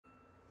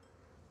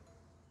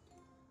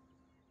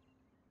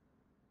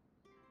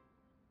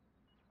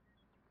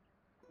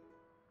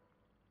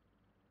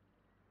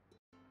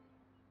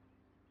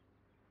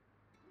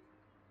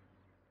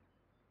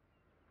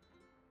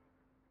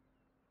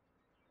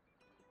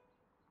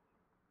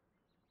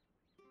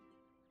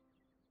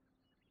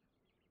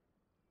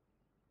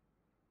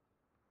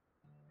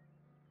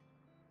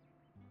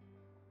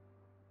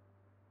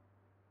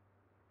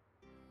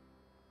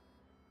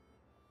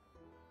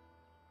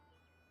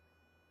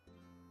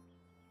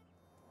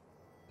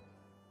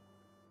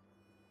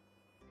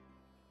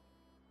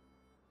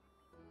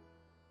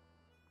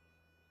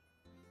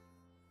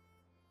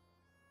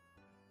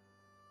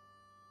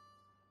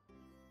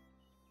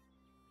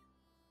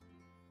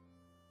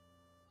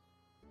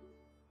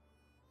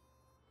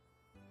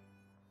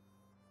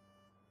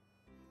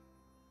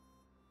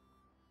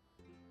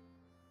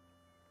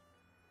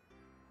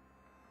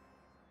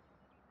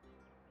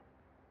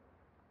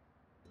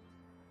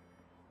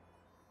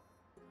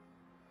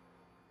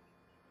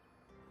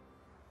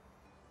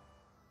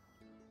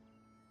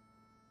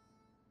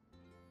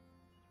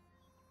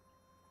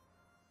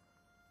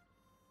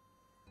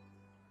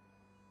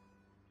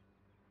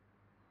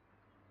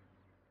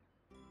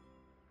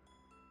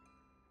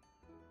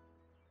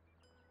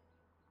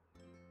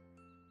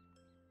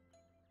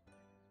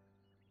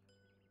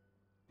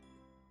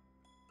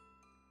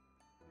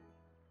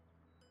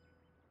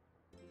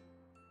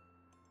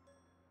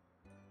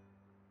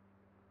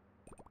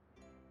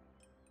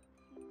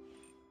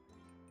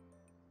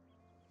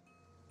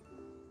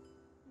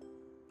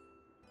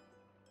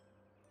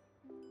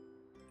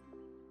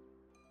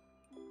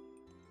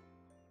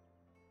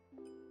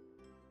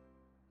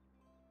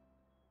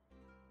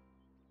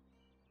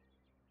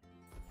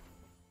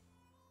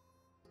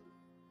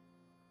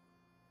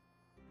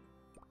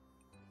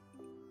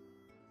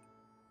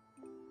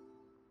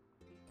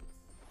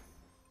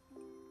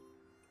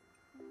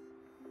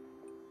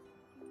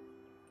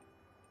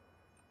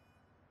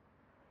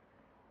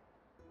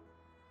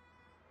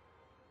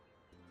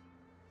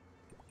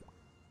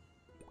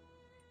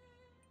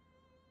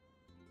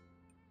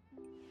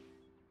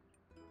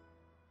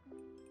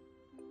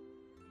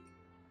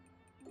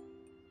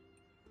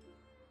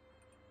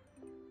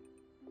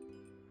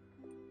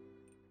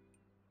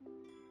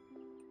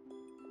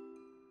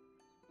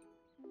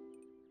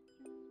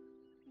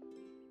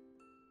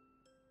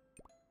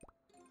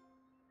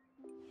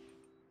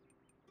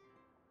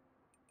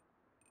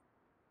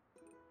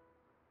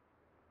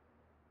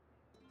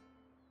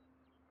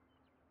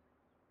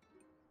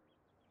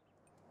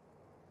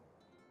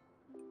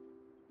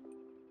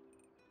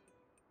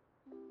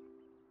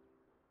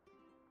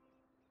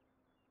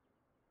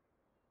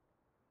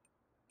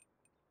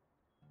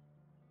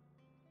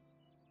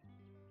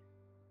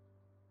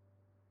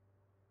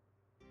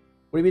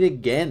What do you mean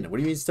again? What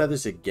do you mean start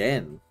this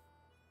again?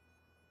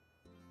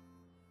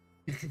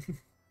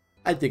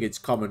 I think it's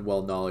common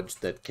well knowledge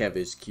that Kev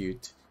is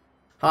cute.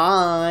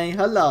 Hi,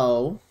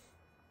 hello.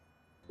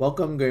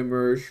 Welcome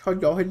gamers.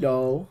 Hello,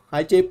 hello.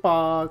 Hi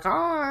J-Pog.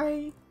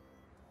 Hi.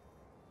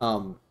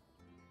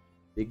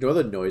 Ignore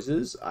the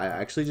noises. I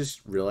actually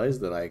just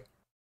realized that I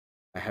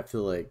have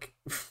to like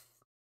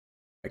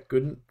I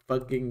couldn't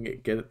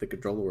fucking get the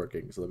controller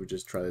working, so let me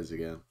just try this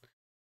again.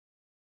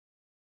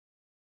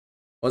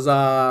 What's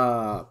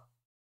up?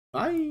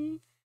 Hi.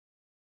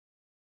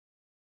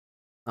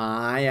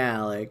 Hi,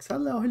 Alex.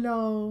 Hello,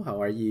 hello.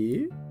 How are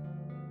you?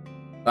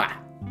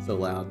 Ah, so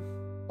loud.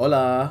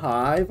 Hola.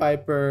 Hi,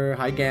 Viper.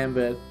 Hi,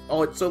 Gambit.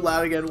 Oh, it's so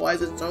loud again. Why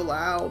is it so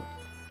loud?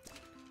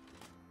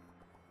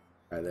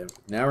 Alright, then.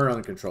 Now we're on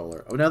the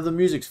controller. Oh, now the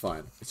music's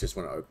fine. It's just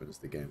when it opens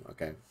the game.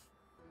 Okay.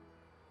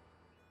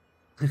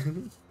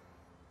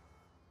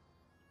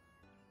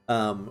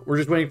 We're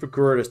just waiting for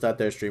Kuro to start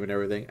their stream and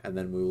everything, and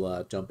then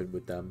we'll jump in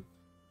with them.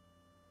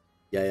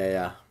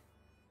 Yeah.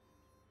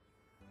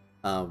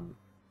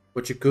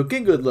 What you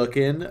cooking? Good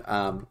looking.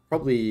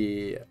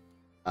 Probably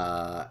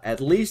at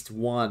least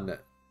one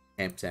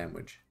ham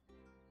sandwich.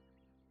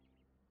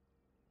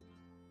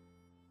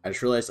 I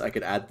just realized I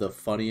could add the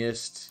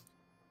funniest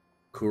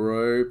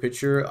Kuro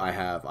picture I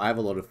have. I have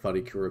a lot of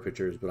funny Kuro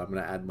pictures, but I'm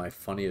gonna add my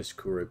funniest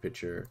Kuro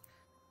picture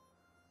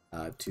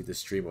to the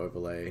stream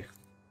overlay.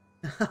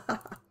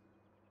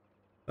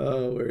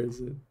 Oh, where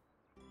is it?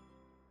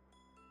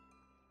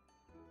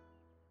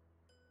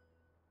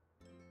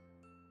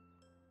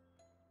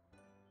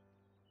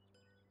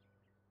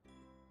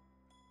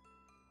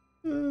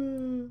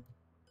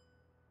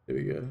 There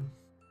we go.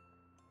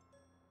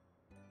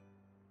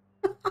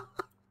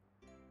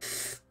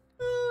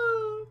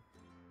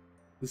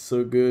 It's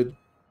so good.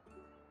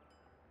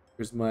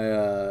 Where's my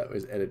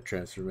where's edit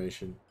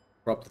transformation?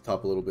 Crop the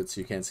top a little bit so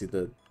you can't see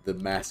the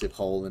massive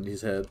hole in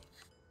his head.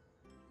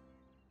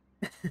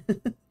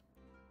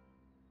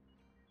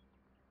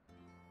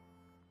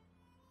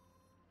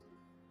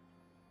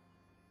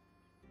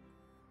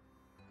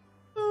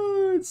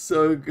 Oh, it's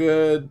so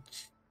good.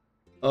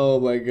 Oh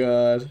my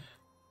god.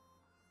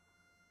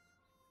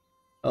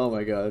 Oh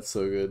my god, it's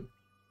so good.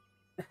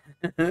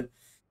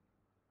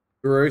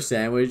 Kuro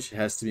sandwich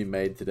has to be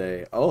made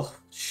today. Oh,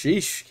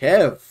 sheesh,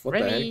 Kev. What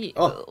the heck? Remy,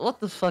 Oh. what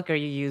the fuck are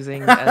you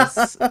using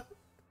as...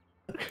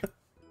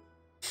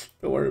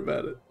 Don't worry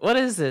about it. What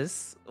is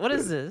this? What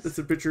is this? It's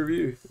a picture of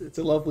you. It's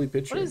a lovely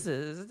picture. What is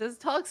this? It's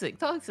toxic,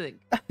 toxic.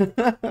 I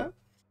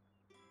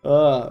don't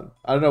know.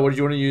 What did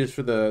you want to use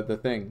for the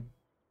thing?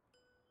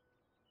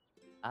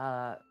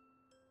 I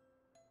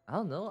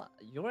don't know.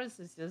 Yours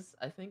is just,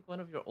 I think, one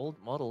of your old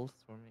models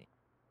for me.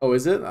 Oh,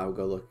 is it? I'll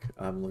go look.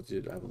 I haven't looked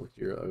at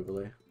your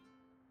overlay.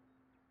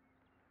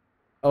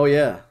 Oh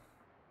yeah.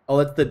 Oh,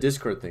 that's the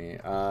Discord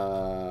thingy.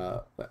 I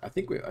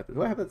think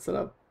do I have that set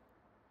up?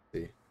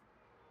 Let's see.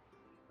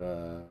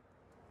 Oh,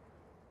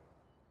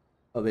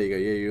 there you go.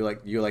 Yeah,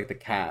 you're like the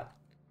cat.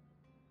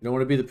 You don't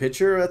want to be the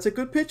picture? That's a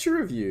good picture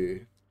of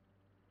you.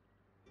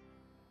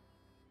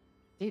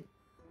 Dude,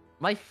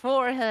 my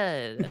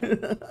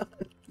forehead.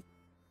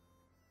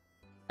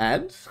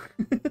 And?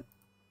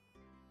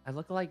 I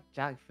look like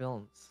Jack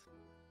Films.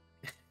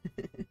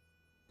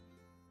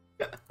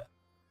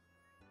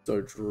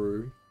 So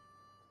true.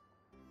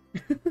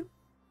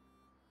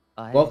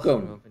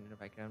 Welcome.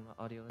 Hi,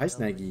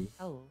 Snaggy.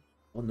 Hello.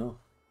 Oh no.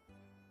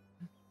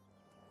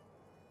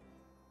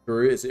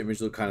 True, its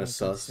image look kind of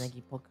sus.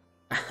 Snaggy Pog.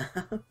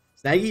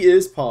 Snaggy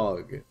is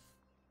Pog.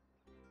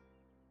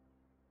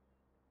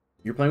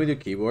 You're playing with your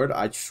keyboard?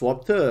 I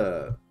swapped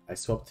to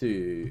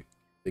the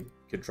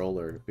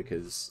controller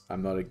because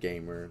I'm not a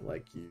gamer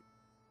like you.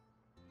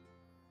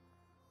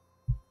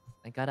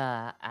 I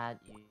gotta add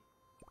you.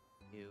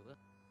 You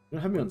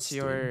don't have me on What's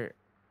Steam. your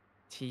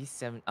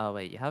T7? Oh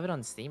wait, you have it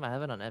on Steam. I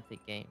have it on Epic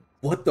Games.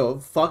 What the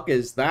fuck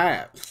is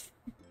that?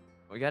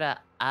 We gotta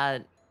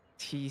add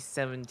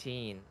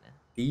T17.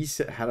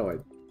 How do I?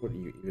 What do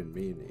you even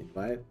mean?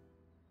 Invite?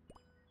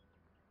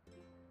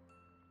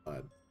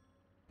 God.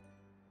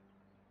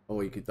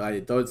 Oh, you could. I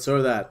don't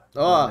show that.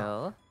 Oh.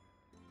 No.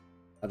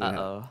 I don't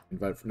know.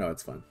 Invite. No,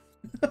 it's fine.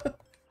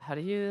 How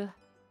do you?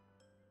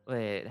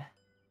 Wait.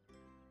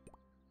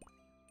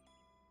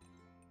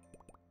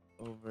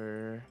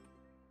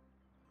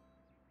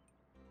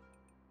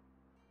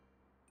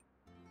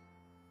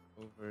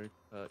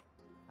 Overcooked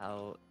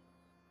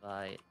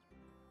outside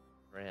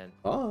friend.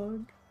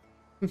 Pog.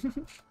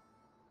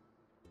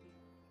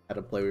 How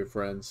to play with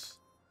friends.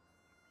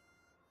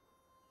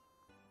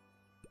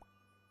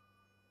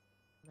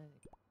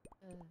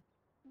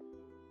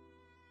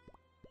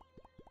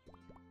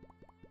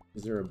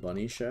 Is there a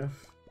bunny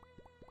chef?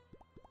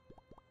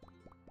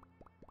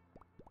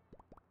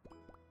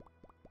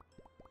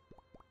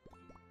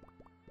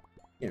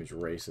 Game's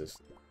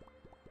racist.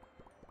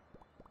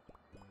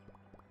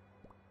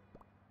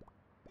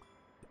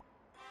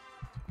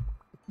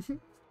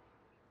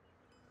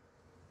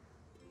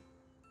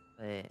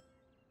 Wait.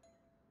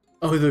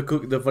 Oh,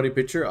 the funny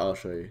picture. I'll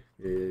show you.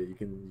 Yeah, you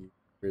can.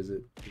 Where is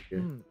it?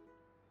 Okay.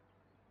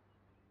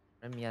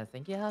 Remy, I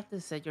think you have to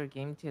set your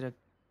game to the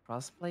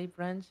crossplay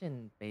branch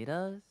in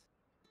betas.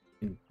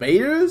 In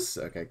betas?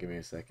 Okay, give me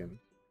a second.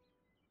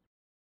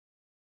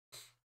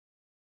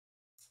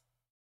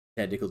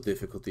 Technical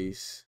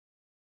difficulties.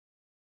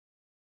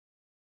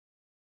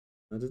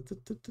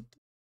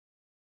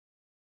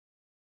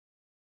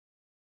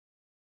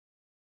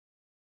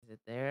 Is it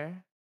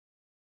there?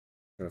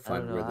 Trying to I don't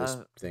find know. where this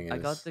thing I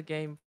got is. the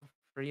game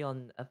free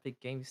on Epic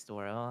Game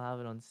Store. I don't have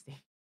it on Steam.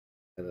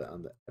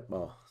 On the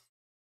oh,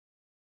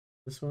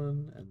 this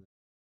one and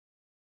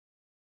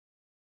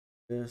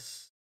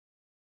this.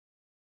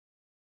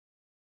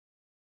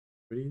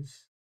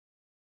 Pretties.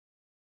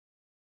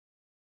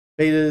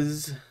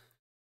 Betas.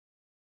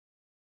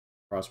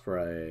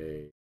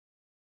 Crossplay.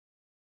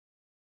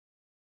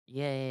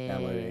 Yay!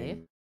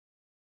 Downloading.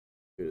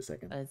 Give it a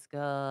second. Let's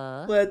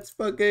go. Let's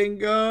fucking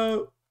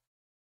go.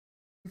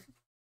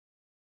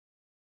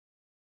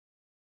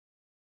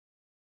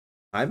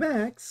 Hi,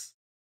 Max.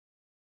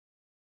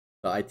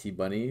 The IT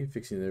bunny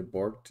fixing their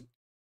borked.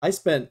 I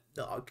spent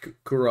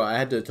Kuro. I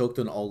had to talk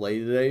to an old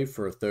lady today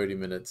for 30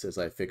 minutes as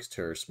I fixed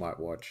her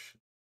smartwatch.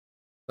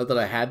 Not that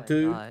I Oh had my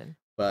to, god.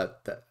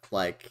 but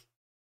like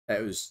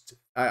it was.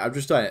 I'm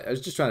just trying. I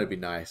was just trying to be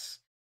nice,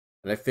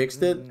 and I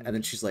fixed it. And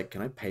then Mm, she's like,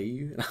 "Can I pay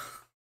you?"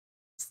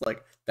 It's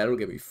like that'll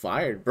get me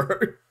fired, bro.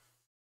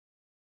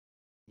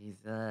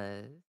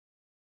 Jesus.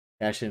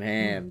 Cash in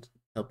hand,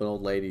 helping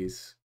old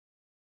ladies.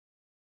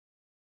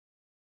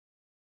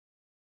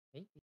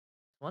 Hey,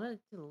 wanted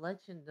to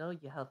let you know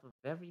you have a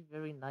very,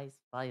 very nice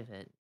 5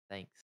 hit.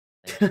 Thanks.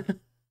 Thank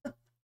you.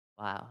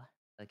 Wow.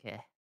 Okay.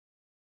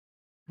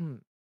 Hmm.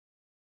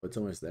 It's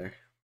almost there.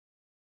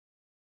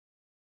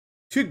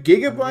 2 A min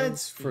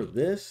gigabytes for speed.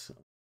 this?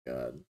 Oh my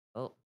god.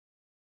 Oh,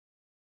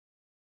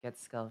 get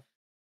scuffed.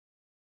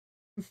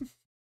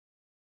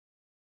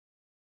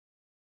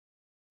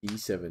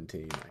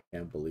 T17. I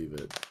can't believe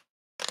it.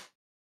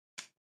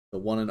 The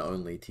one and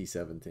only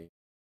T17.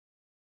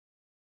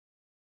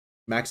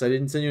 Max, I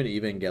didn't send you an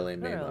Evangelion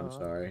meme. I'm Girl.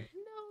 sorry.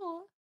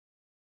 No.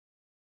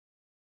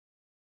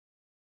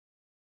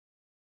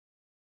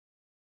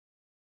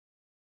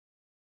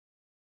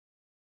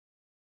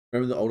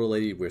 Remember the older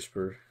lady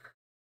whisper?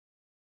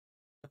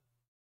 I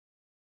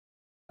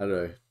don't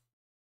know. It's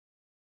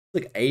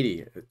like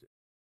 80.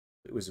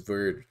 It was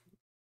weird.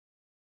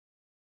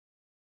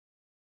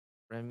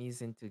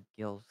 Remy's into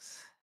gilfs.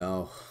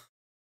 No.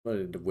 I'm not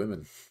into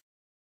women.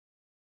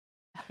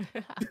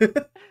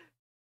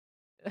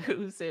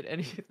 Who said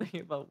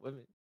anything about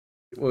women?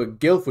 Well,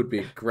 Gilf would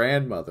be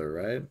grandmother,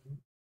 right?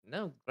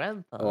 No, Oh,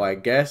 grandpa. I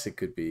guess it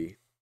could be.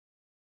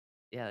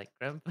 Yeah, like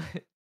grandpa.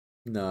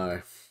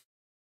 No.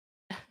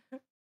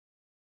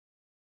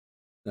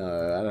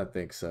 No, I don't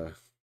think so.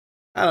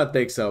 I don't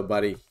think so,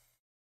 buddy.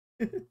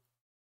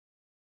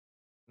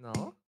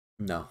 No?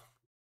 No.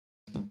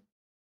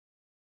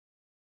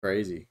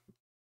 Crazy.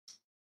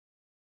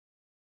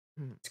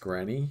 Hmm. It's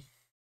Granny.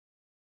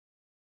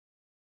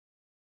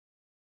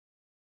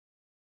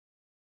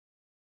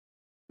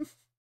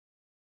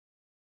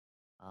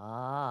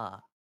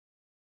 Ah.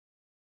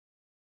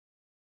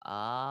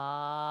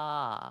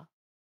 Ah.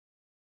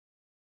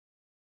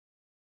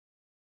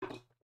 You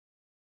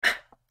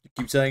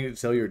keep saying to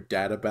tell your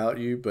dad about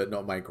you, but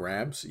not my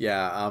Gramps.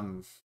 Yeah,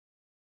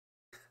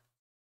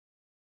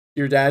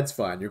 your dad's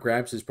fine. Your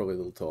Gramps is probably a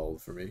little too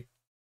old for me.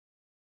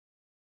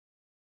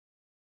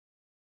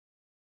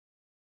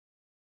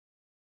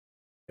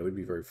 It would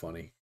be very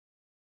funny.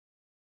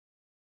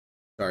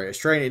 Sorry,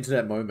 Australian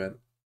internet moment.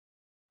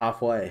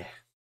 Halfway.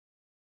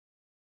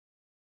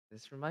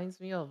 This reminds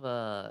me of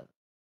a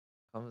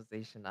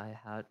conversation I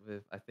had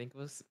with, I think it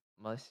was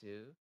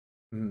Mashu.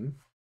 Hmm.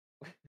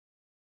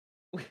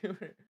 We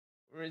were,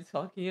 we were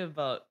talking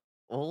about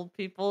old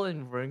people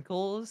and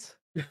wrinkles,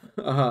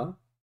 Uh-huh.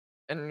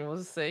 and he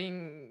was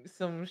saying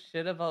some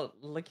shit about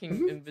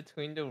looking in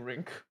between the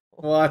wrinkles.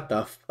 What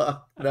the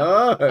fuck?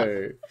 No.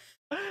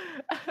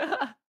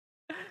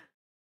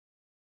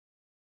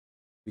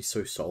 Be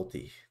so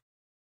salty.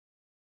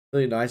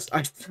 Really nice.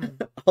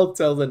 I'll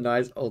tell the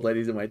nice old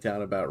ladies in my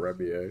town about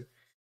Romeo.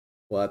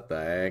 What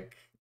the heck?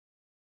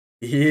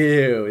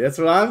 Ew, that's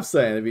what I'm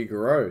saying. It'd be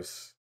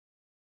gross.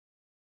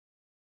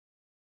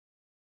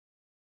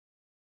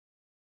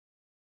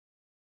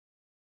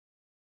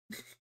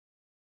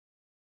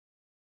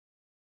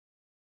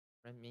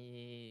 The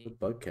Remy,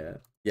 bug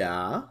cat.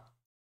 Yeah.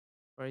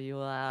 where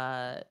you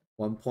at?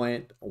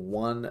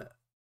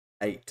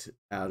 1.18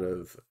 out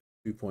of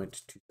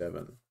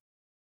 2.27.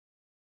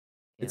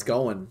 It's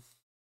Kill. going.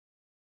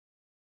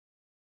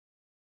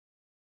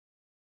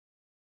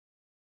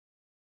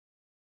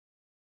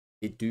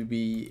 It do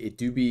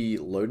be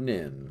loading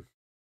in.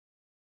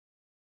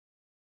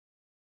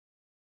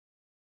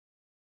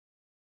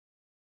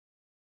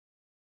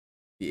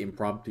 The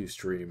impromptu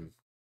stream.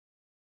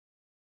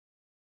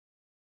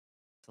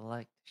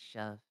 Select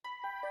chef.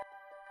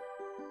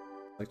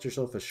 Select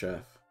yourself a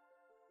chef.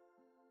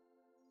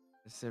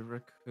 It's a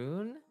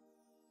raccoon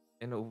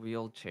in a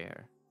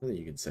wheelchair. I think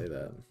you can say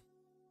that.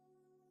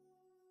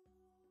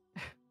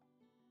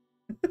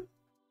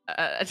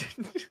 Hi, It's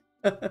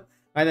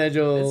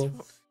Nigel.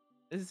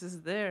 this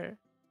is there.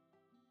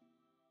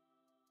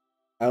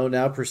 I will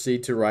now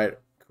proceed to write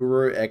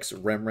Kuro X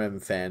Remrem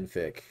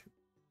fanfic.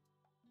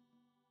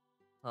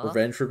 Huh?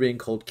 Revenge for being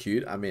called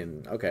cute? I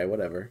mean, okay,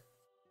 whatever.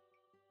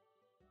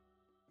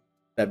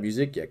 That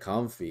music? Yeah,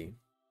 comfy.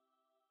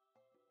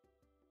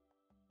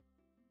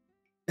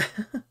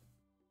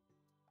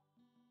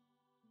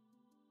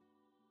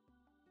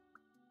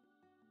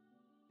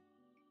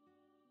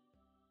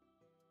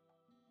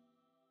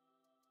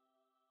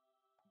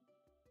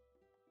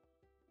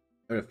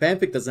 I mean, a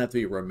fanfic doesn't have to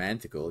be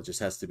romantical. It just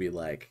has to be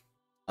like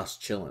us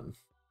chilling.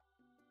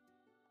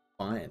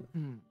 Fine.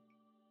 Hmm.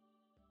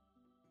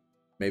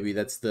 Maybe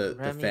that's the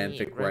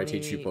fanfic where I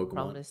teach you Remy Pokemon.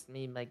 promised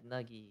me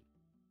McNuggy.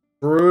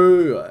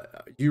 Bro,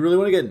 do you really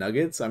want to get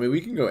nuggets? I mean,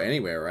 we can go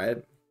anywhere, right?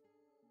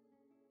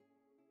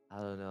 I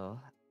don't know.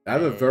 I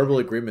have a verbal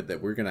agreement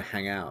that we're gonna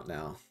hang out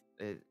now.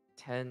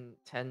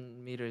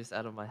 10 meters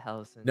out of my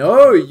house. And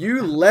No,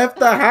 you left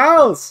the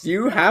house.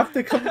 You have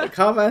to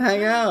come and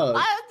hang out. I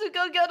had to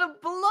go get a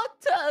blood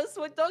test.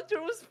 My doctor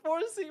was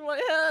forcing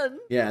my hand.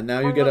 Yeah, and now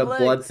you Or get my a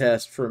blood legs.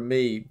 test from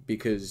me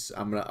because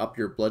I'm gonna up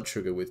your blood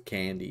sugar with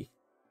candy.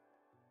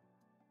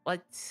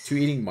 What? To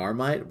eating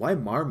Marmite? Why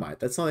Marmite?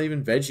 That's not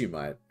even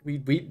Vegemite.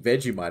 We'd eat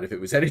Vegemite if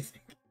it was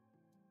anything.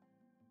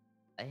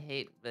 I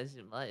hate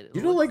Vegemite. It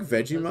You don't like looks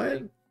Vegemite?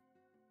 disgusting.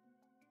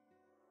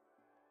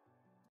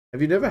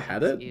 Have you never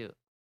had It's it? ew.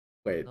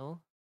 Wait, No?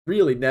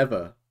 really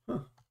never? Huh.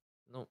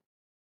 No.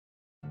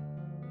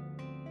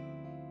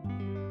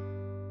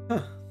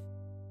 Huh.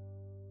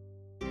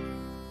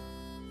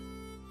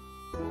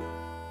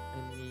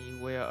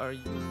 Amy, where are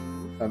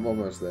you? I'm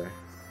almost there.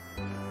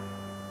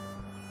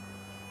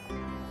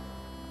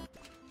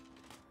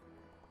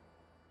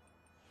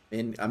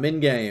 I'm in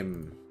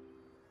game.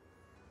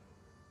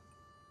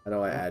 How do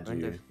I add burn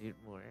you? the food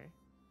more.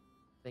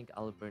 I think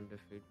I'll burn the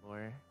food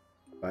more.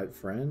 Invite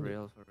friend? For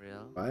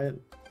real. Invite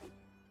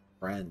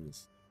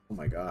friends. Oh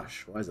my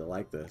gosh, why is it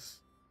like this?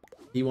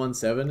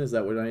 P17, is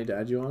that what I need to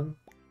add you on?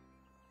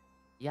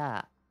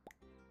 Yeah.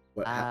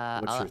 What's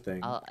your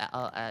thing? I'll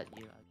add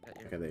you.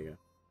 Okay, there you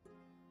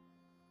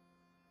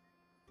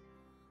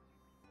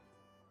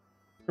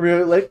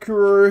go. Let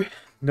Kuro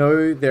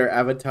know their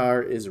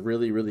avatar is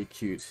really, really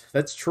cute.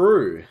 That's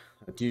true.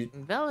 Do you...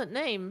 Valid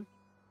name.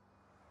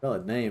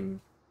 Valid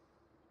name.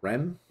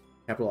 Rem?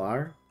 Capital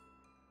R?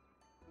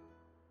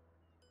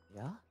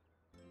 Yeah?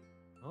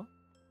 Huh?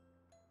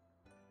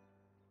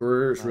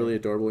 Kuro is Why? really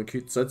adorable and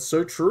cute. That's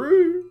so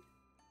true.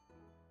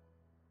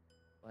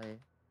 Why?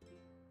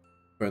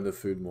 Burn the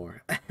food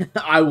more.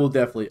 I will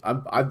definitely.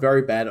 I'm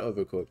very bad at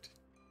Overcooked.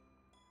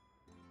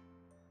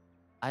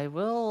 I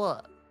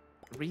will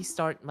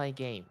restart my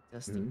game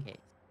just in Mhm. case.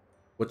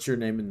 What's your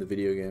name in the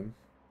video game?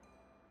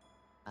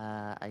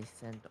 I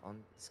sent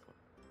on Discord.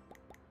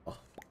 Oh.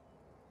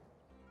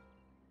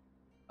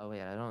 Oh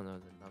wait, I don't know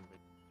the number.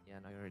 Yeah,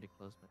 no, I already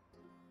closed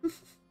my.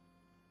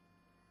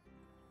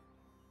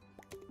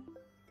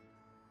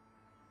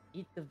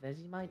 Eat the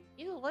Vegemite.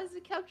 Ew, why is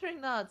it capturing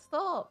that?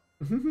 Stop.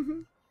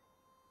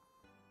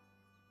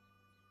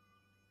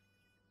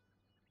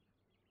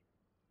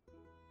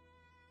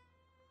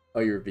 Oh,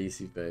 your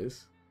VC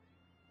face.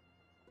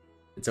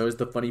 And so is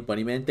the funny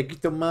bunny man. Thank you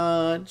so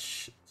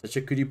much. Such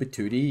a cutie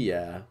patootie,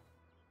 yeah.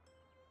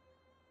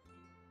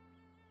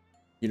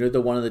 You know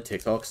the one of the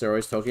TikToks they're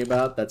always talking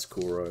about? That's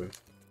Kuro.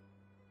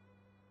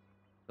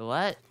 The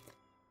what?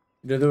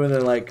 You know the one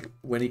they're like,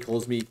 when he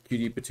calls me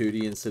cutie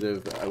patootie instead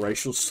of a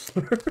racial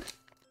slur?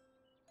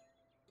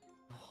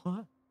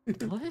 What?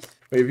 What?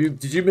 Wait,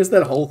 did you miss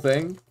that whole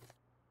thing?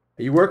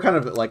 You were kind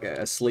of like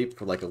asleep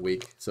for like a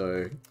week,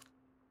 so...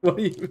 What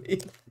do you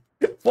mean?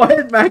 Why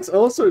did Max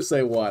also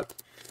say what?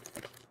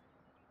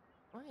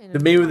 The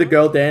meme with the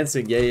girl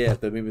dancing. Yeah,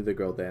 the meme with the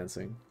girl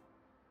dancing.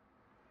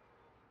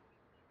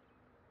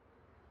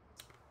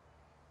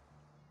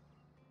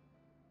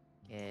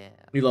 Yeah.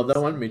 You love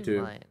that one? Send Me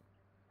too. mine.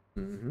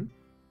 Mm-hmm.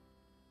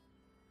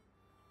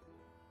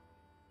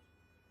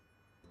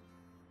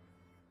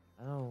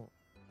 Oh,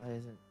 why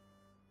isn't it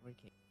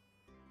working?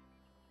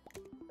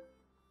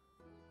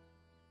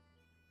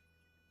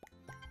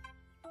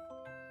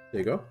 There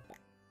you go.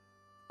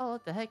 Oh,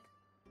 what the heck?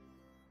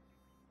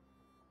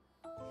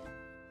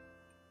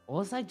 What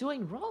was I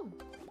doing wrong?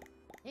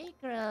 Hey,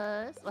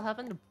 Chris. What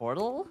happened to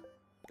Portal?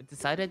 I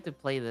decided to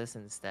play this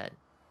instead.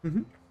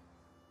 Mm-hmm.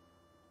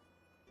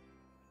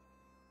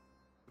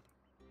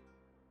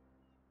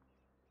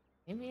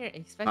 Came here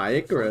expecting Hi,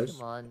 Icarus.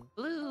 Pokemon.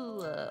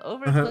 Blue.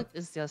 Overcooked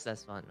is just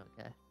as fun.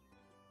 Okay.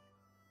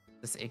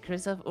 Does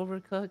Icarus have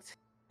Overcooked?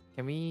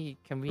 Can we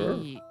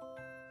Sure.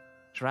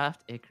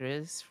 draft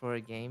Icarus for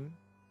a game?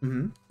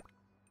 Mm-hmm.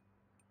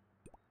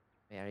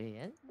 Wait, are you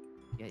in?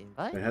 Get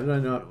invite? Wait, how did I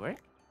Did not... it work?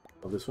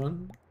 Oh, this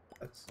one?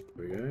 That's...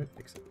 There we go.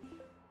 Excellent.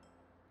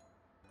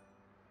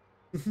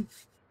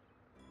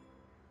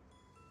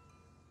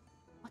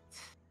 What?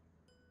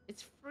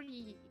 It's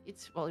free.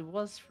 Well, it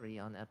was free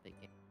on Epic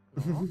Games.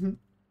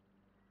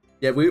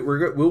 Yeah, we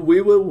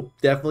will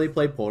definitely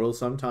play Portal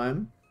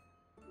sometime.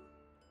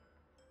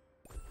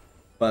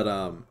 But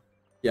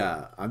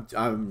yeah,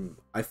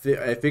 I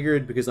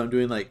figured because I'm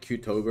doing like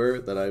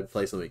Cutetober that I'd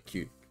play something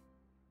cute.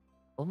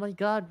 Oh my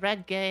god,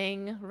 Red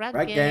Gang! Red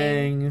Rat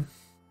Gang!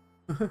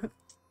 gang.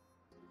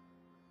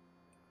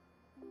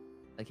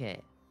 Okay.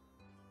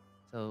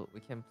 So we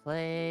can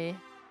play.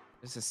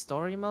 There's a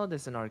story mode,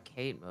 there's an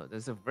arcade mode,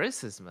 there's a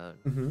versus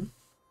mode. Mm-hmm.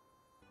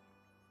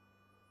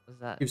 What's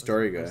that? Keep What's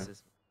story the go.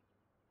 versus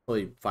Well,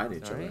 you find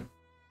each story? other.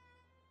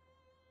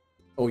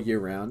 All year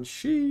round.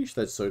 Sheesh,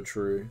 that's so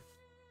true.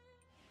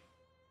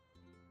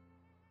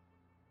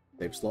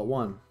 Save slot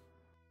 1.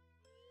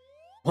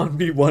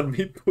 1v1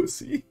 me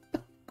pussy.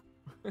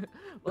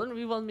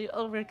 1v1 me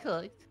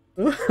overcooked.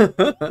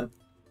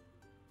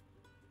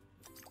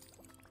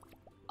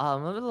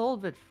 I'm a little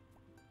bit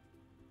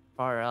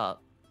far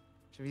up.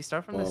 Should we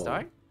start from the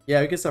start?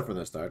 Yeah, we can start from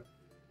the start.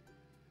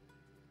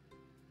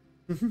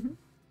 Vroom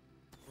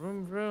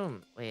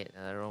vroom. Wait,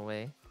 the wrong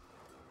way.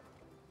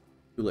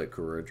 You let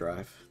Kurura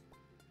drive.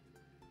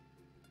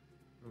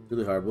 Vroom,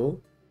 Really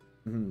horrible.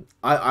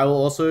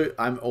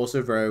 I'm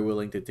also very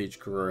willing to teach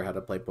Kurura how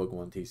to play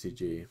Pokemon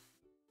TCG.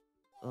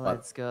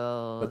 Let's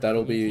go. But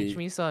that'll Can you be teach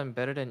me so I'm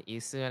better than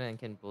Isun and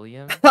can bully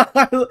him.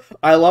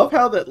 I love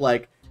how that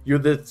like you're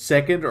the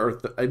second or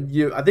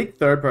I think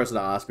third person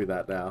to ask me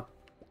that now.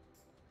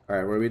 All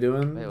right, what are we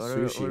doing? Wait,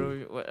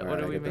 Sushi. what All right,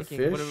 are I we got the making?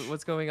 fish.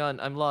 What's going on?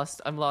 I'm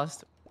lost. I'm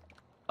lost.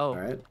 Oh. All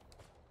right.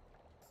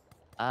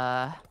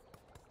 Uh.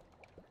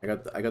 I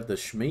got the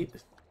schmeat.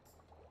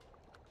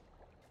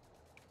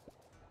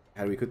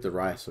 How do we cook the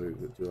rice? So we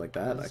do it like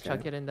that? Let's Okay.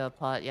 chuck it in the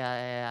pot.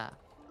 Yeah.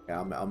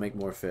 Yeah, I'll make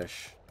more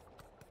fish.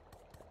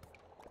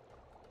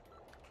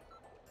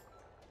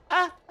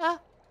 Ah!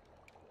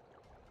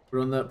 Put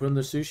on the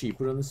sushi.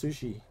 Put on the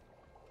sushi.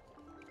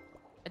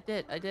 I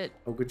did.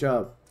 Oh, good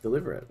job.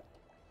 Deliver it.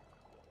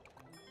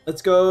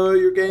 Let's go.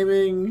 You're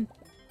gaming.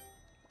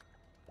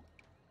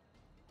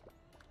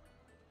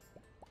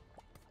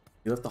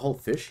 You left the whole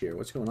fish here.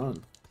 What's going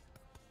on?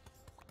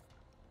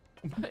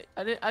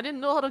 I didn't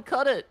know how to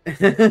cut it. I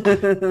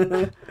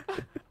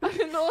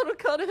didn't know how to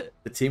cut it.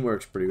 The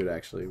teamwork's pretty good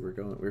actually. We're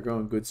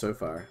going good so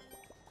far.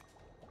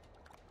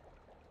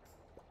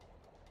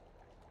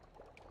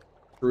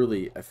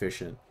 Truly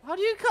efficient. How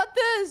do you cut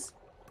this?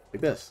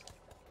 Like this.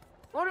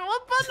 What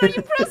button are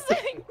you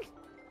pressing?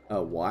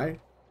 Y?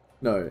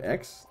 No,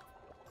 X?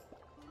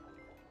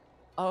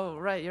 Oh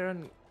right, you're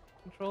on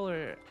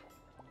controller.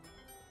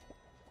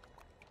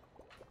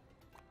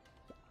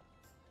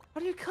 How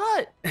do you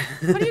cut?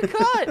 How do you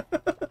cut? How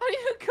do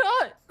you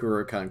cut?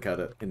 Guru can't cut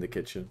it in the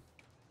kitchen.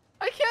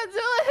 I can't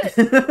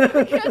do it.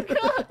 I can't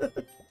cut.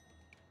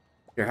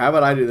 Here, how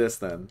about I do this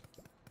then?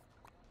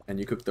 And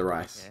you cook the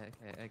rice.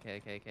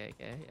 Okay.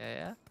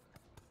 Yeah.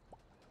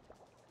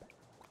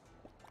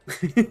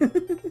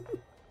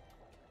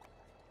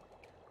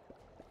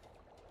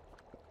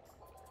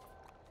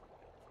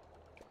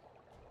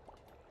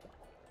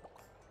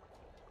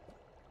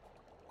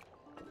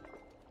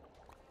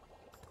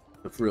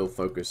 The real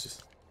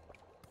focus.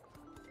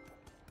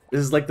 This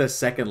is like the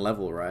second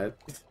level, right?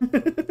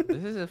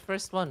 This is the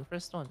first one.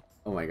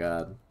 Oh my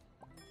god.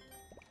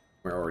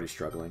 We're already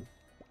struggling.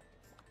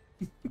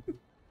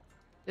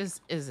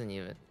 This isn't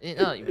even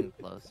not even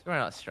close. We're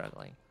not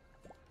struggling.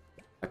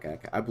 Okay.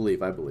 I believe.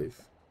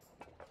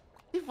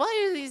 Dude,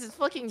 why are these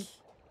fucking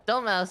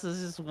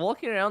dumbasses just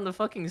walking around the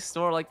fucking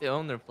store like they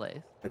own their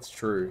place? That's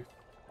true.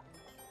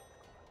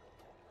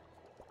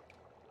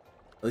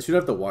 At least you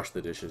don't have to wash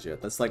the dishes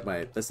yet. That's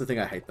the thing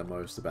I hate the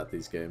most about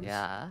these games.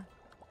 Yeah,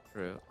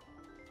 true.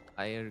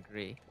 I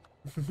agree.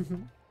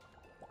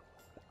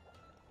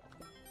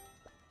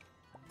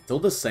 It's all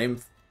the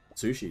same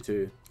sushi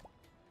too.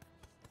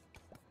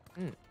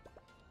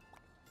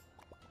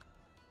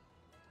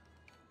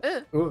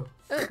 Oh.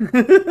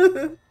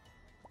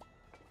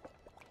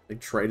 Like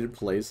traded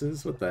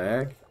places? What the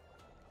heck?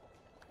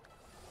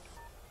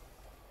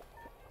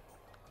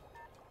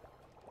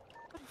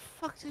 How the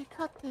fuck did you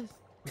cut this?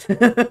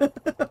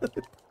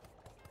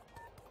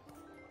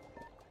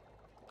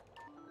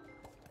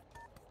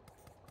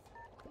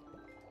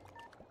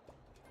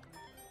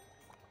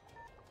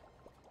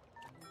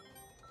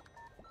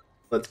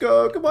 Let's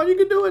go. Come on, you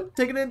can do it.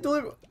 Take it in,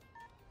 deliver.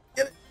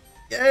 Get it.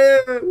 Yeah.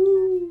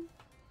 Woo.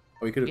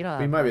 Oh,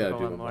 we might be able to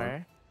do one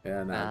more.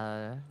 Yeah,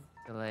 no.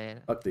 Delayed.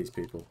 Fuck these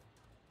people.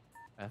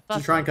 Fuck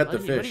Should try and them.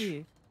 cut the What do fish.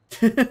 you-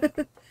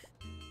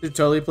 Should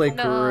totally play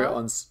No. Kuro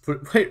on...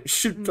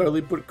 should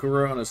totally put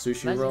Kuro on a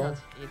sushi Imagine roll? how-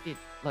 dude,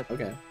 look.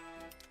 Okay.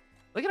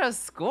 Look at our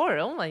score.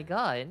 Oh my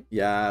god.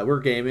 Yeah, we're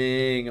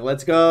gaming.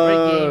 Let's go.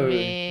 We're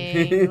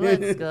gaming.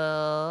 Let's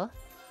go.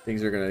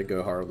 Things are gonna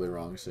go horribly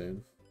wrong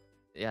soon.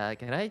 Yeah,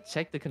 can I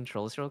check the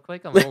controls real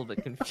quick? I'm a little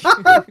bit confused.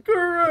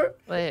 Kuro!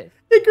 Wait.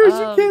 Icarus,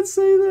 you can't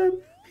say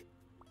that.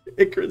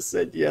 Icarus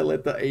said, yeah,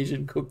 let the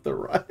Asian cook the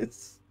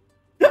rice.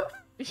 What?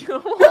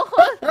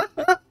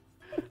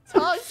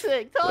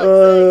 Toxic.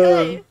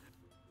 Hey.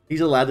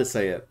 He's allowed to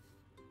say it.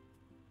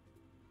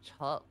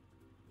 Chop.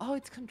 Oh,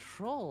 it's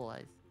control.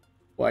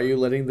 Why are you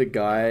letting the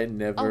guy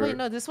never Oh wait,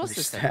 no, this was the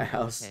reach second.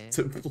 house Okay.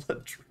 to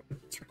blood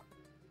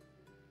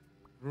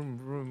Vroom,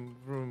 vroom,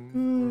 vroom, vroom,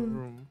 Hmm.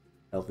 vroom.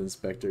 Health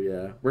inspector,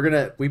 yeah.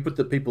 We put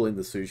the people in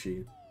the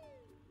sushi.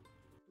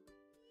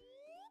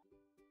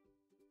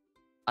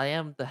 I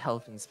am the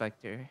health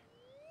inspector.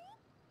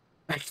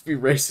 I can be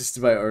racist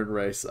to my own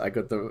race. I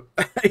got the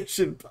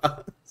Asian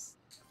pass.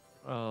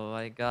 Oh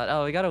my god.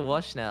 Oh, we gotta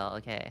wash now.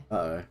 Okay.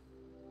 Uh-oh.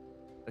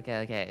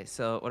 Okay.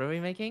 So, what are we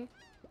making?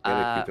 Get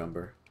a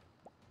cucumber.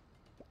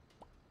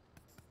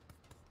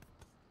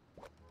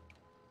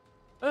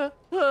 Uh,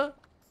 uh,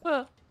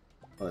 uh.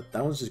 Oh,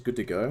 that one's just good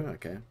to go?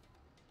 Okay.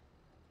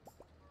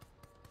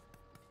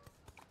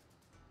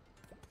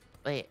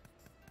 Wait.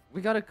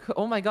 We gotta.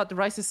 Oh my god, the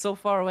rice is so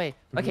far away.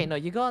 Okay, Mhm. no,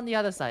 you go on the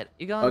other side.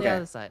 You go on the Okay.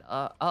 other side.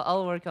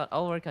 I'll work on.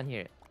 I'll work on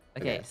here.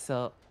 Okay, Okay.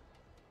 so.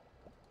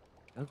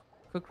 Oh,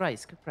 cook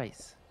rice. Cook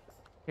rice.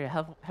 Here,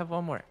 have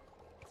one more.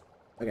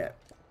 Okay.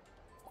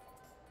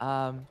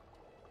 I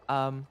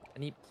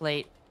need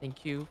plate.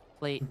 Thank you.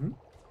 Plate. Mhm.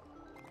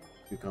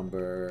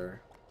 Cucumber.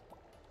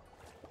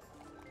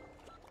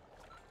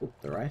 Oop,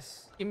 the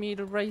rice. Give me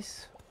the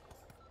rice.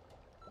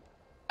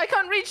 I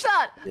can't reach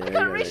that. Yeah, I there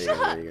can't you go, reach there you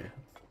go, that. there you go.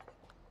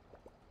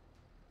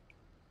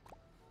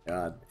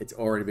 God, it's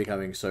already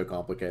becoming so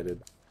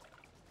complicated.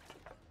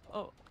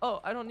 Oh,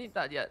 I don't need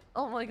that yet.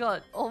 Oh my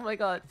god. Oh my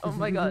god. Oh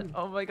my god.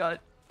 Oh my god.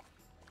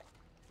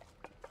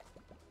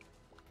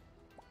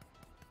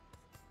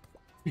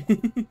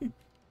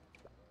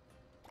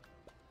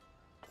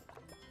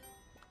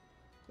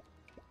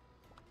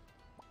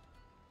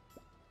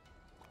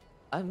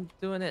 I'm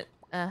doing it.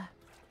 Uh,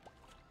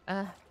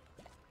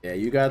 Yeah,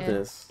 you got Yeah.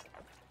 this.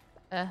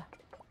 No,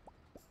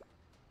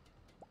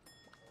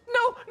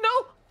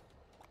 no.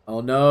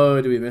 Oh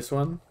no, do we miss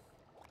one?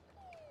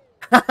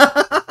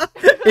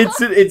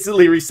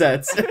 Instantly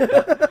resets.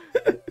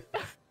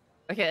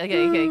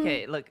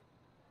 Okay. Look.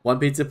 One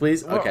pizza,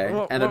 please. Okay,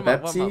 and a warm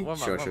up, Pepsi.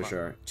 Sure.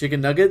 warm up.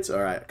 Chicken nuggets. All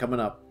right, coming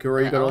up.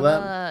 Kuro, you got all I that?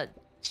 wanna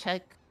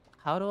check.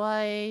 How do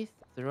I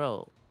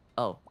throw?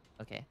 Oh,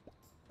 okay.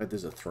 Wait,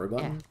 there's a throw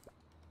button.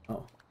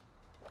 Oh,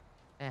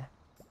 Yeah.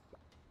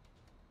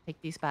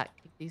 Take these back.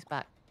 Take these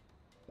back.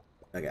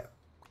 okay.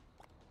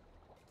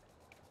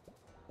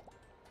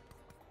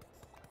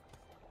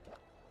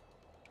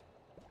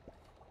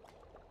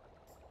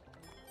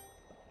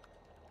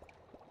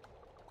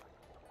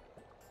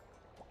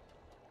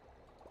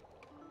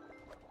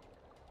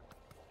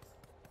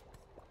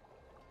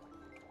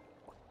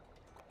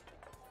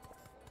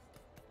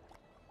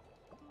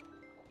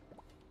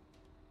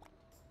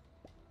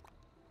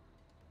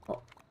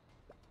 Oh.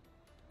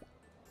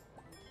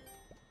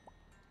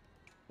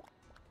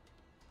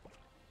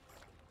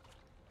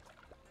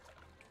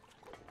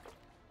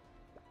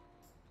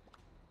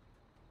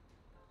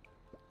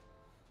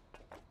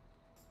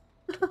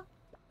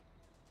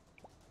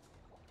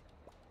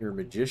 You're a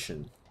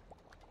magician.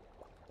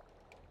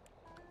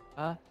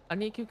 I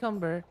need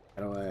cucumber.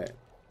 How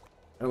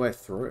do I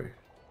throw?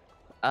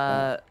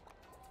 I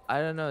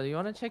don't know. Do you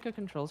want to check your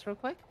controls real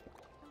quick?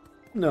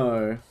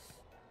 No.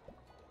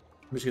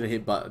 I'm just gonna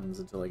hit buttons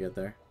until I get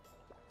there.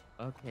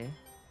 Okay.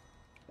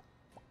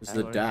 This is That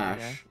the works, I guess.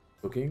 dash.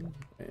 Cooking.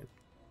 Wait.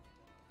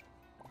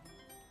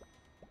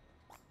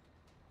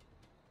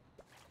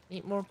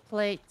 Need more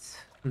plates.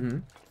 Mm-hmm.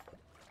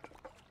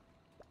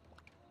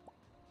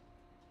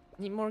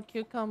 Need more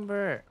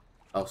cucumber.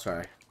 Oh,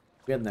 sorry.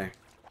 Getting there.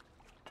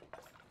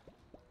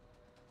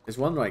 There's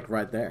one like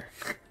right there.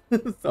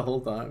 The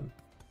whole time.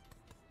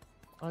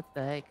 What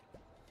the heck?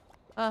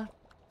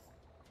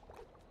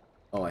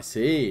 Oh, I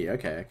see.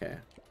 Okay. Okay,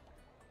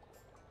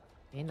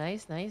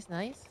 nice.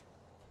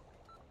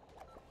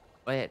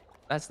 Wait,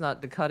 that's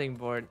not the cutting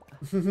board.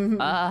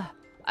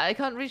 I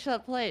can't reach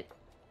that plate.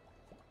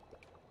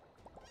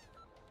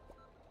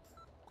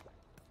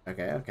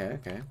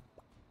 Okay.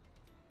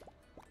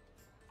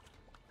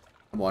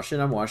 I'm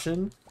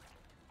washing.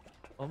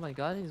 Oh my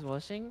god, he's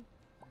washing.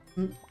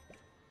 Hmm.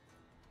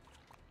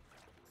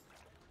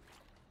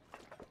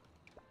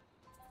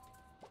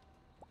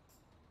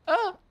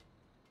 Oh!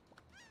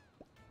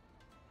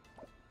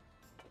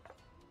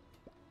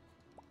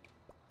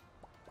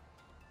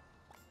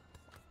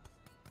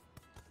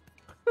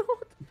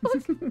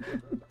 What the fuck?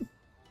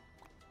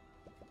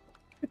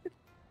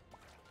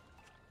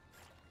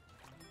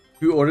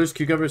 Who orders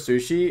cucumber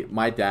sushi?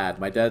 My dad.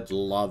 My dad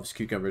loves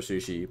cucumber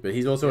sushi, but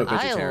he's also a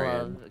vegetarian.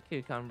 I love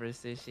cucumber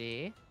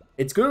sushi.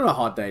 It's good on a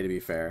hot day, to be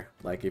fair.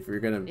 Like, if you're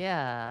gonna...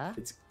 Yeah.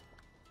 It's...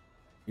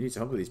 You need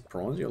some help with these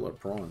prawns? You got a lot of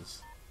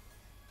prawns.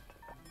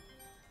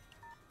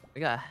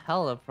 We got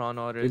hella prawn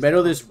orders. We made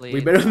all this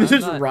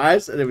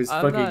rice, and it was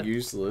I'm fucking not-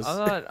 useless.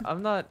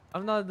 I'm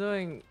not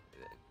doing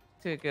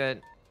too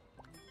good.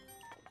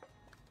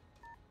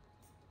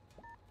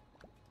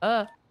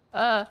 I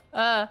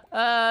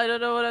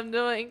don't know what I'm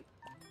doing.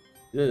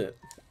 You did it.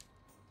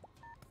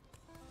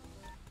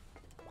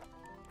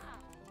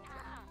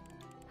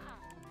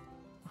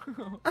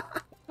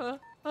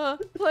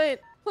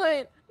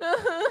 Plate.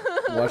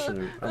 I'm washing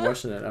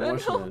it.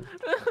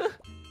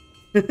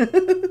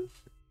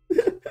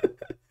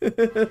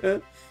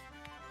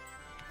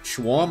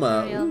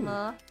 Shawarma. Ooh.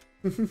 Yalla.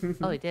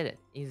 Oh, he did it.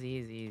 Easy,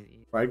 easy,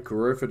 easy. Fried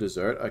Kuro for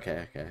dessert?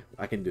 Okay, okay.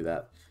 I can do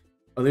that.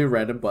 Are they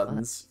random What?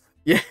 buttons?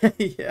 Yeah,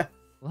 yeah.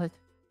 What?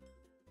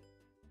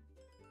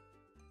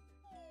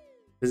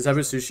 This is the type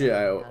of So sushi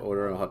I funny, man.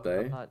 order on a hot How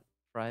day. about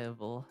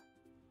friable?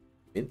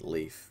 Mint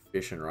leaf,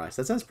 fish and rice.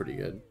 That sounds pretty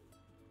good.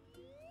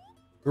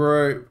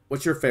 Kuro,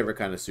 what's your favorite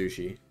kind of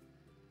sushi?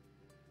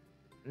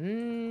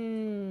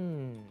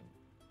 Mmm.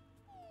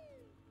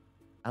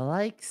 I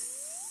like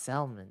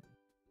salmon.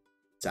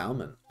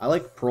 Salmon. I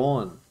like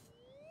prawn.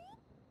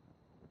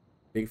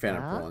 Big fan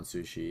of Yeah? prawn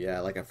sushi. Yeah,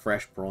 like a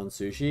fresh prawn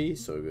sushi.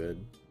 So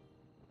good.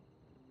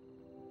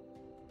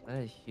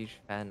 I'm a huge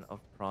fan of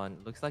prawn.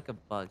 Looks like a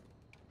bug.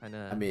 I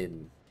Kinda.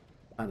 mean,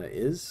 kinda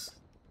is.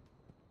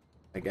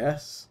 I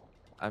guess.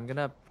 I'm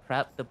gonna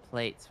prep the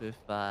plates with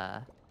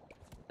the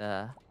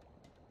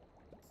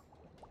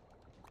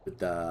With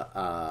the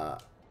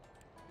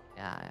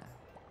yeah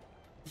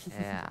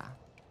yeah.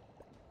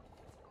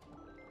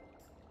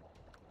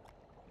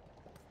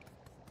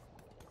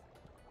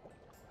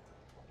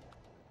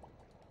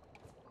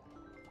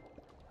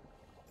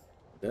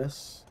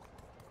 this.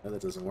 No,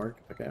 that doesn't work.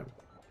 Okay.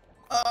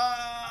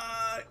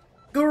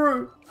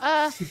 Guru.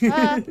 Ah,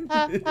 ah,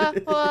 ah, ah,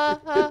 ah,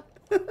 ah.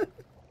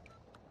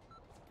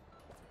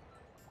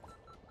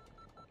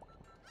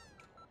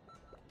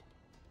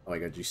 Oh my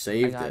god, you I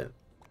saved got it. it.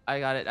 I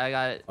got it. I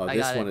got it. Oh, I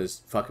this got one it.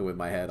 is fucking with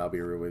my head. I'll be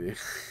real with you.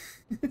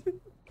 What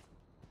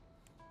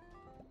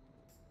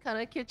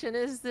kind of kitchen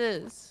is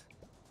this?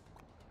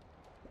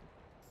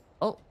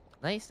 Oh,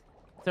 nice.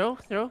 Throw,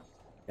 throw.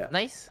 Yeah.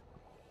 Nice.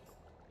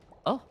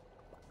 Oh,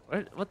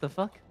 what the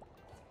fuck?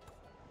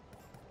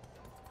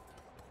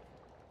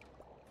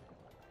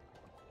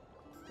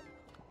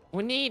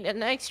 We need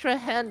an extra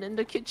hand in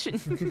the kitchen.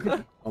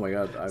 Oh my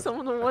god,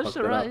 Someone to I wash fucked the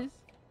it up. rice.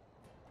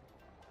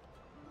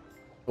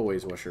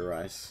 Always wash your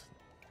rice.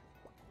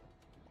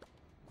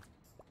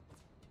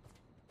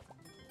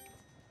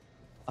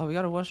 Oh, we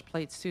gotta wash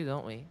plates too,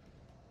 don't we?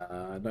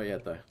 Not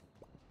yet though.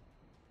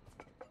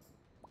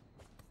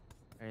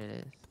 There it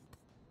is.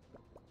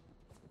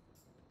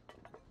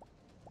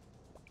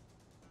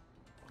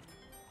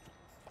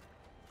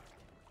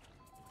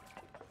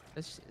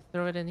 Let's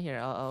throw it in here.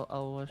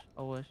 I'll wash.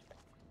 I'll wash.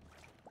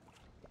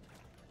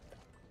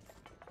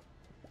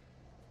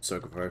 So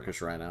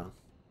focused right now.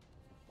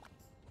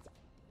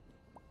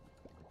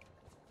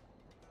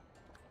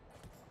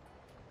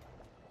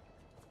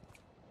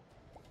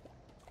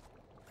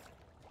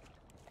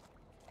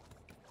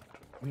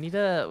 We need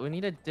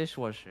a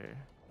dishwasher.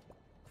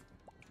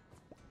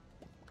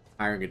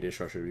 Hiring a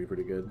dishwasher would be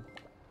pretty good.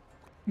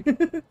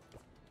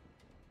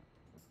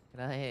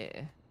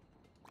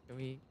 Can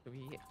we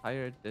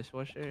hire a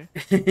dishwasher?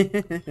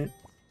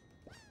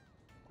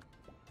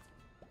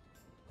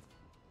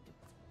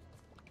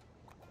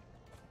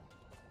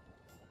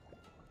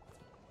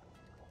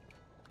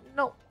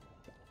 No.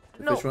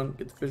 The No. fish one,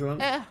 get the fish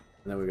one. Eh. And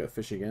then we got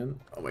fish again.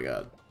 Oh my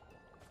god.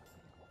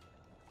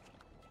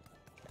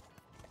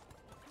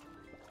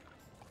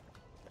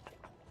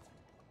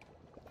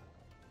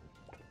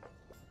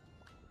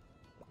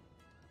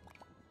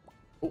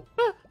 Oh,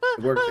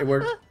 it worked, it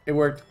worked, it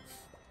worked.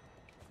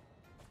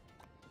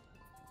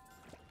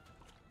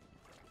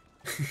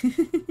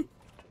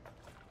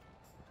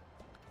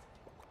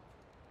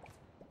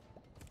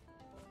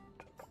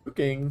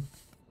 Cooking.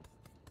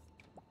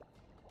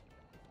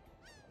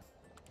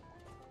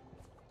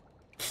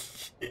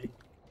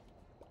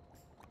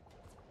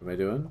 What am I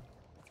doing?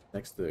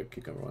 Next to the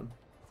cucumber one.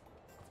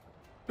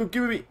 Oh,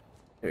 give it me.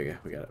 There you go.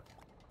 We got it.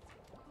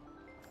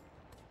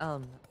 I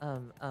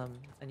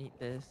need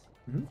this.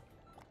 Mm-hmm.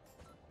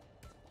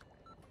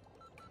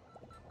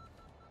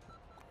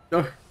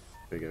 Oh,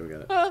 there you go. We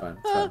got it. It's fine.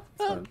 It's fine.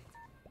 It's fine.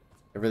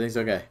 Everything's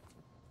okay.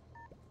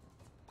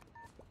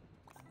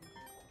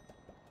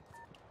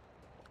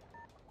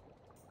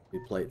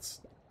 Need plates.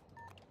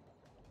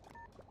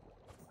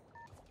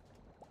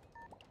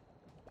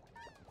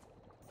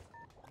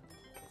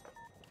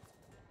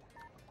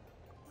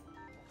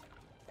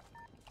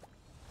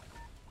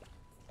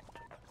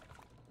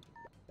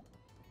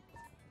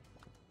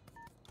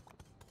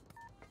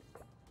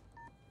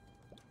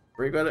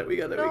 We got it. We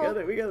got it. We got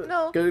it. We got it.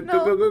 No. Go,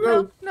 No. go, go, go,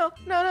 go. No.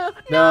 No.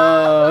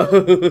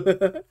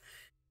 No.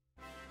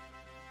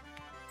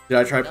 Did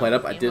I try plate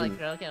up? I Game didn't. like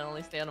Hero can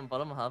only stay on the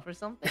bottom half or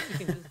something.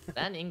 You can just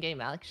ban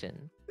in-game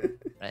action,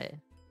 right?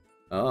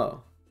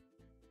 Oh.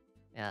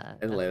 Yeah.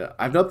 And later.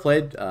 I've not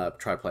played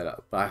try plate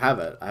up, but I have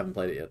it. I haven't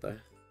played it yet though.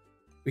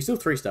 We still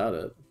 3-starred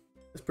it.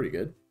 That's pretty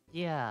good.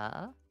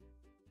 Yeah.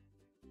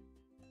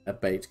 A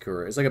baked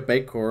Kuro. It's like a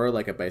baked Kuro,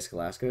 like a basic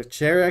Alaska.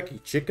 Cherry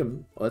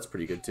chicken. Oh, that's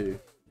pretty good too.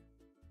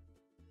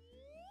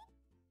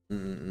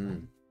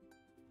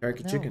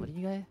 Teriyaki No, chicken. what do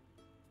you guys?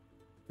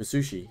 The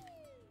sushi.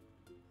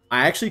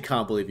 I actually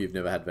can't believe you've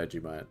never had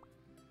Vegemite.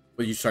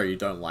 Well, you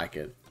don't like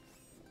it.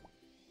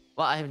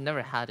 Well, I've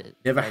never had it.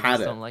 Never I had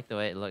just it. don't like the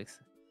way it looks.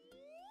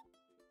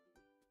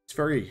 It's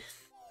very.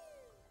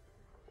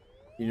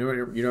 You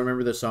don't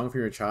remember the song from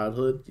your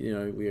childhood? You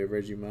know, we have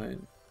Vegemite.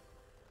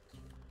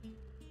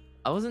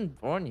 I wasn't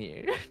born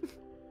here.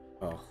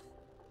 Oh,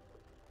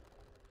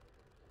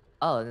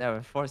 Oh, no,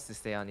 we're forced to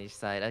stay on each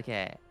side.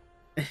 Okay.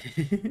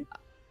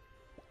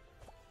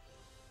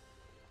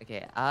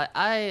 Okay.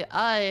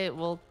 I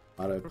will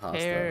Auto pasta.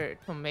 prepare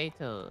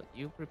tomato.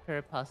 You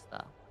prepare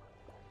pasta.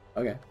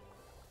 Okay.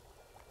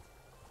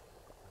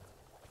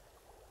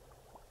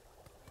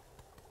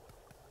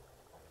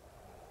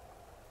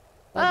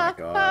 Oh my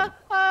god.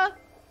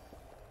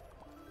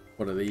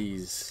 What are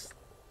these?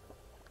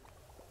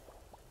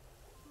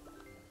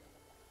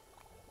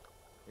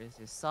 Here's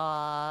your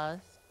sauce.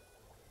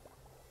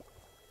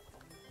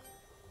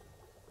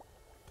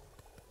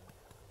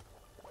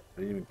 I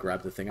didn't even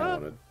grab the thing I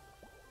wanted.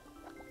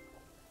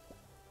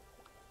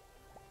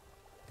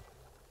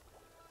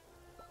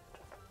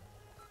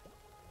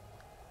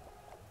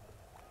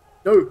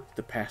 No!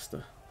 The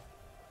pasta.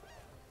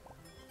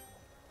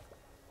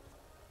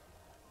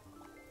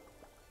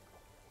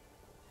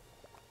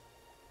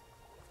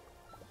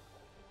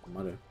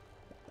 Tomato.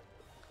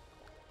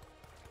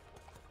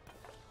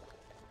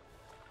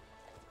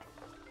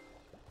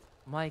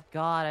 My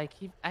god, I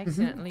keep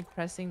accidentally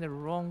pressing the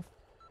wrong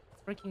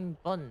freaking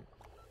button.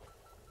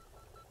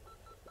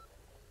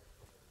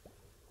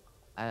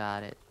 I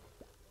got it.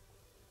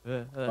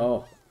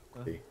 Oh.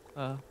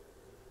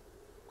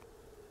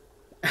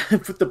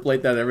 Put the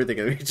plate down and everything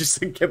and we just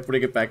kept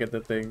putting it back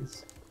into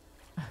things.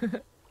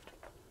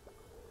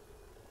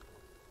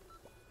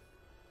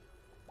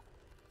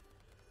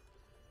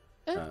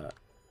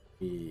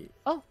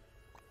 Oh,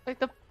 like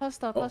the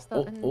pasta,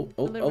 and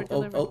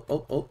deliver.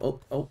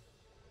 Oh.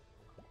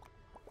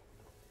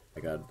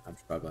 My god, I'm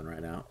struggling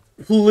right now.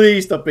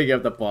 Please stop picking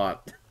up the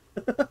pot.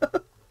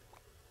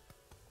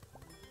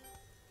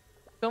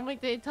 Don't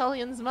make the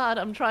Italians mad.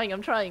 I'm trying.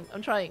 Why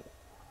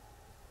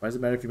does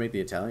it matter if you make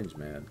the Italians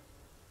mad?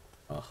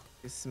 Oh.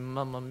 It's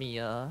Mamma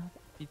Mia.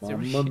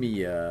 Pizzeria. Mamma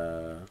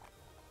mia.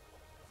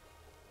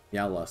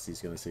 Meow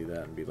Lusty's gonna see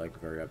that and be like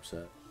very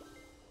upset.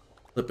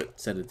 Flip it,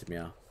 send it to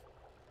Meow.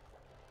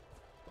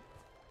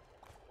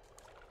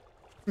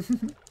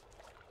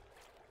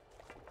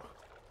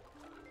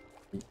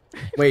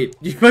 Wait,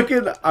 you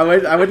fucking I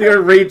went to go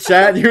read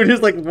chat and you were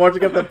just like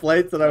washing up the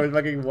plates and I was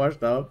fucking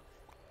washed up.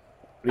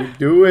 What are you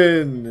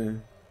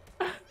doing?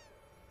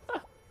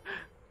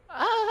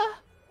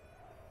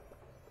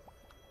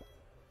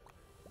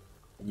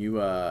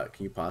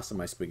 Can you pasta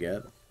my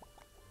spaghetti?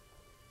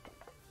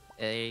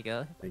 There you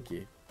go. Thank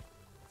you.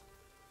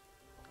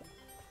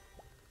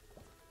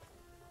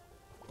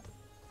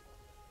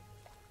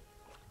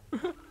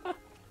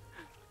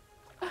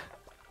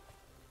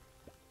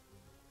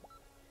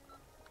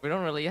 We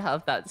don't really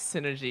have that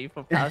synergy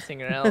for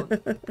passing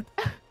around.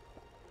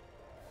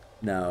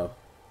 No.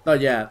 Not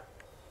yet.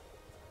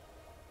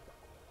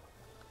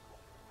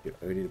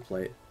 We need a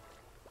plate.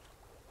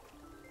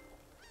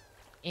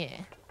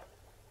 Yeah.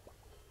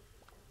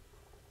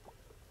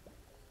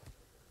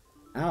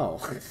 Ow.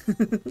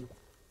 To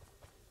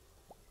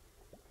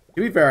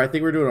be fair, I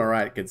think we're doing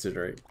alright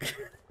considering.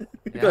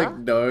 Yeah? Like,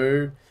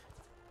 no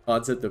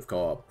concept of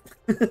co-op.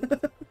 We're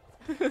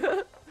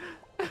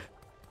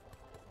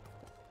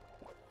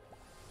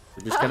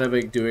just kind of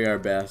like doing our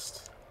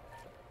best.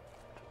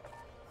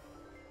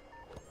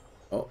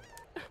 Oh.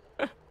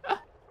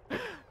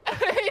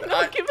 Hey,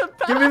 no, give it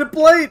back! Give me the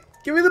plate!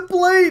 Give me the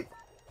plate!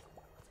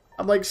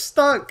 I'm like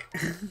stuck.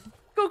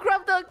 Go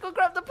grab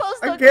the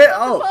pasta! I can't.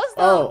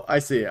 Oh, I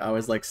see. I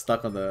was like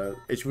stuck on the.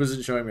 It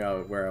wasn't showing me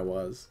where I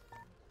was.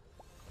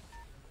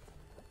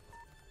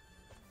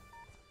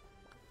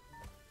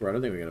 Bro, I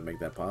don't think we're gonna make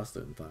that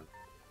pasta in time.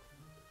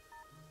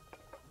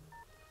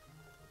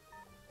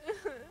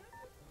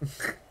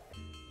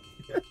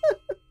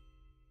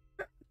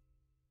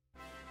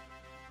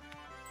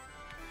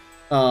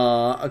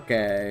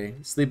 Okay.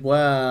 Sleep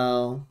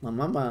well.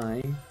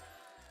 Bye.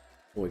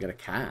 Oh, we got a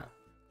cat.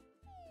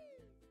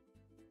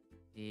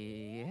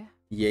 Yeah.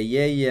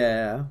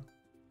 Yeah.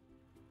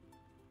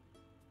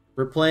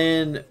 We're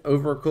playing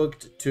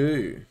Overcooked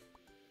 2.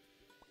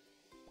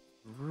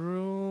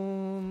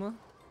 Room.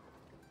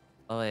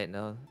 Oh wait,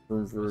 no.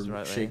 Room.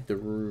 Right Shake way. the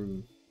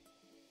room.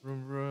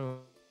 Room.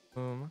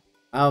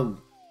 I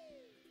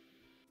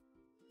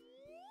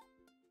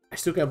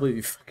still can't believe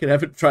you fucking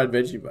haven't tried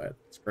Vegemite.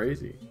 It's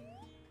crazy.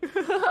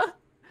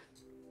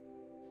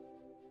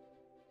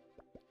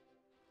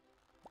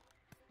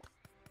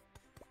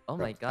 Oh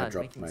my god,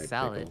 making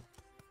salad. Pickle.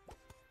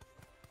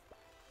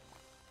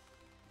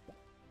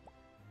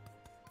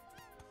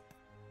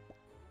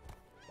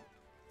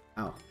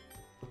 Ow.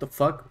 What the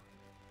fuck?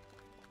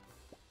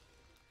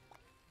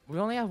 We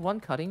only have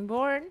one cutting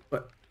board?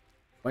 What?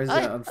 Why is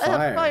that on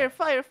fire?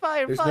 Fire!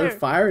 There's no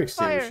fire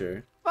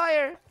extinguisher.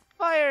 Fire!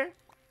 My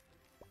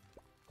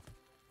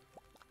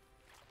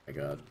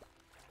god.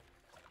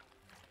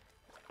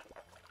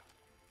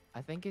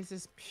 I think this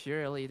is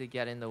purely to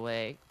get in the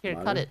way. Here,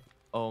 Mother? cut it.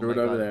 Oh Throw my it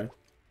god. over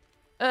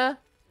there.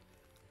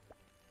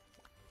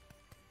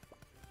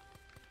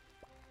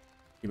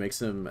 You make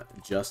some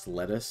just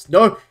lettuce.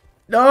 No!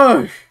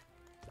 No!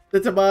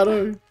 The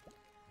tomato.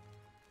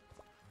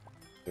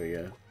 There we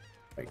go.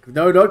 Wait,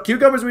 no, not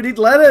cucumbers. We need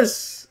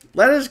lettuce.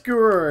 Lettuce,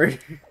 Kuro.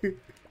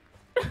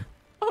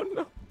 Oh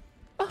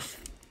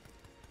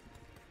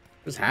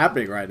What's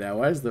happening right now?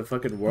 Why is the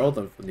fucking world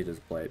on Nita's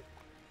plate?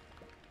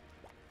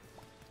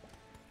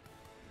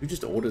 Who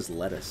just orders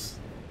lettuce?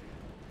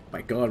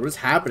 My god, what's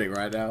happening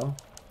right now?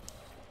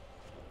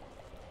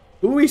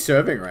 Who are we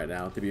serving right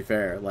now, to be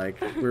fair?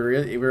 Like,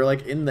 we're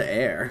like in the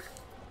air.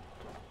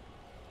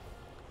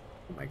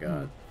 Oh my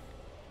god.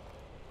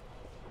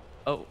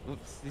 Oh,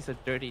 oops. These are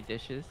dirty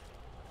dishes.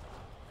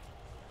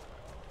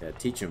 Yeah,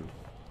 teach him.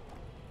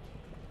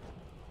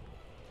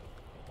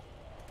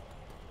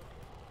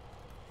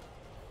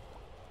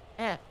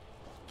 Yeah.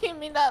 Give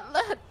me that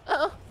let.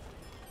 Oh.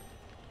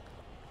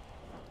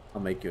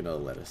 I'll make you another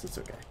lettuce. It's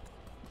okay.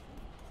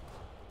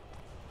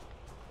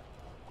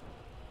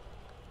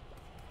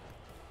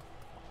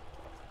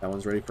 That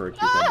one's ready for a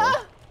cucumber.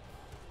 Ah!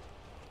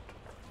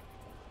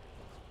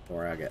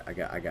 Or I got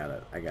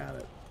it. I got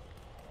it.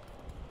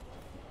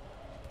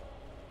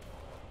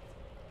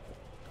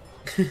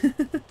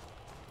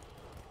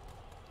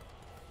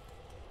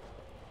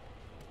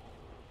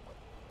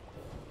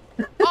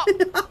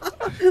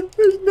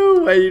 There's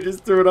no way you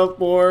just threw it up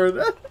board.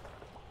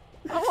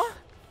 I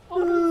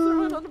want to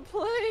throw it on the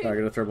plate. I'm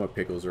gonna throw my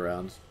pickles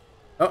around.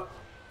 Oh,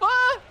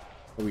 Ah!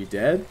 are we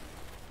dead?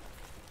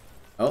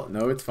 Oh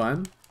no, it's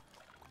fine.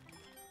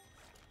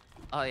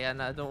 Oh yeah,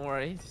 no, don't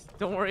worry.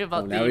 Don't worry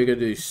about Oh, now we gotta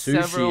do sushi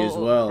as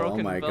several well. Oh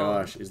broken my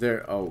bones. gosh, is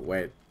there? Oh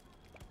wait,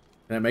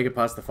 can I make it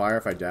past the fire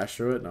if I dash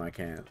through it? No, I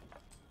can't.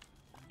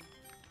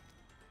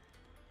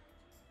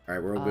 All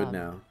right, we're all good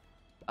now.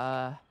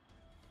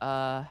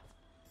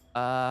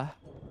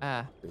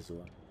 This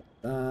one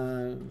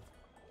done.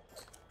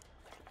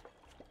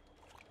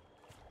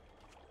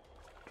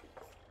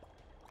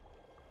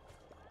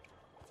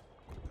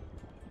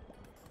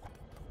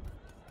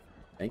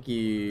 Thank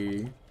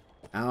you.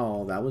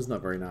 Ow, that was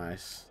not very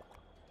nice.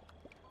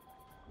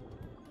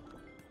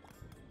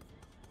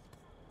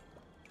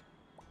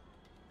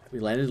 We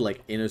landed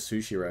like in a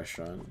sushi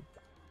restaurant.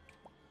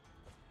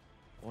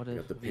 What Got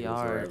if the we pickles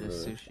are right the over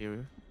there.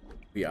 sushi?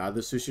 We are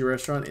the sushi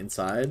restaurant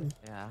inside.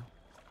 Yeah.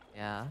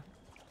 Yeah.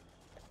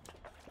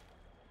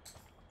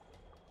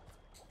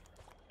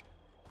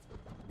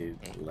 Dude,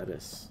 Okay.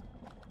 lettuce.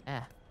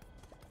 Eh.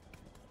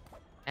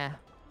 Eh.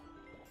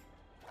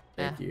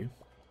 Thank you.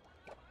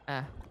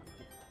 Eh.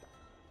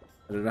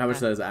 I don't know how much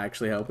that is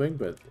actually helping,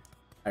 but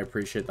I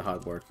appreciate the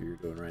hard work you're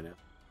doing right now.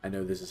 I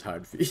know this is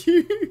hard for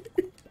you.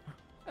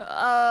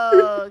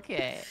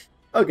 Okay.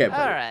 Okay, buddy.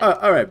 Alright.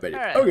 All right, buddy.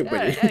 Alright. Okay,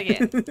 buddy. Alright,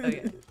 okay.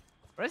 Okay.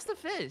 Where's the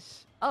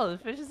fish? Oh, the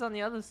fish is on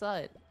the other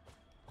side.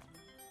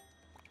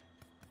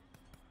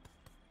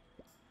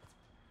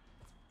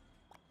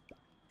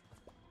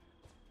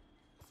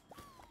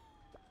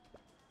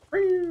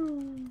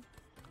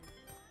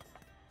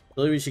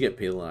 Really, we should get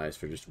penalized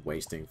for just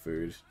wasting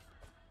food.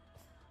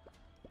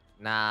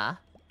 Nah.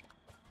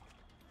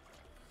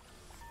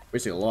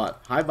 Wasting a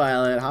lot. Hi,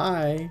 Violet.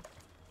 Hi.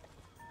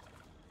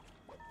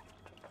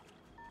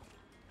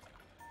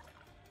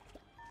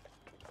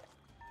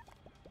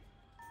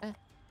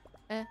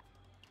 Eh.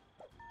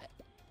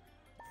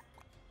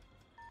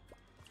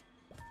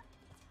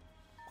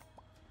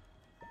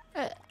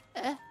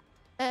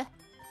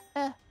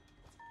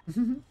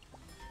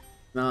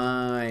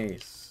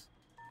 Nice.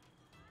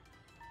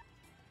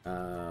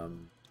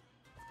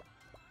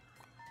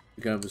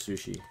 You can have the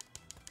sushi.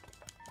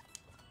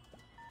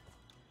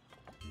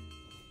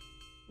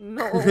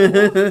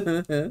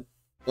 No.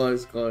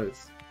 Close,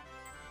 close.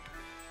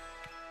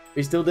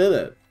 We still did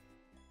it.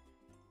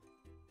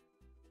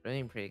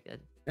 Doing pretty good.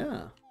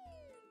 Yeah.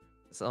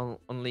 It's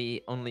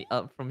only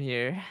up from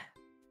here.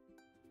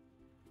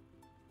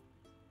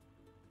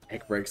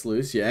 Heck breaks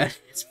loose, yeah.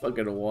 It's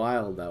fucking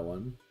wild, that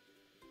one.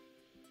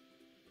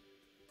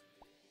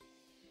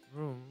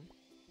 Room.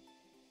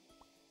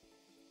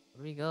 Where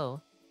do we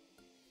go?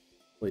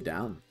 Play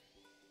down.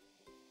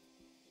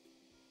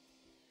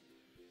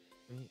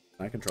 Can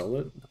I control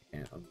it? I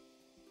can't.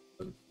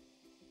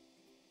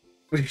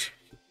 You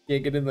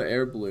can't get in the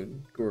air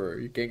balloon, Goro.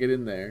 You can't get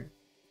in there.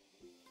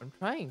 I'm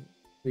trying.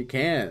 You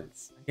can't.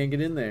 I can't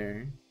get in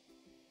there.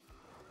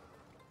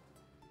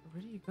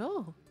 Where do you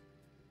go?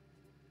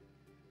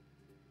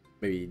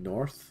 Maybe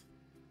north?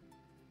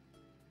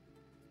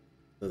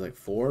 There's like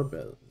 4,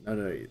 but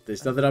no,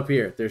 there's nothing up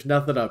here. There's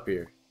nothing up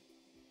here.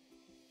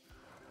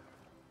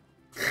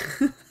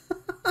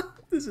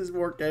 This is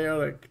more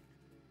chaotic.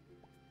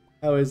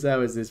 How is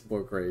this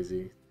more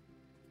crazy?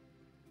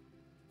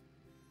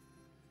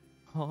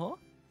 Huh?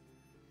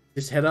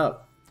 Just head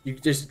up. You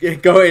just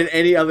go in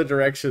any other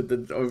direction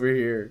than over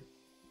here.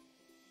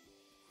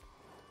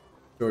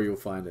 Sure, you'll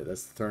find it.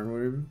 That's the throne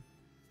room.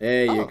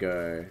 There you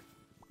go.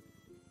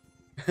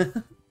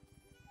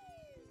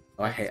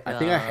 Oh, I think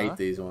I hate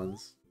these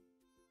ones.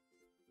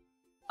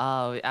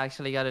 Oh, we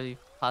actually gotta be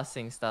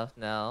passing stuff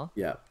now.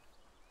 Yeah.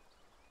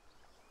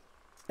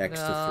 X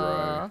to No.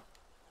 throw.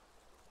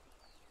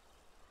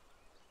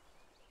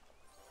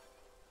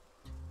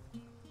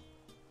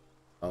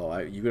 Oh,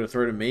 you gonna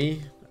throw to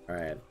me? All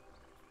right.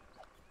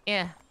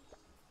 Yeah.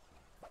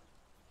 What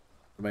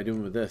am I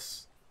doing with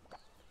this?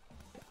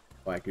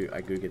 Oh, I could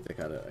get to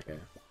cut it. Okay.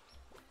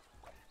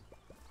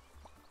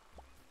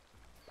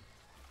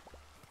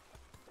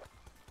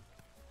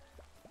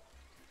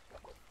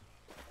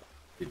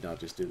 Did not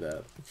just do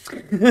that.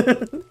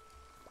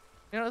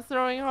 You're not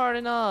throwing hard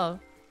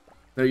enough.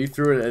 No, you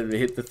threw it and it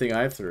hit the thing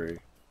I threw.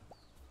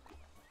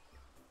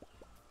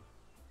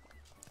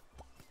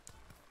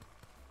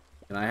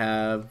 Can I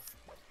have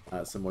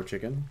some more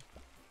chicken?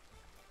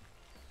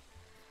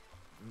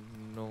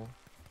 No.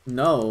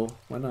 No,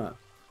 why not?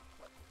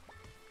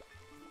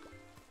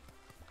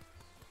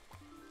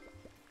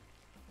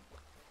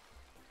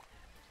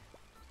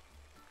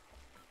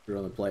 You're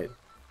on the plate.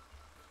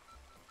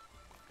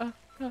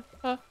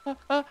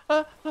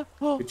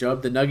 Good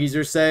job, the nuggies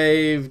are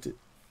saved.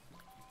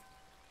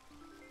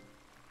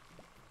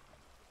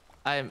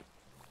 I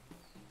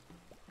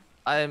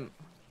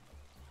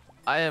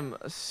am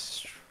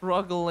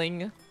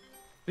struggling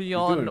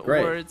beyond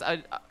great. words.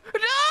 No!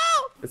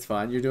 It's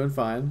fine, you're doing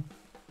fine.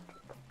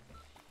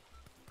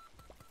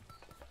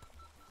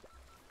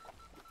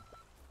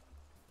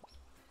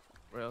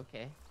 We're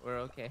okay. We're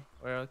okay.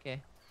 We're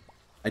okay.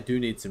 I do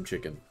need some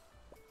chicken.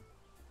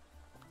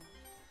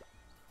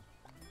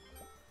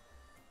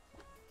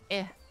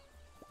 Yeah.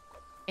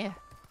 Yeah.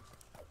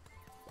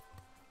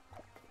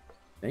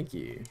 Thank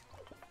you.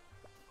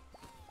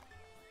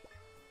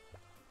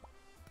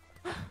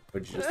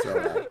 What'd you just throw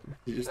out?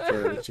 You just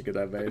throw the chicken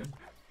I made.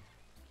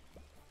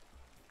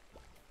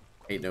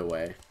 Ain't no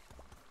way.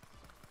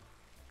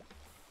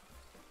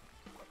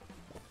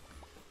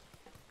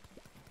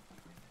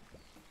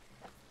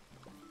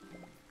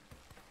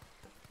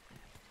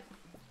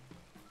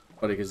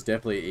 But it's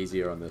definitely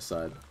easier on this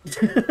side.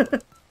 Get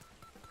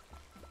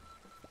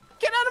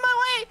out of my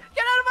way!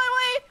 Get out of my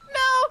way!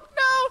 No!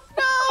 No!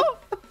 No!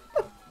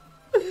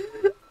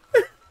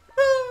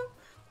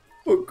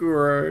 Poor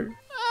Kuro.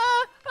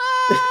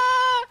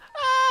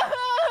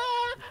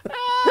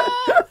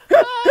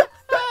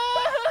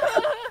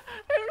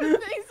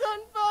 Everything's on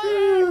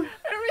fire!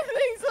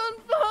 Everything's on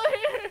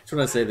fire! Just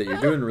want to say that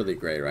you're doing really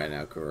great right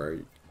now,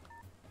 Kuro.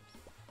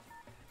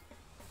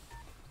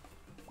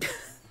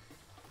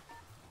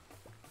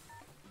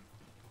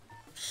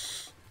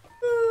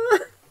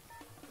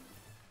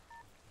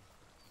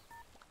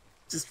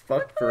 Just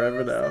fucked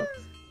forever now.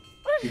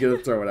 You're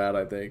gonna throw it out,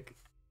 I think.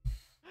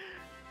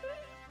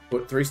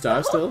 What, 3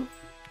 stars still?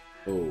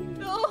 Oh.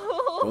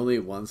 No! Only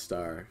 1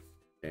 star.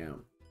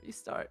 Damn.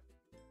 Restart.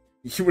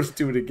 You want to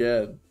do it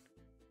again.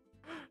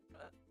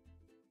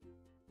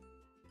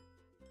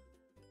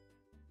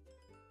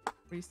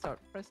 Restart.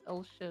 Press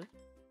L shift.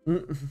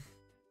 It's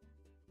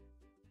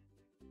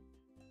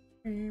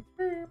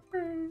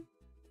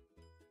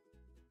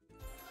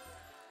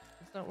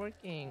not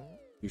working.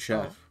 You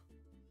chef.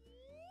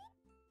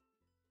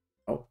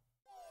 Oh.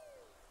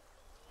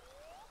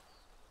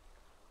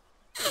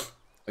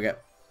 Okay.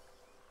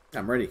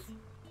 I'm ready.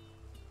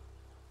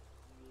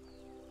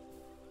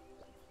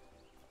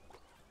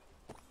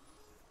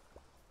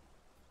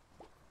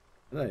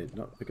 How did I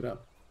not pick it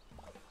up?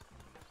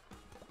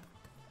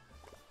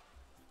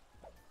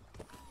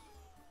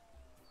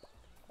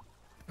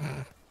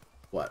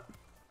 What?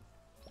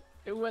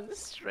 It went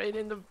straight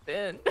in the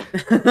bin.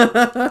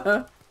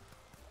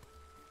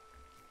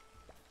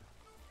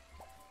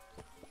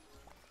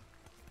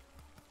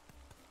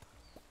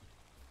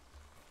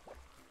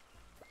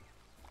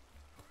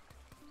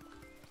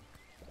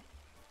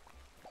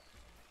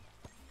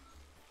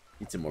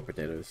 Eat some more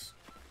potatoes.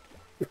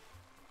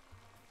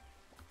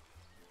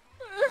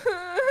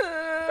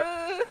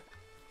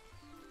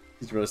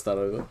 Did you want to start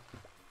over?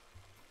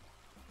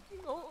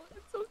 No,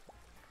 it's okay.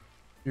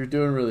 You're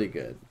doing really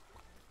good.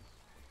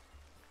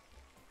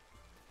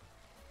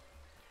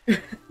 I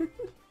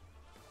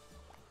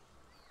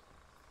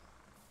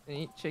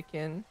eat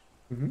chicken.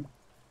 Mm-hmm.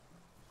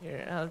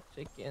 Here, have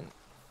chicken.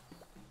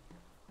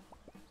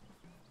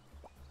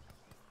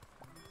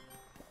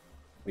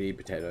 We eat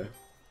potato.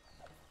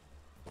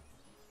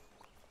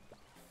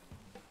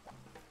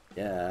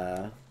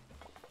 Yeah.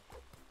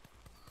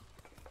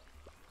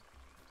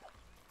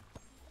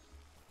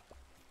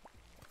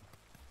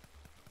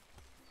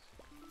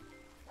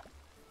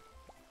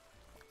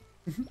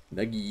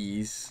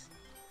 Nuggies.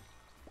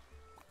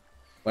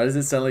 Why does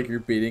it sound like you're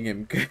beating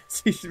him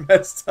because he's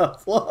messed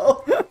up?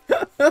 Lol.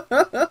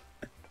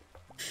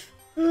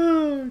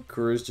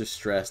 Kuro's just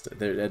stressed.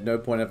 At no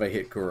point have I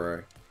hit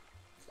Kuro.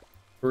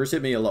 Kuro's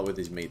hit me a lot with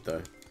his meat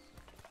though.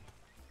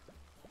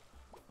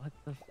 What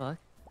the fuck?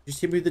 Just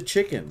hit me with the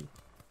chicken.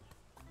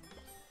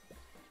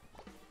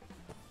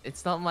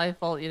 It's not my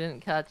fault you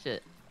didn't catch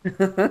it.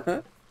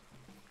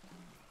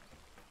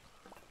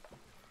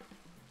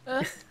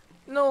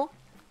 No.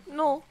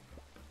 No.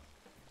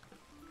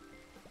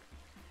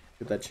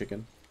 Get that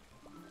chicken.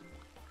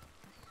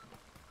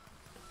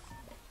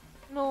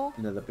 No.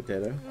 Another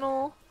potato.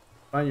 No.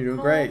 Fine, you're doing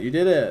No. great. You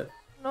did it.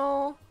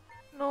 No.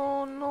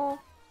 No. No.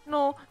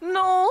 No.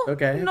 No.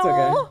 Okay, it's no.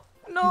 okay.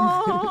 No.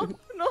 No.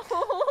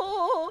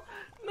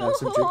 No. Have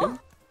some chicken?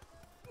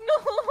 No.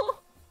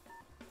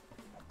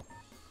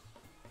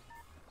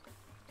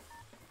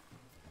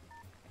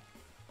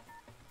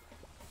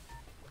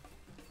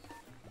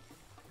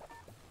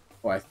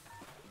 Oh,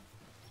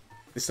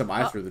 this time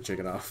I threw the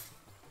chicken off.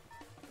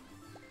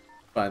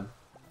 Fine.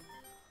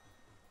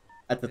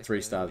 At the Okay, 3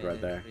 we stars made right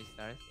it there. 3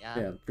 stars. Yeah.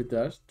 Yeah, 3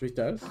 stars. 3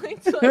 stars.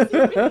 Thank you.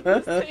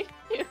 Thank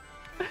you.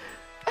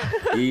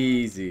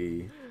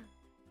 Easy.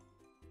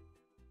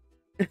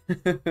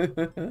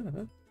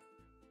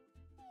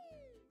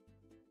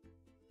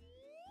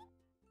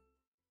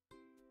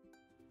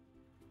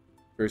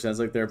 Drew sounds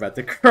like they're about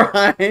to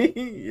cry.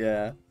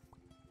 Yeah.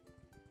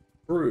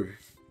 True.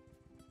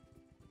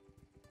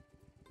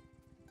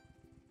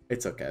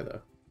 It's okay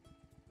though.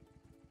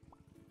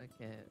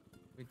 Okay,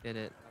 we did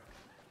it.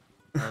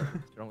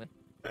 Strong.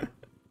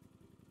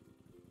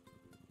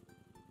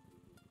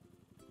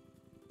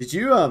 Did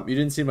you you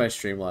didn't see my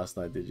stream last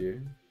night, did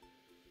you?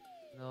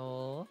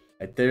 No.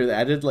 I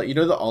added like, you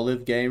know, the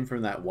olive game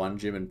from that one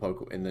gym in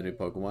the new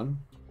Pokemon?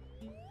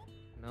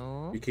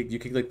 No. You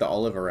kick like the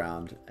olive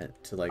around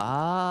to like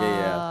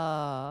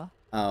Ah.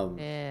 yeah.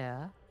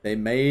 Yeah. They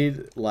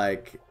made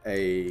like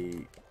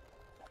a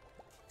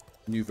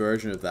new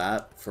version of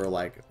that for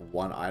like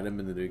one item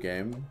in the new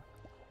game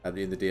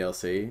in the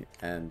DLC.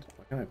 And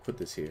why can't I put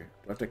this here?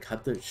 Do I have to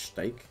cut the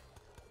steak?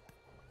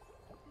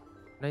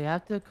 No, you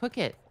have to cook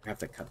it. I have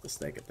to cut the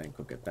steak and then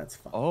cook it. That's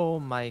fine. Oh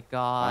my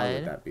Why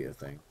would god. that be a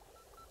thing?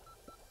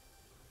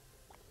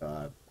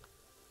 God,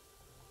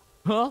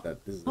 Huh?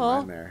 this is a Huh?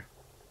 nightmare.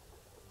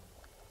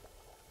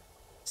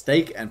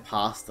 Steak and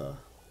pasta.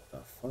 The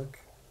fuck?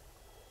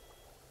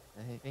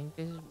 I think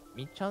this is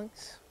meat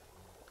chunks.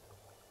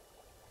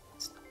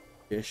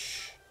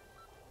 Fish.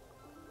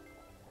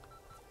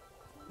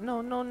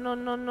 No, no, no,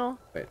 no, no.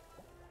 Wait.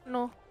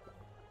 No.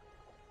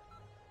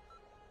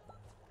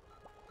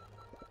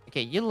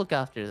 Okay, you look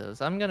after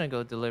those. I'm gonna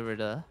go deliver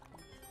the...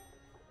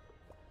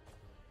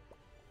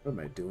 What am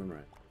I doing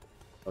right?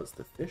 Oh, it's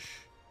the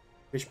fish.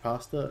 Fish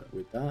pasta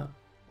with that.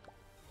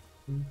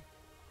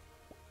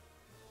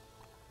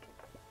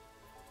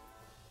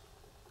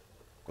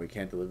 We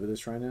can't deliver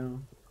this right now?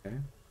 Okay.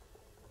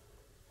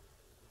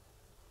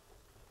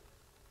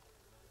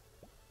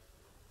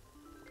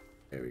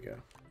 There we go.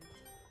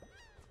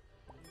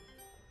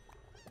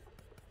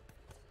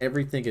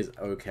 Everything is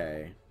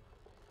okay.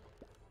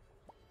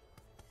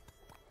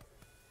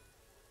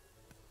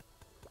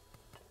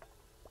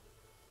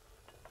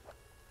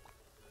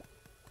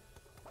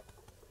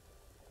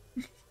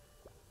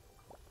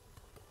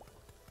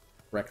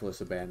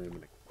 Reckless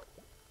abandonment.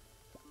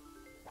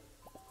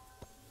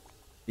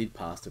 Need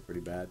pasta pretty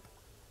bad.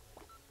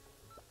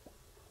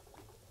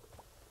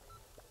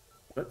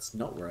 That's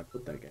not where I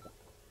put that game.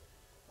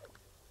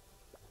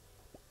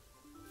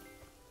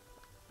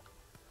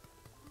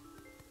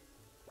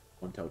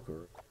 One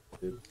Telcor.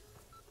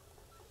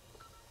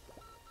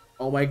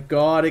 Oh my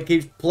god, it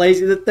keeps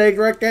placing the things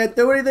where I can't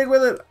do anything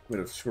with it. I'm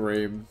gonna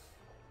scream.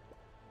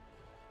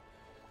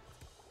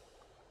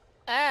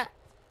 Ah!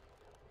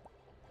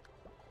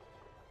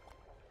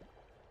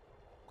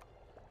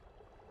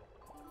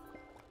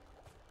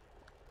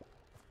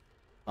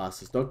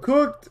 Pasta's not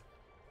cooked.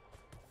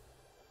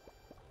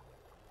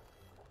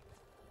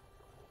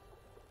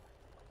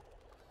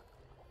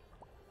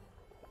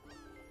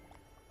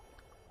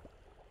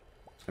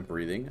 I'm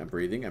breathing, I'm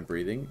breathing, I'm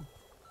breathing.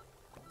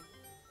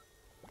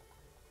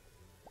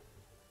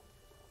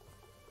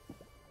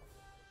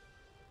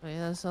 Wait,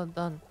 that's not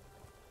done.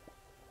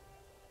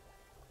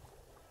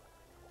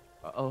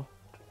 Uh-oh.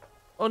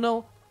 Oh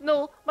no!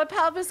 No! My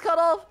path is cut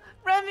off!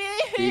 Remy!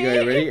 Here you go,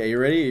 you ready? Are you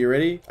ready? Are you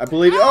ready? I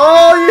believe you.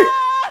 Oh, you...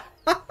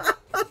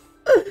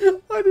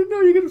 I didn't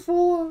know you could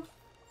fall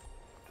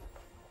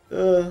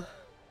off.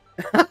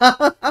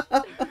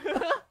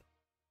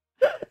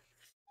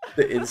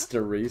 The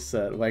insta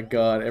reset. My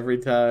god, every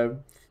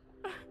time.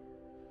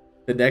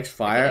 The next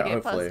fire, okay,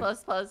 hopefully.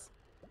 Pause.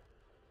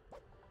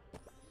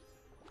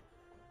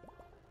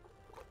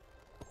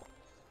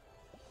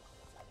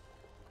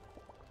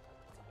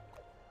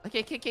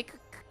 Okay,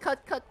 cut.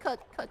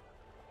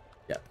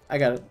 Yeah, I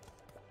got it.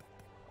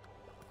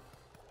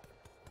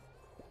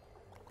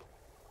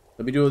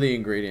 Let me do all the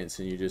ingredients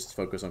and you just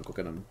focus on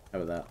cooking them. How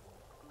about that?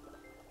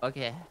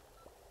 Okay.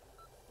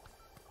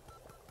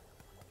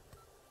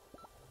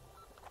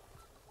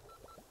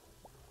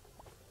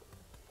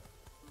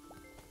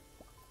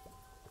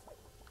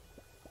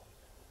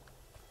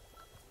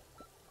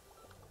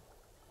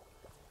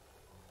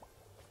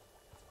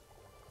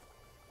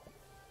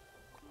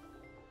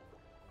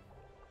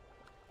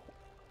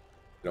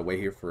 Gotta wait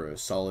here for a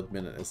solid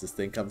minute as this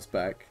thing comes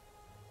back.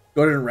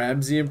 Gordon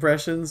Ramsay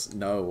impressions?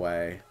 No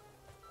way.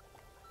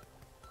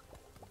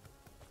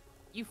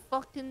 You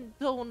fucking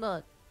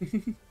donut.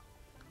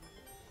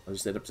 I'll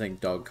just end up saying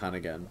dog cunt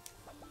again.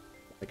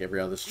 Like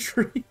every other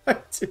stream I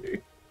do.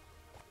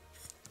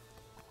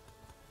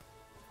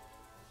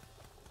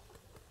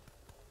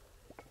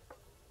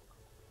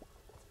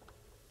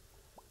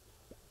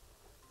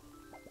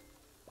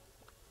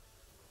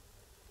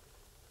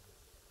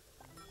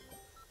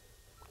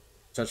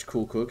 Such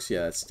cool cooks.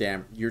 Yeah, that's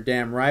you're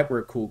damn right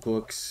we're cool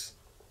cooks.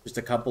 Just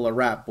a couple of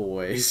rat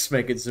boys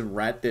making some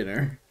rat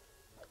dinner.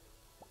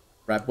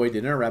 Rat boy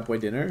dinner, rat boy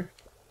dinner.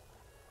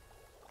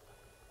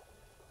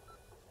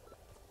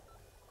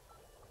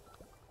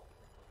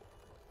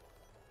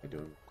 I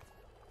doing?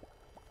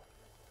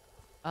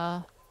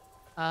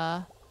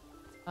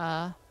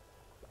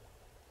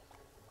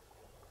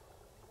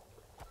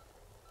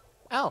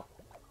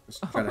 was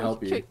trying to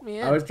help you you. kicked me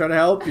in. I was trying to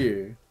help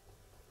you.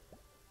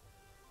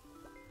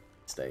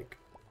 Steak.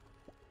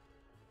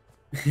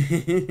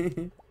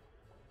 Thank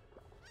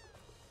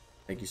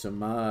you so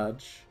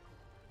much.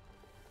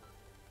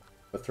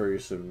 I'll throw you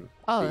some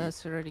Oh, beef.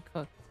 that's already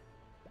cooked.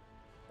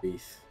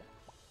 Beef.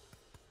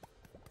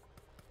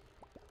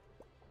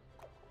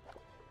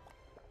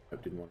 I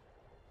didn't want.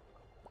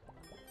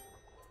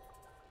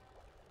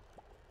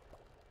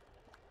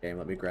 Game,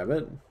 let me grab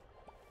it.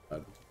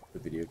 The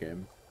video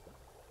game.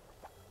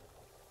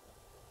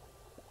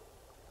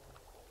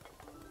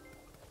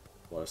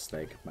 A lot of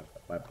steak.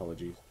 My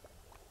apologies.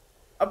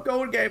 I'm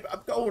going, Gabe.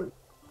 I'm going.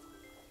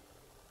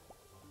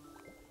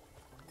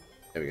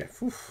 There we go.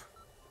 Whew.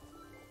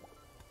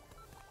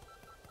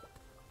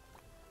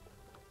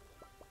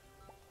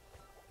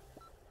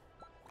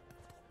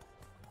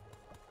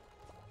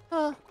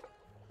 Uh,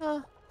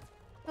 uh,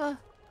 uh.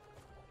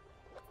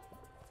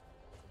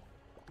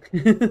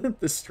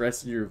 The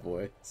stress in your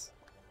voice.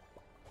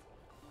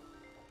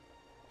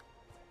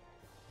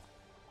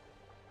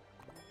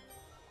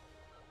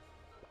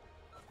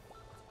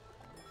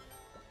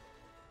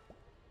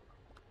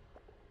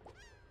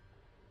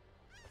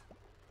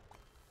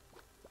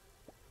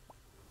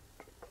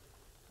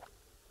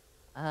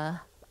 I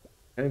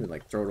can't even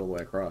like throw it all the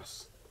way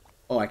across.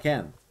 Oh, I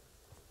can.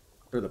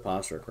 Throw the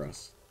pasta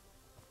across.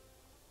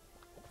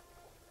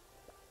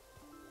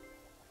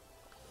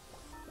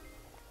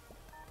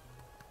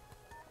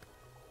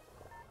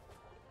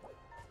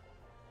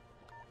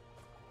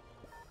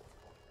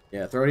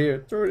 Yeah, throw it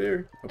here. Throw it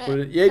here. I'll put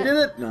it. Yeah, you did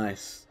it.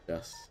 Nice.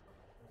 Yes.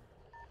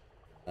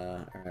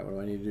 All right. What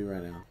do I need to do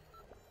right now?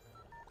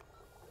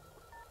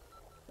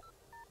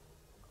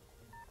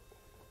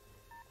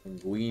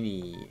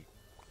 Linguine.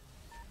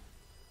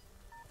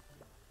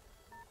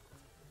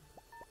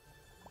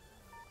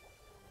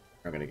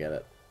 I'm gonna get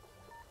it.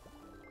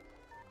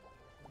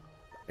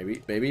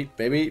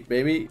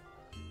 Baby.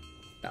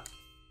 No.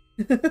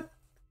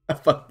 I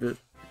fucked it.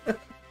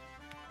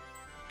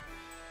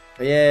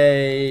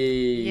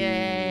 Yay!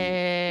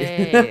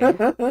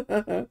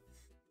 Yay!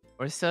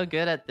 We're so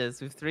good at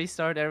this. We've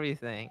 3-starred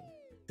everything.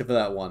 Except for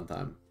that one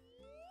time.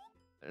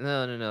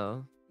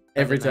 No.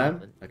 Every Doesn't time?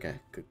 happen. Okay,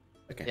 good.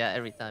 Okay. Yeah,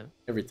 every time.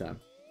 Every time.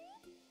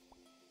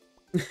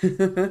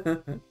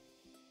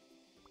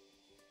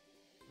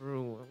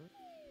 True.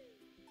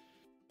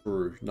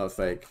 True, not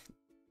fake.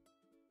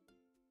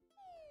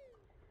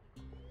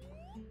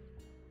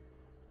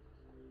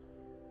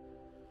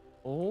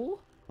 Oh?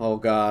 Oh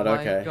god,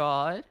 okay. My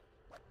god.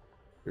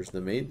 Here's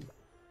the meat.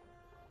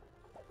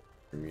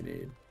 What do you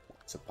need?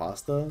 It's a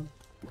pasta?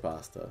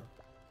 Pasta.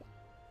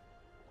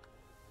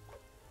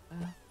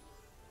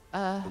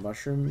 The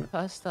mushroom?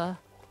 Pasta.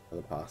 Or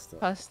the pasta?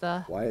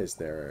 Pasta. Why is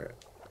there...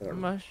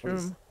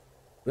 Mushroom.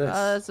 This?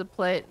 There's a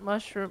plate.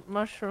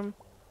 Mushroom.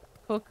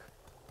 Cook.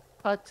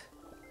 Cut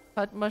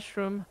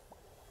mushroom.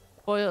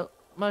 Boil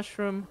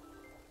mushroom.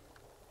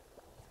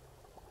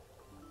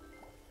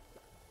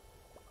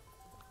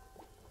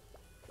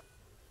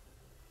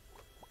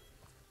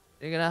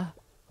 You're gonna...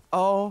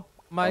 Oh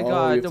my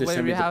god, the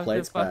way we have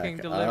to fucking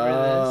deliver this.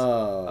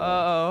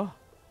 Uh-oh.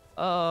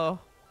 Uh-oh.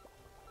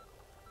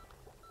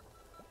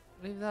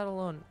 Leave that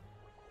alone.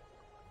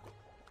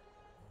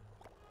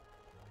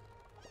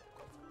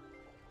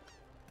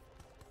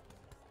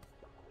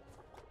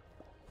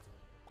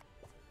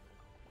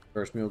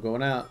 First meal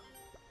going out.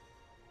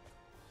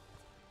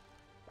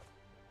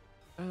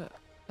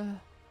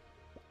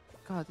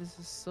 God, this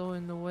is so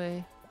in the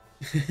way.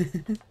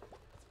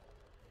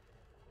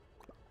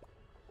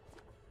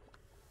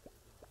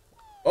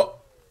 Oh!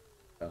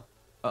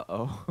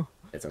 Uh-oh.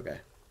 It's okay.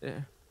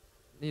 Yeah.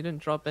 You didn't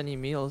drop any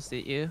meals,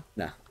 did you?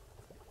 Nah.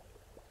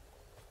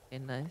 Okay,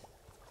 nice.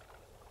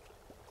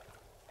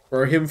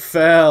 Bro, him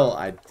fell!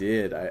 I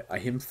did. I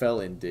him fell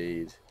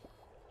indeed.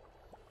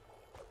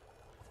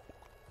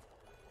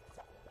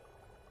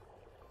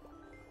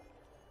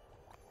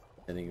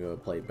 Sending you a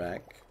plate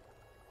back.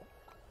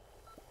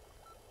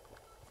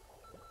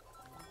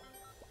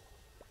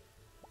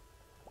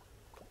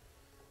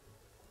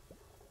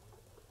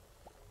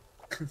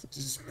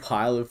 Just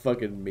pile of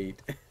fucking meat.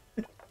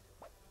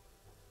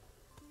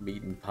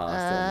 Meat and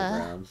pasta on the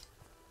ground.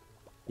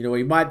 You know,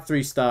 we might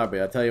 3-star, but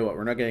I'll tell you what,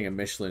 we're not getting a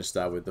Michelin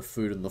star with the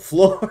food on the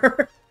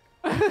floor.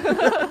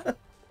 There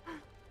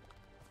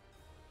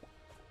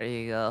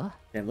you go.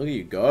 Damn, look at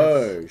you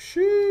go.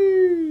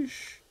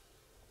 Sheesh.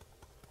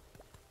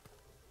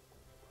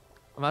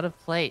 I'm out of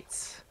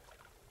plates.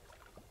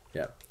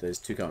 Yep, there's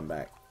 2 coming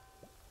back.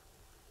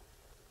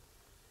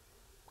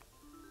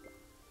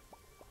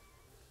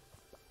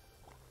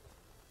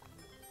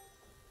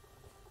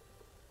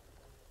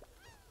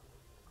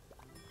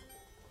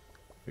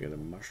 We got a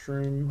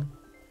mushroom,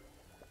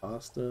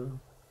 pasta,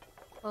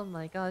 Oh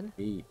my god.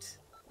 meat.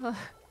 You're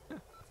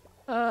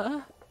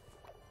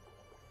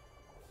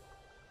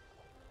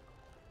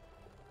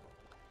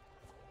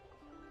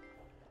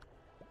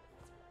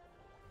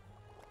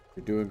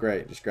doing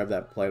great. Just grab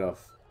that plate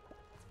off.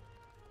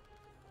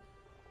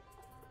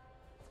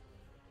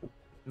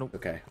 Nope.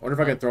 Okay. I wonder if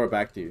I can throw it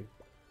back to you.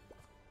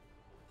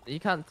 You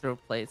can't throw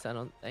plates, I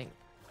don't think.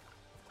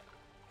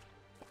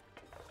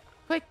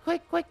 Quick,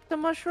 quick, quick, the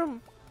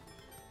mushroom!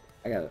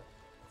 I got it.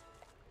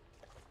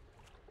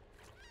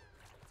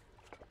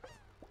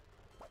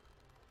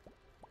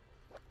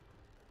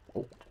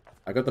 Oh,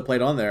 I got the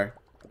plate on there.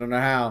 I don't know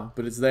how,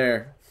 but it's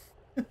there.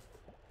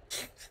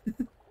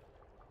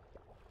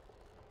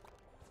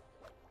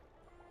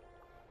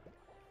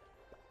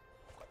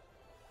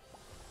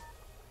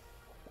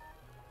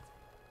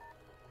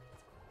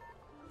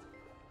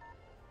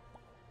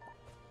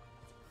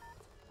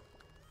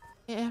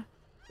 Yeah,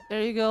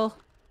 there you go.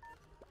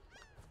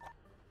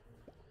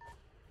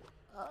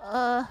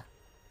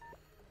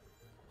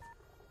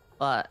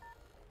 But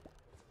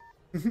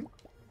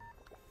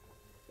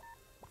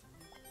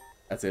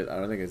That's it. I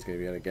don't think it's gonna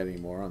be able to get any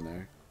more on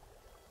there.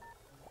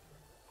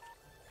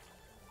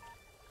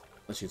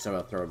 Unless you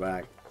somehow throw it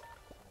back.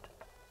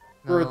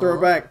 no, Throw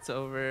it back. it's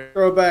over.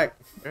 Throw it back.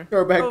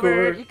 Throw it back, Over.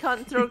 Cooper. You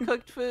can't throw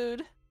cooked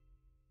food.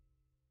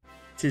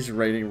 She's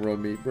raining raw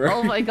meat, bro.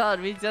 Oh my god,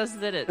 we just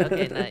did it.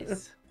 Okay,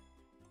 nice.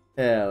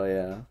 Hell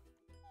yeah.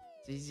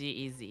 GG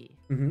easy.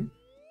 Mm-hmm.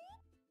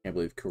 Can't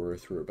believe Kuro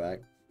threw it back.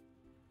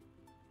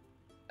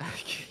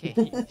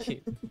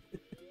 Okay.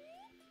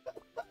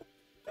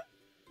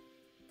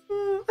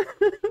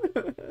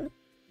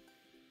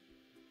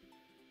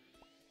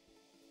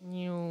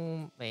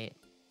 You wait.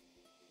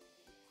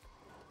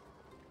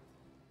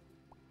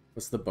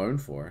 What's the bone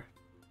for?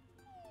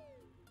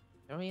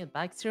 Throwing it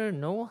back, sir?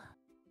 No.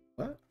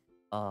 What?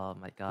 Oh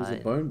my There's a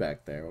god. bone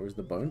back there. What was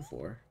the bone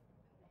for?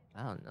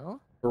 I don't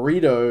know.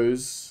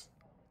 Burritos.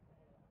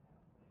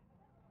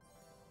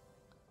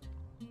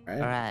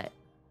 Alright. Alright.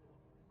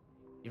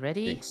 You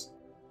ready? Thanks.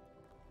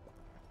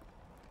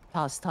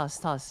 Toss, toss,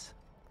 toss.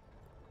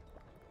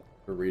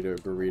 Burrito,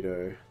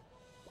 burrito.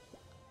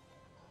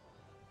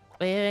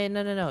 Wait,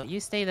 no, no, no. You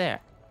stay there.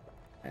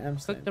 I am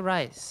Cook saying. the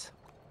rice.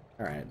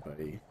 Alright,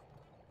 buddy.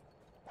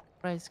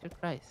 Rice, cook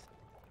rice.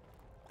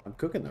 I'm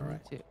cooking the You need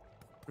rice. to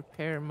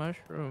prepare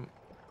mushroom.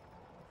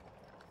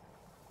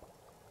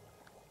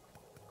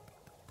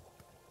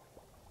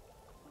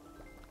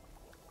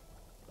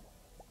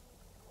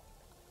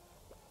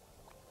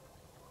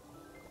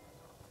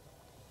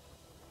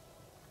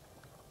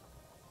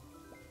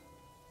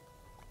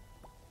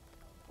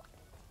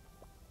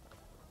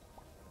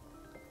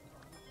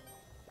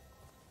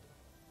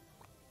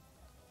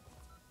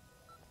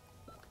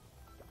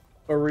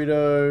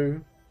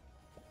 Burrito.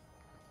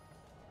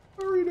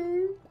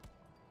 Burrito.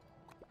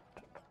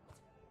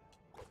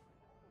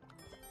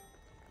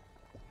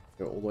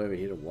 Go all the way over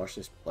here to wash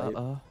this plate.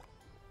 Uh-oh.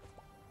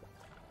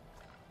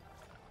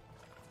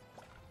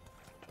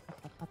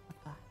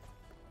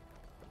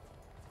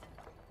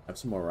 Have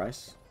some more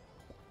rice.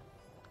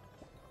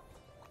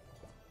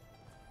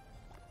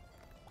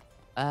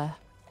 Yeah?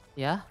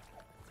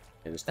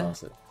 Yeah, just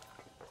toss it.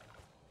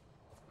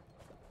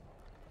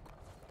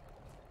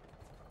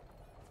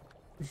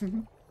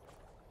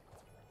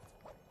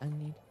 I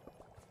need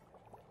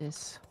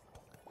this.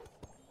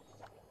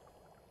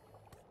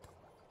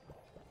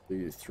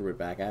 You just threw it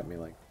back at me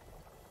like.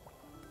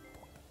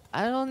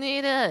 I don't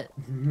need it.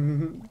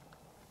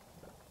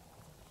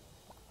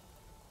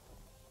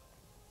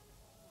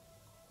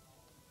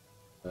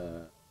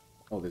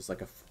 Oh, there's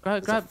like a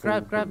Grab, there's a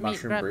full grab meat,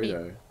 mushroom grab meat.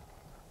 burrito.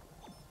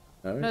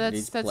 No, No, it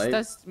needs plate.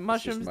 that's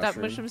mushrooms. That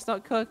mushroom. mushroom's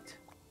not cooked.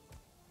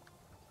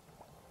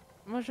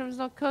 Mushroom's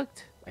not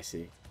cooked. I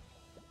see.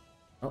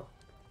 Oh,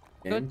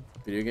 game,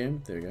 video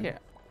game. There you go.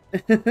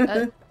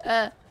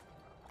 Here.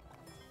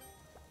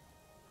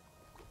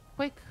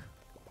 Quick.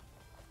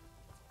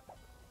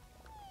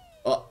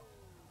 Oh,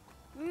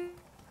 No!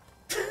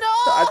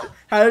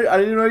 I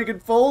didn't know you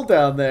could fall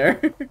down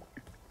there.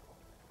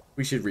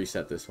 We should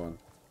reset this one.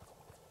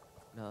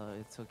 No,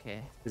 it's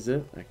okay. Is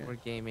it? Okay. We're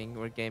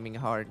gaming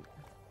hard.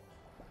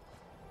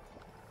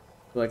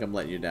 I feel like I'm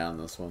letting you down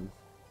this one.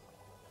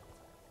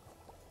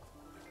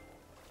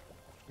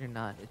 You're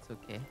not, it's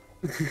okay.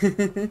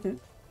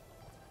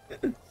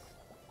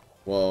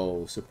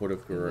 Whoa,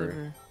 supportive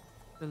Kuro.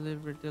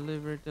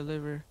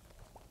 Deliver.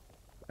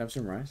 Have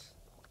some rice?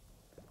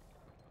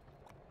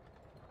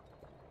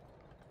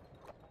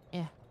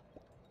 Yeah.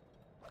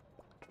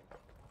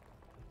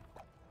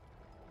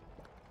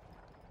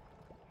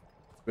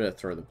 Better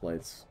throw the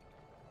plates.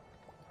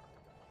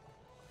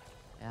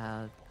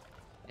 Yeah.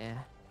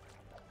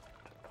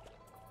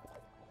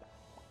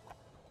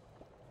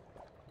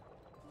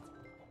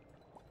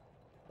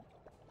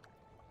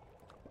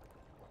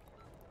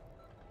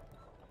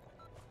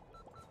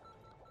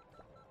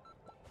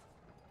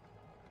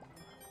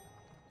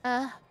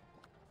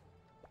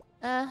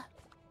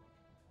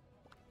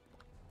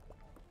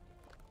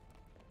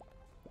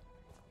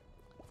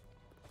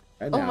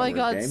 And Oh now my we're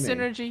god, gaming.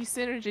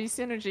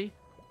 synergy.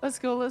 Let's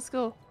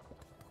go.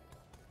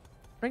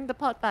 Bring the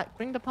pot back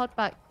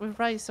with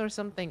rice or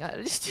something.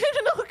 I just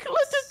didn't know. Let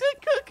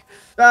it cook.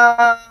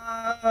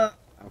 Ah!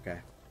 Okay.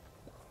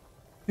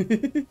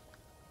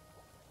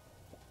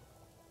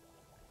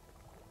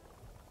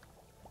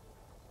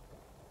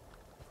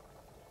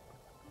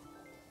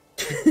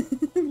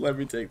 Let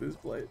me take this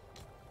plate.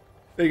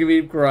 Making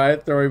me cry,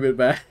 throwing it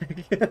back.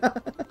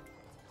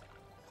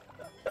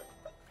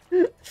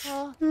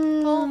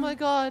 Oh my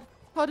god.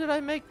 How did I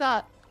make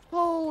that?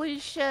 Holy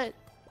shit.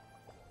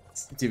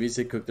 TV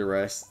said cook the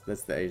rest.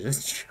 That's the Asian.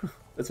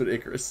 That's what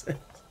Icarus said.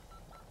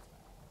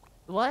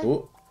 What?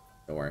 Oh,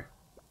 don't worry.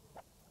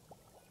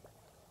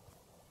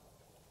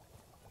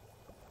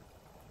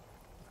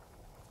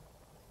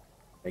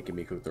 Making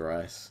me cook the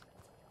rice.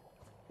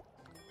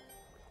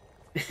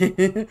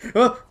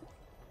 Oh!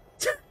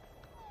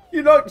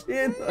 You knocked me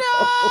in. No!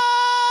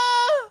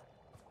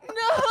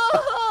 No!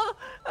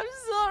 I'm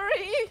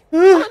sorry.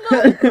 Oh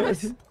no,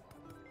 Chris.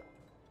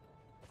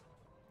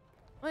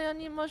 Wait, I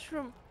need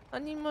mushroom. I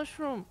need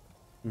mushroom.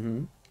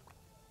 Mm-hmm.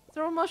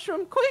 Throw a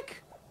mushroom,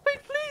 quick!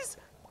 Quick, please!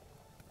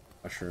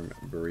 Mushroom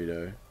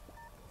burrito.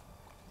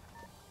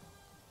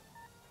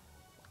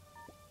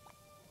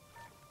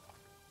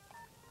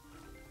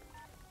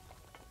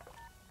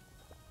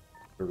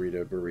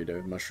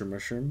 Burrito,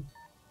 mushroom.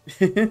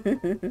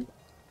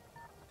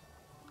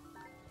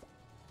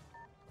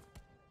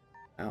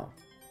 Ow.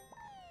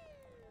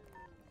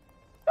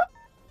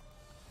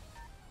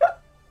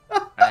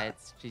 Alright,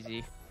 it's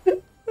GG.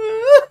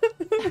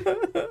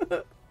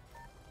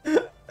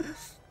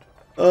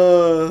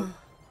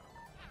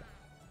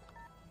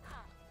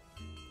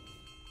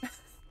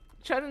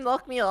 Trying to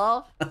knock me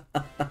off.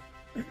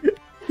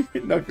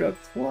 Knocked out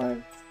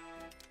twice.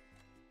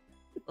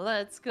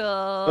 Let's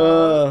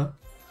go.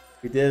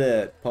 We did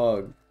it,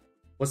 Pog.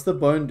 What's the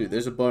bone do?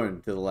 There's a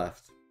bone to the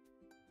left.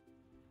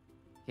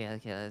 Okay,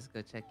 let's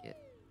go check it.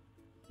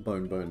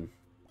 Bone.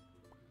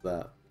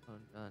 That. Oh,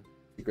 done.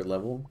 Secret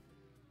level?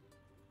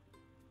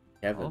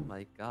 Kevin. Oh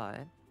my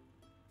god.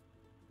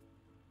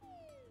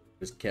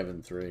 There's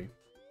Kevin 3.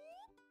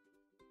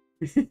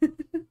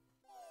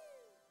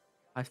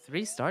 I've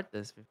 3-starred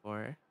this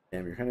before.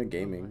 Damn, you're kind of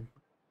gaming.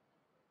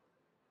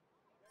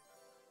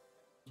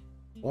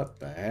 What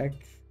the heck?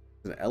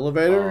 An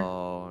elevator?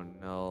 Oh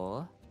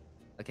no.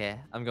 Okay,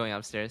 I'm going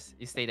upstairs.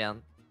 You stay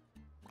down.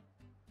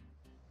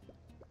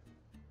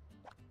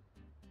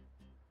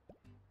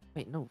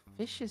 Wait, no,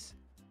 fishes.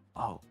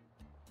 Oh.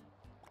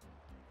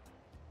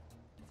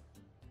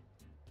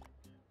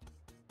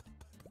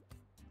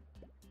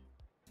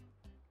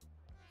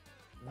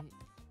 Wait,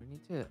 we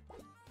need to.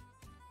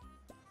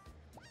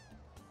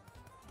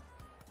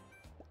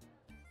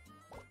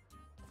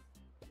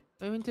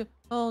 We need to.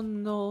 Oh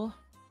no.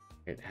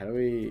 Wait, how do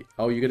we...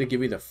 Oh, you're gonna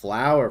give me the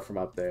flower from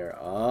up there.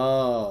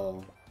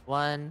 Oh.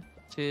 1,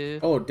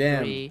 2, Oh,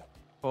 damn. 3,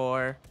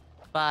 4,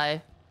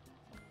 5.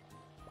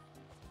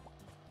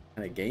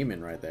 Kind of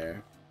gaming right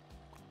there.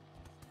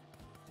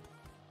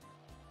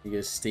 You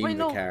just steam Wait, the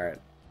no.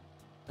 carrot.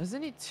 Does it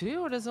need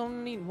 2 or does it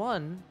only need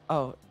 1?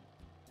 Oh.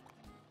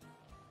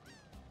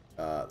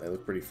 They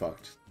look pretty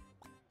fucked.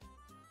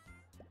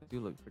 They do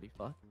look pretty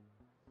fucked.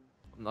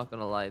 I'm not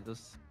gonna lie,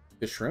 this.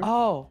 The shrimp?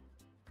 Oh.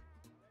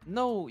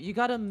 No, you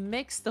gotta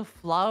mix the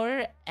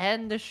flour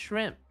and the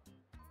shrimp.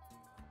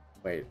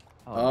 Wait.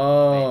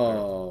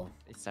 Oh.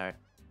 Wait, sorry.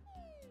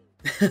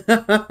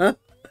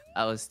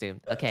 I was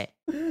doomed. Okay.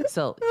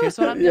 So here's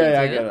what I'm gonna do.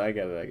 Yeah, I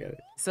get it.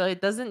 So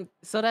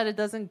that it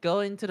doesn't go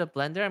into the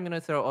blender, I'm gonna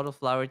throw all the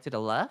flour to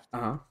the left.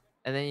 Uh-huh.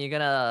 And then you're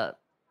gonna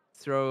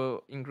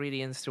throw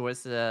ingredients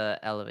towards the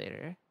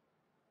elevator.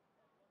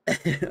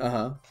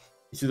 Uh-huh.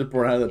 You see the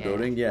board out of the Yeah.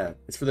 building? Yeah.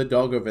 It's for the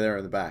dog over there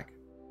in the back.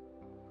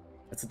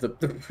 That's the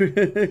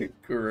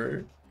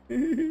career.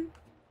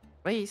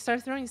 Wait,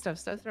 start throwing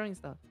stuff.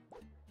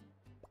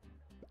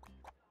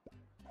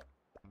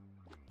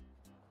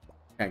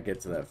 Can't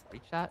get to that.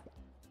 Reach that.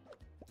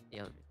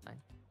 Yeah, it'll be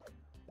fine.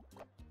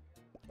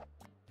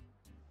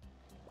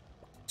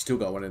 Still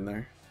got one in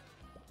there.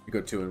 You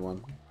got 2 in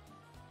 1.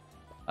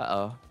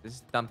 Uh-oh.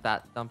 Just dump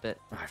it.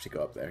 I have to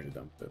go up there to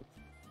dump it.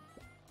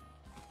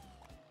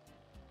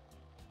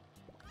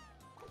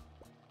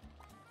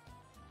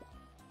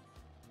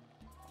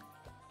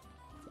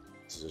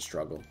 This is a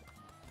struggle.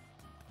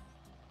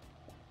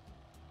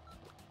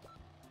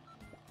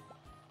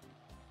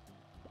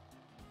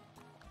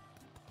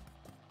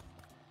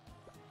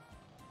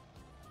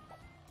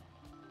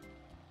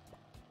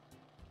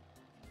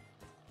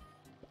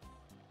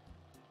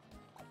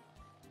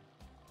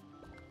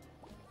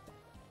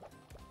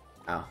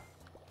 Ow.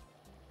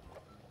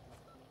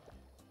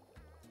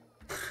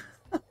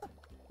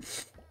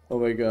 Oh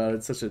my god,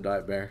 it's such a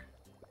nightmare.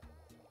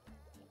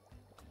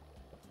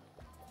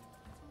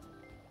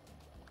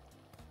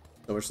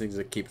 So much things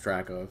to keep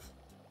track of.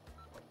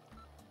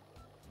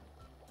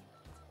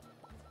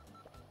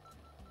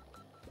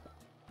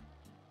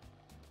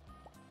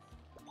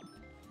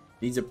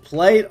 Needs a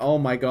plate? Oh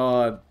my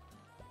god.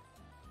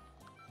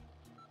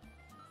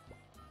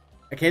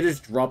 I can't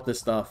just drop this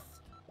stuff.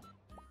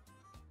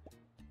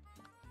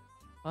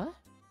 What?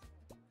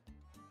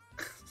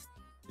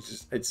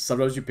 It's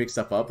sometimes you pick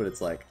stuff up and it's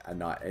like,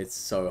 it's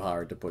so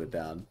hard to put it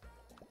down.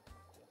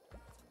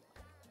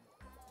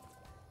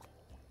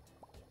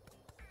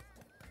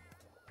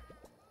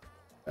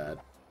 Bad.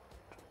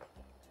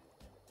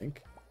 I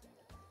think.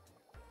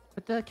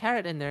 But the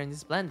carrot in there and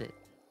just blend it.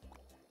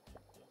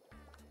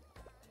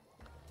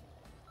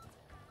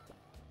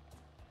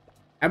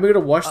 And we're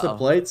gonna wash the Uh-oh.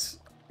 plates?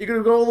 You're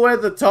gonna go all the way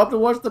to the top to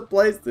wash the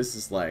plates? This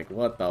is like,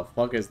 what the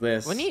fuck is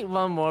this? We need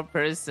one more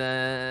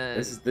person.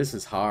 This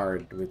is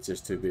hard with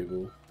just 2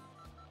 people.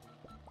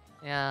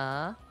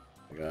 Yeah.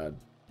 Oh my god.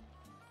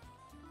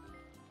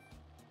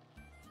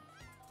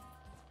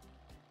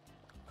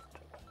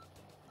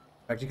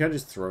 In fact, you can't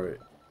just throw it.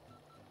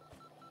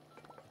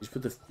 You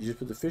just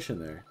put the fish in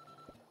there.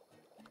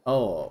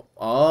 Oh,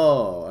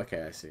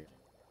 okay, I see.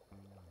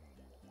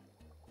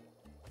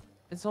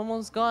 It's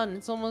almost gone.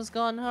 It's almost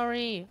gone.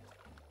 Hurry.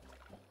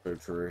 So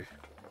true.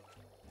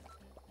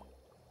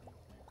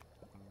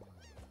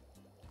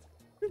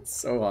 It's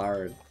so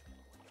hard.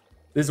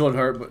 This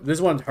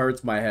one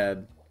hurts my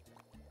head.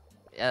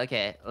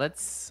 Okay,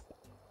 let's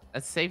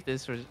save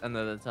this for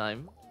another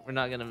time. We're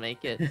not gonna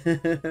make it.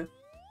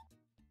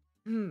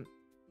 Hmm.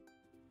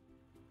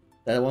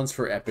 That one's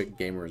for epic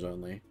gamers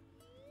only.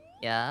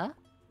 Yeah.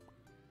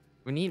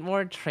 We need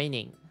more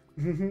training.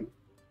 We You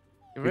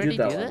ready to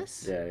do one.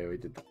 this? Yeah, we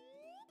did that.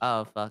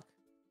 Oh fuck.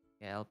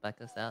 Yeah, I'll back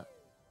us out.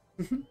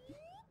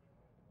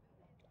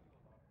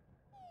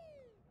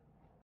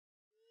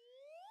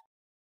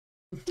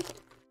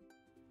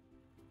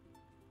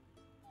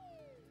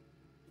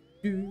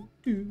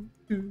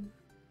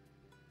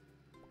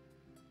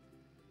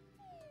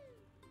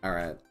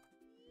 Alright.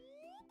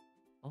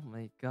 Oh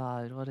my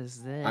god, what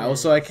is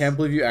this? I can't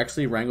believe you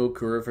actually wrangled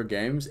Kuro for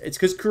games. It's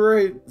because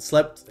Kuro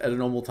slept at a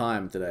normal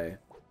time today.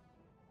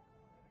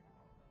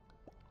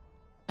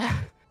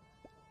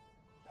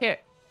 Here.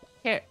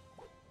 Here.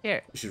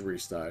 Here. You should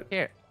restart.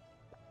 Here.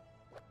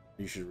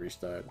 You should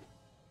restart.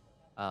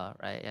 Oh,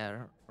 right,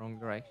 yeah, wrong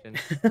direction.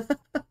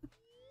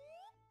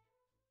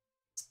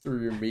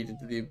 Threw your meat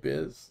into the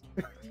abyss.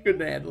 You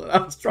couldn't handle it. I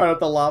was trying not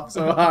to laugh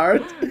so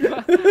hard.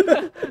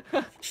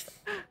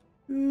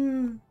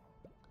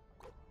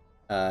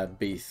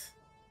 Beef.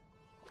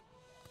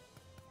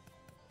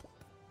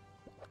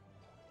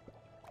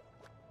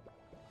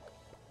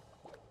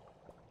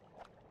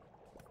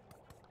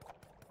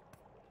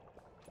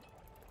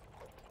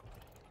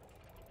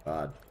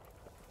 God.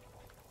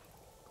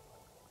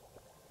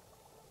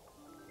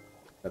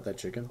 Got that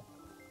chicken?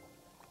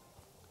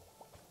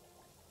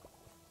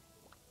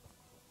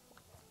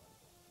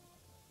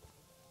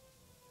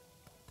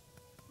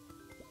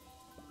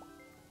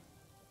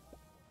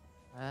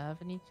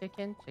 Have any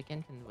chicken?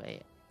 Chicken can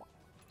wait.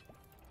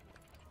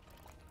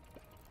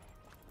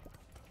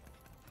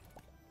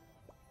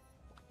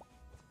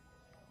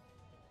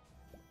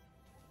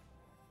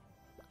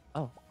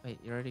 Oh, wait,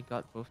 you already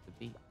got both the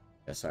beef.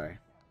 Yeah, sorry.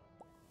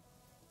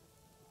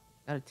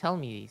 Gotta tell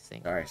me these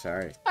things.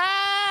 Sorry.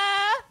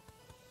 Ah!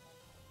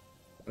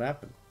 What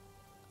happened?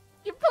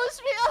 You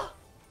pushed me off!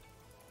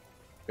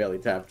 Barely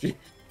tapped you.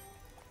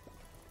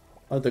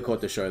 I'll have to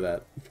quote to show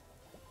that.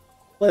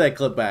 Play that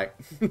clip back.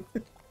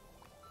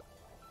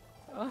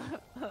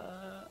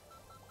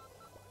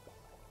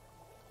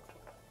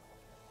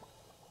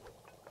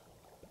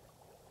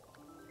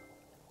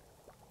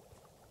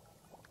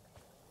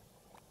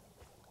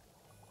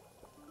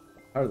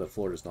 How does the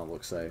floor does not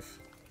look safe?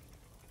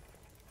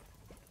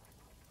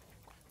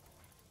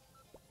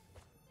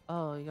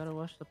 Oh, you gotta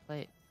wash the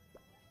plate.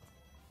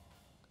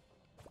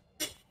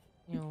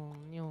 Meow,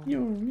 meow.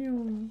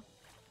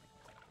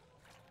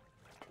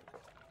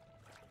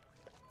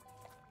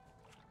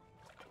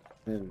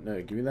 Then,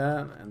 no, give me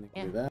that, and then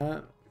give me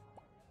that.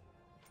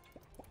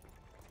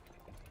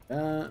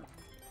 That.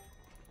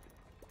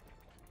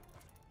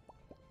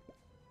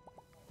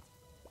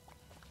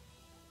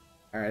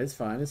 Alright, it's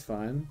fine, it's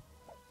fine.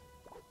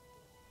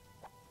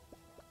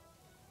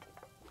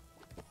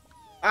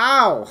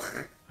 Ow!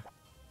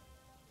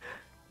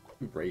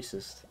 You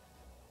racist.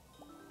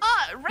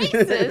 Ah,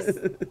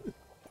 racist!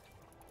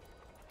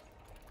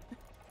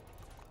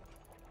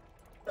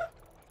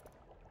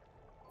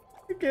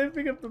 I can't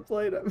pick up the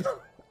plate. I'm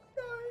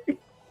dying.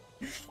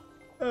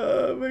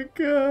 Oh my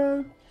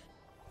god.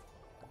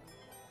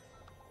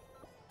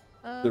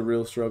 The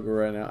real struggle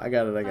right now. I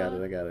got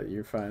it.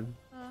 You're fine.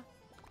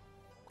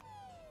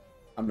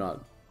 I'm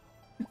not.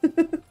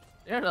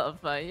 You're not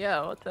fine.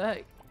 Yeah, what the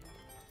heck?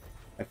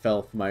 I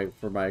fell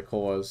for my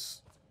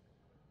cause.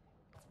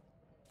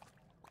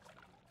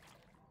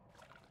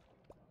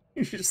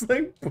 You just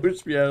like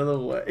pushed me out of the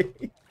way.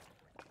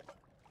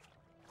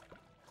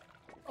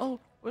 Oh,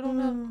 we don't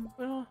have.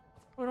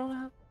 We don't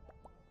have.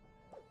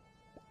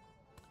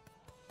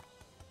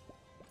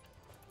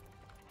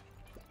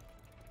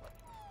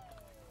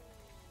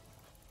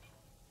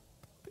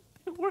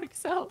 It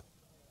works out.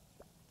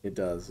 It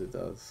does.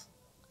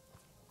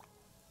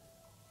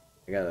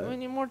 I got it. We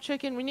need more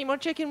chicken. We need more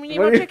chicken. We need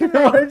more chicken.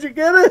 Why did you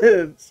get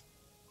it?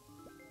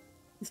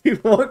 You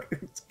walk.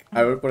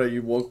 I would put it.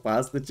 You walk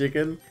past the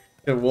chicken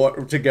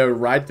to go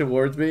right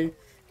towards me.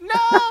 No.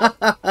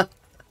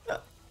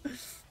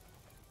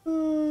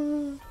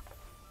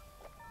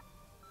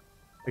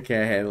 I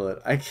can't handle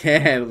it. I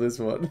can't handle this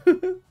one.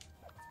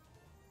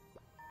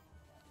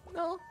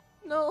 No.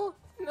 No.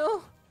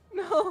 No.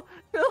 No.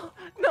 No.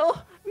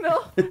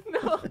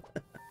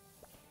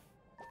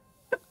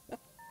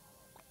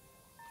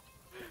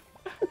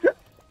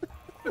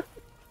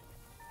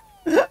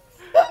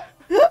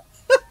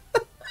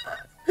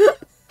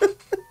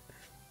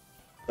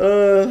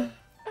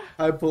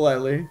 Hi,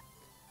 politely.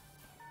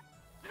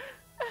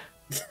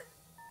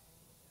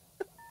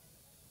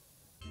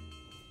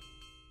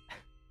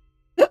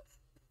 You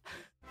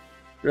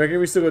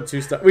reckon we still got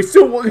 2 stars? We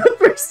still got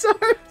 3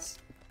 stars!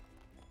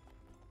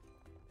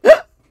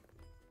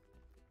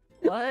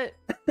 What?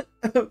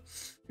 You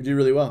did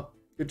really well.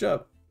 Good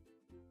job.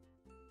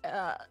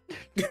 Uh,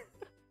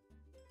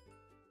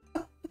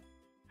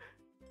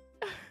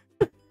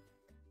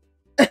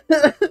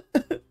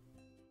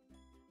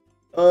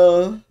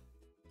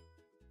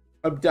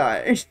 I'm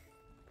dying.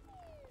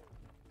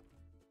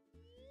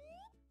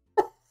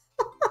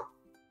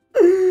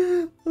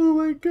 Oh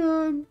my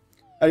god.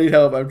 I need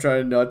help. I'm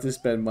trying not to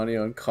spend money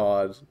on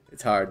COD.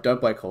 It's hard. Don't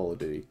play Call of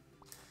Duty.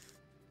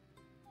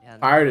 yeah, no,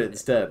 Pirate it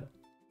instead.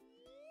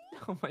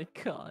 Oh my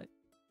god.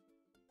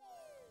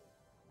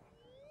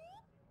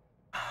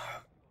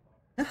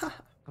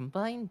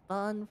 Combined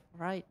bun,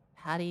 fried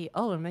patty.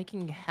 Oh, we're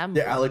making The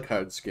hamburger.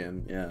 Alucard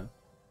skin, yeah.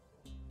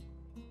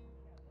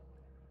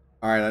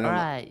 Alright, I know.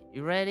 Alright,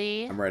 you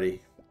ready? I'm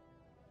ready.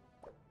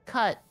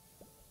 Cut.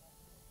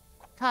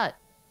 Cut.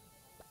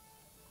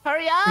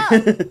 Hurry up!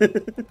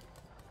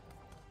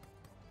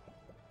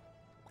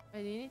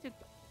 Wait, do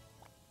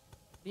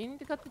you need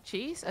to cut the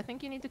cheese? I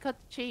think you need to cut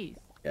the cheese.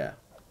 Yeah.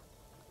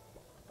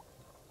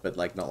 But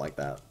like not like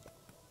that.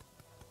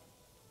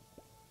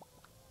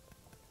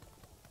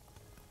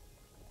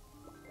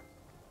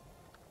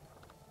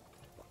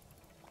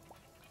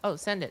 Oh,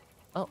 send it.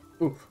 Oh.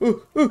 Ooh,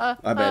 ooh, ooh.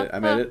 I made it. I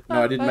made it.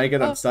 No, I didn't make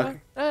it. I'm stuck.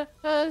 Here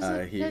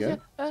you go.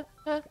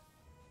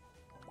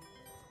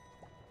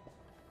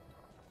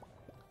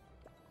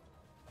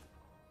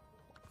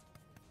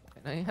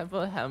 Can I have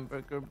a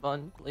hamburger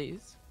bun,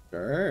 please?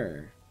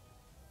 Sure.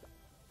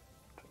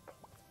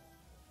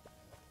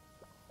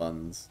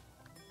 Buns.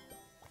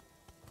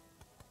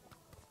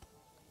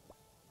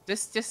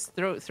 Just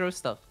throw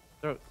stuff.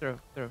 Throw.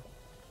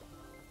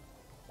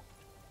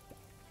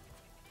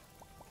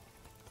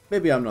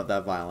 Maybe I'm not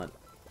that violent.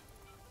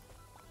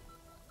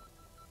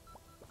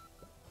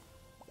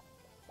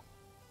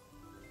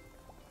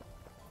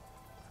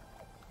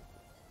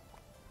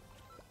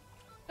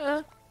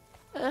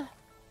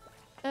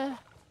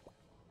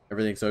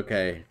 Everything's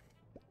okay.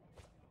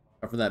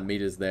 Apart from that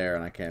meat is there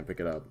and I can't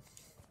pick it up.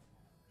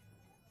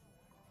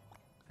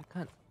 I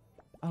can't.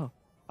 Oh.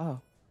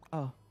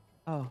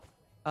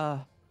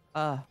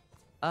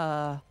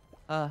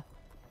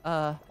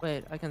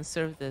 Wait, I can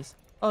serve this.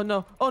 Oh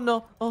no,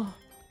 oh.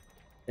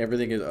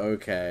 Everything is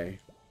okay.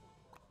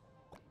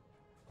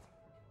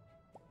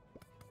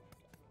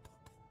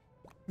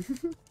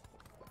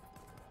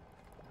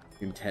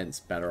 Intense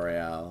battle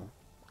royale.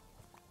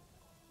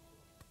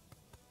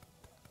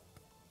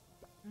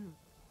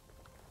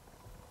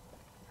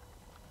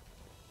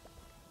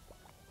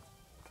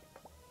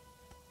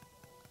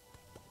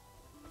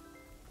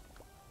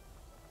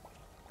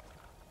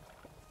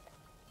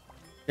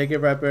 Take it,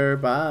 Rapper.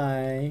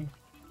 Bye.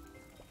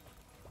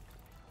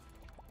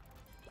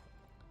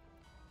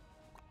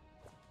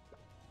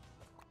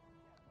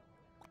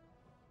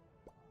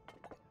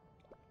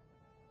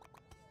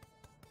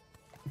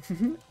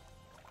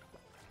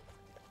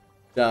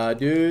 Da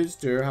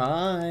Dooster,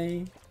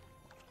 hi.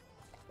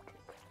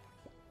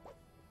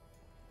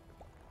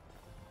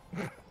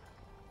 I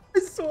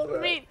saw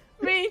that. Meat.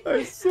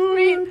 I saw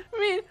Meat. it.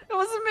 It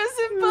was a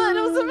missing butt.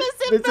 It was a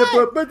missing butt.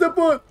 It's a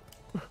butt.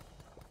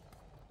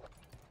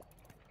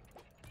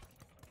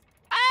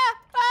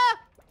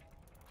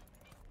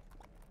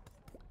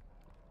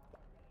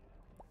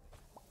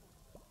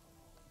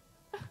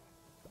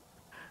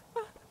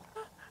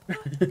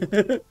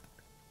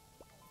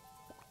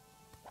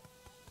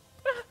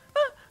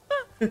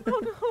 Oh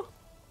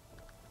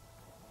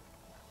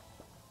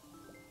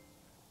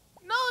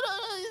no.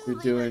 You're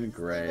doing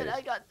great.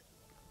 I got.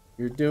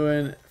 You're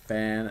doing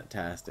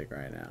fantastic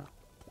right now.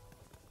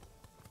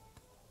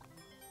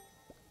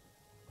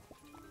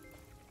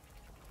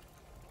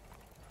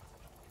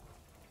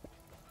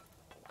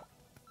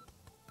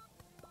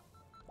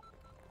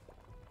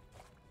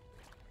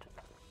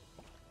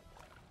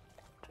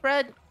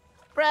 Bread.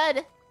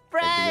 Hey,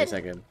 give me a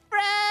second.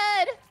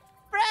 Bread.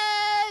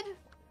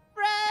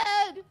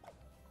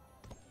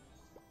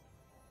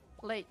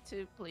 Plate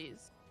 2,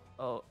 please.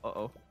 Oh,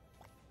 uh-oh.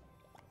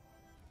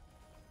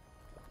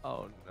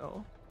 Oh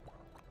no.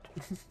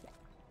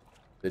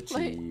 The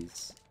Plate.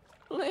 cheese.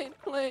 Plate.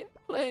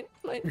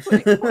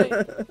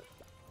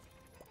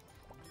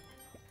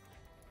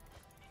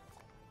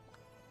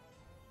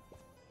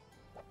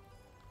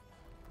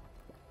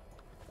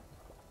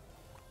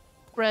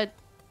 Bread.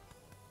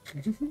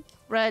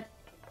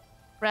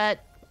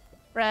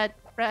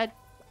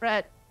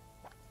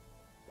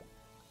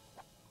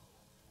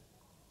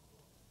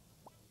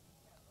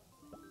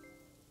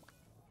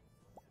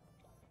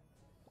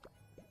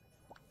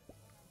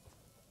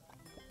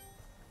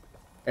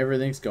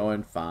 Everything's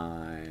going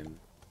fine.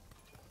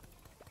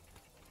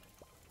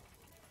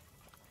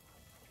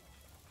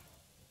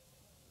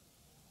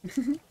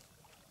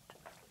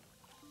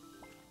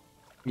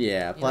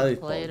 Yeah, Plate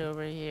plate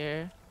over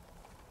here.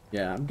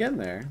 Yeah, I'm getting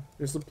there.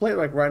 There's a plate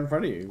like right in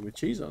front of you with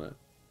cheese on it.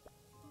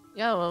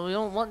 Yeah, well, we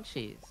don't want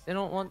cheese. They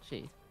don't want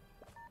cheese.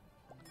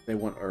 They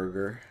want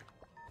Urger.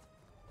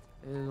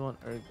 They just want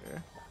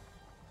burger.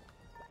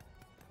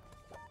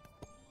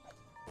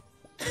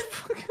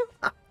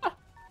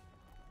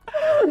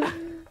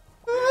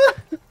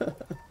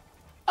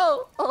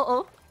 Oh, oh,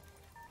 oh.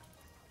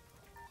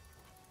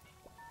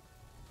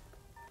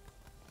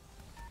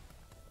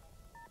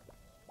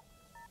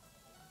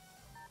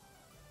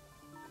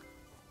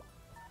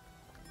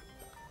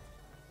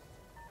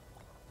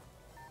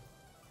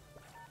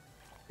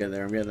 Get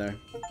there, I'm getting there.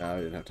 No, I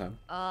didn't have time.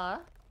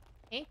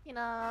 Hey,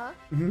 Tina.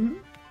 Mm-hmm.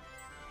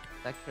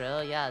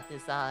 Spectral, yeah,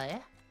 this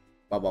I.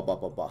 Ba ba ba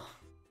ba ba.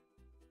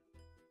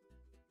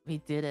 We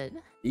did it.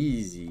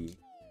 Easy.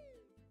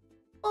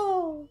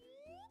 Oh.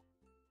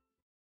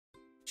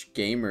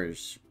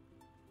 Gamers.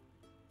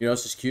 You know,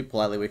 this is cute.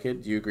 Politely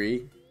Wicked. Do you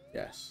agree?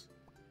 Yes.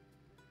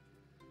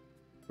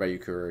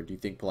 Ryukura, do you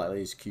think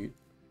Politely is cute?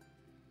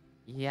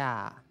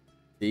 Yeah.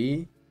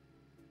 See?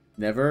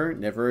 Never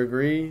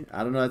agree?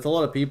 I don't know. It's a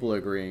lot of people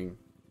agreeing.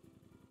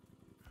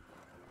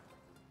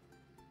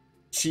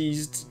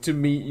 Cheesed to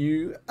meet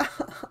you. What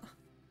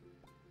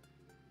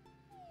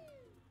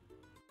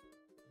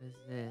is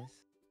this?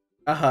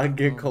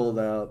 Get Oh, cold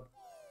no. out.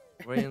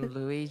 We're in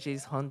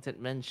Luigi's Haunted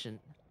Mansion.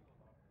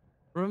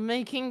 We're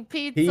making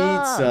pizza!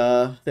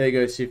 Pizza. There you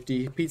go,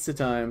 Shifty. Pizza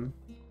time.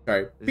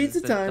 Sorry, This pizza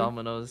is the time.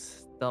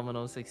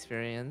 Domino's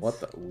experience. What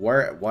the?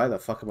 Why the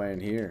fuck am I in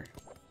here?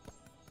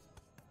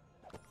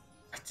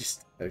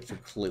 I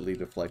completely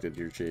deflected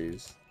your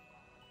cheese.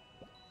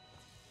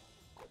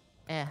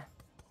 Eh.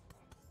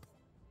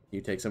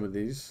 You take some of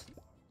these?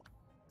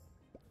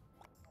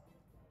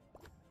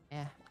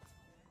 Yeah.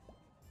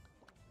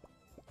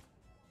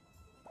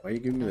 Why are you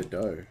giving me the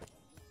dough?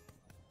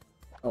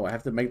 Oh, I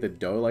have to make the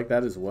dough like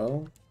that as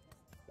well?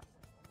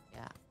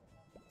 Yeah.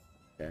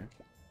 Okay.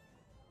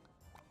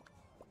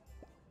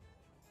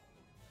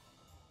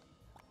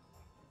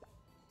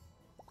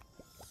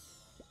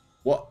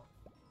 What?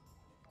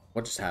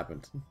 What just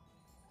happened?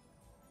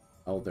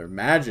 Oh, they're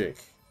magic.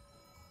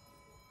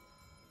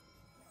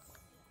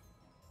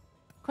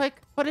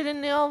 Quick, put it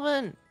in the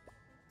oven!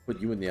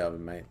 Put you in the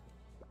oven, mate.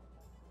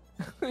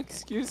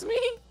 Excuse me?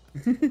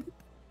 Hear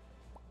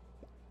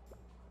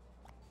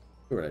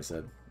what I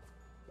said.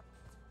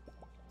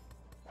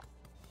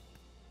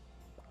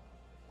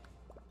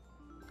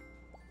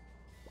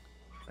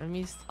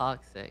 Remy's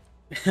toxic.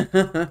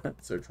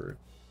 So true.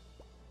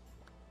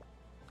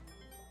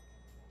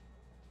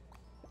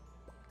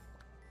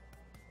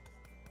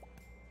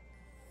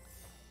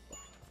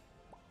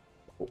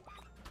 Oh.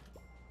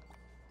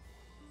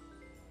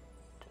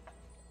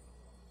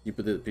 You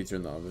put the pizza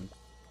in the oven.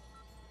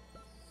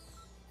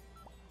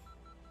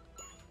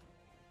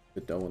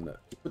 The dough in the.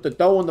 Put the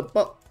dough in the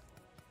butt.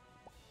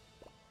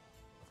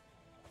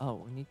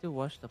 Oh, we need to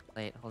wash the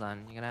plate. Hold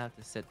on, you're gonna have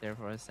to sit there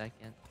for a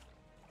second.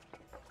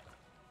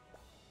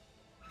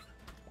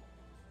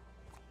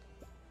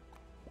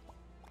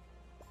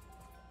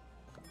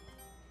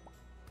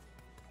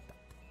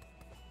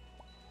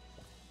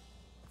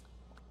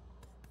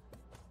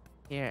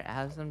 Here,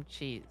 have some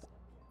cheese.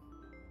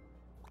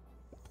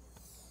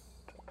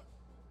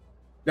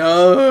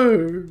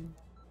 No.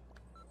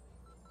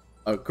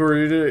 Oh,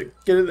 Corey, you did it.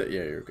 Get in there.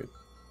 Yeah, you're good.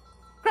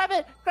 Grab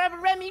it,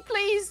 Remy,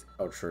 please.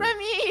 Oh, true.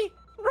 Remy,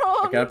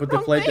 wrong. I gotta put the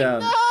wrong plate thing.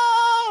 down.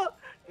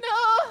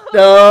 No,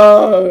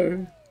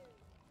 No.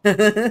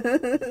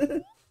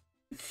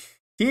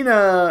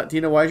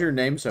 Tina, why is your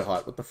name so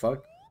hot? What the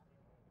fuck?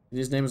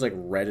 His name is like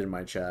red in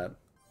my chat.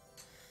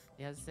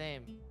 Yeah,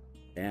 same.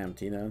 Damn,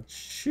 Tina.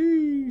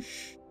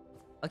 Sheesh.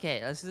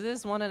 Okay, let's do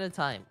this one at a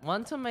time.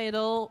 One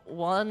tomato,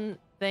 one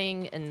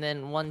thing, and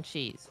then one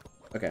cheese.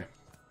 Okay.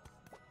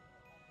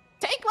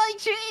 Take my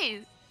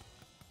cheese!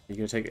 You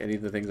gonna take any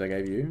of the things I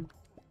gave you?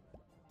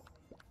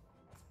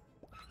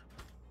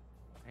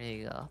 There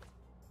you go.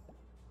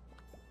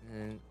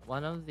 And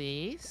one of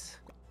these.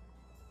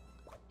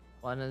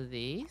 One of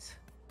these.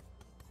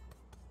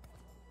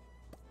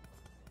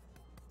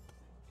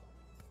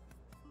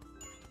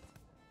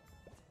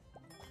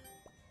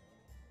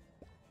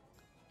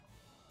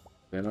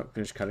 They're not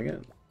finished cutting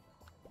it?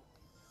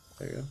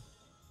 There you go.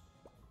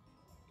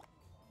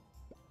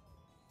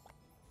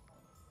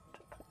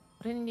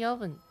 Put it in the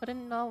oven. Put it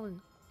in the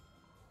oven.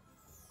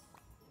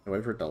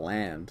 Wait for it to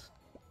land.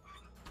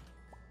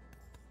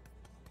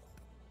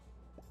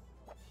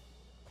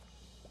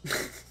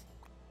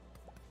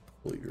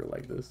 Believe you're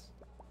like this.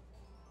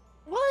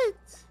 What?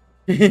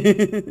 Put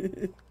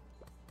it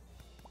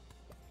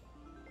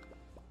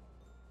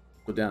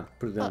down.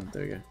 Put it down.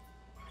 There you go.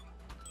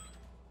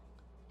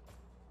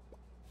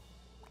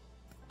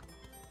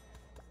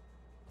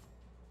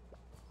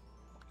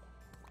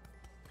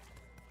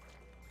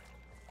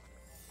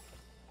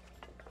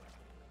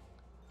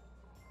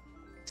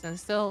 Stand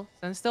still.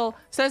 Stand still.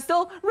 Stand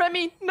still.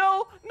 Remy,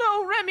 no,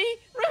 no, Remy,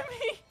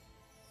 Remy.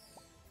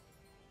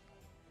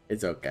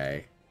 It's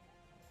okay.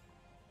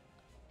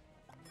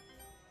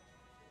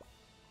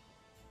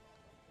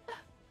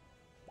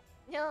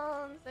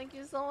 Yo, thank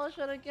you so much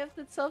for the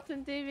gifted sub to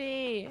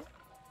Divi.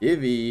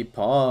 Ivy,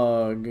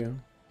 Pog.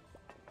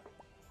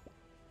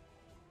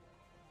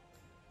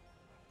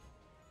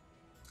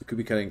 We could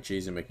be cutting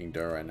cheese and making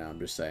dough right now, I'm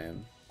just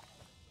saying.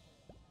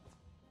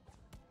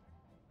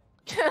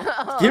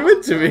 Give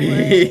it to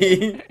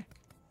me!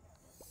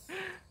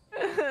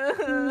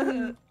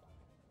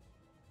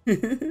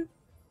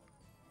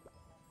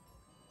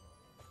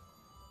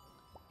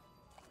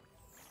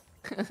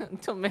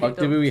 Tomato. Fuck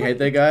Divi, we hate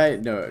that guy?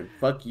 No,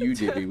 fuck you,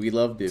 Divi. We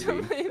love Divi.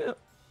 Tomato.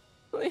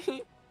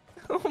 Please.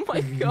 Oh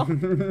my god.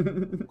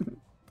 To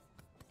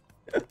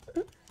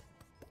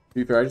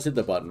be fair, I just hit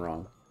the button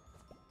wrong.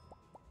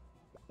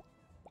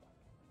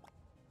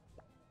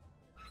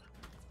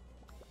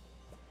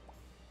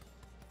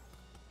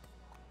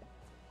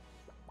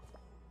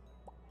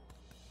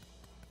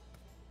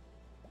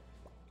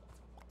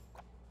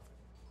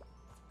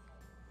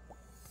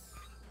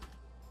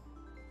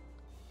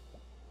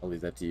 I'll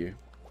leave that to you.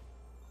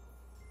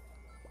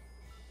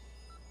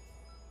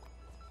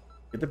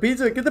 Get the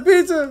pizza! Get the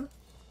pizza!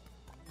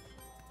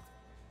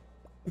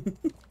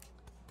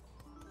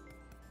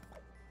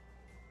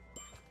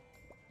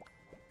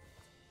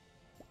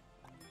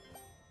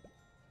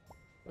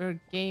 We're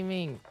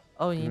gaming.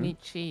 Oh, you need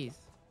cheese.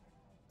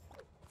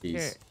 Cheese.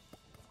 Here.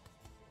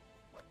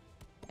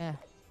 Yeah.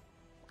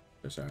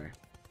 So sorry.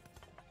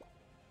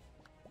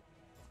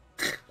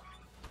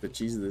 The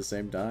cheese at the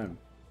same time.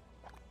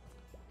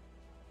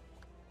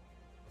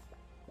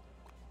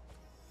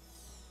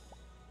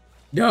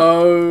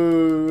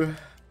 No!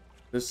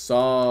 The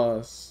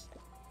sauce.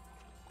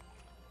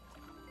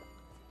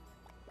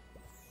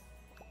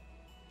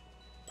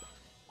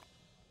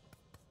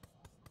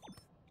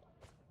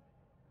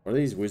 What do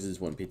these wizards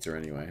want pizza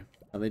anyway?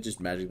 Are they just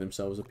magic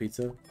themselves a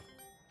pizza?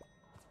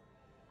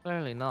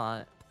 Clearly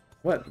not.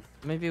 What?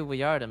 Maybe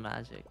we are the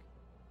magic.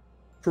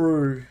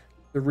 True.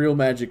 The real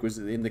magic was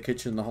in the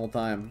kitchen the whole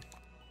time.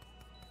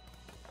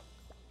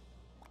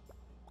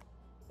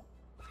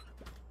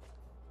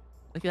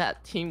 Look at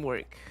that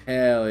teamwork.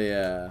 Hell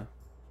yeah.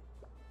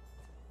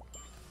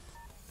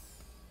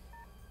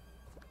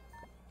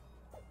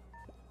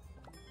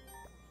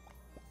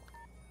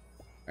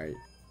 Alright.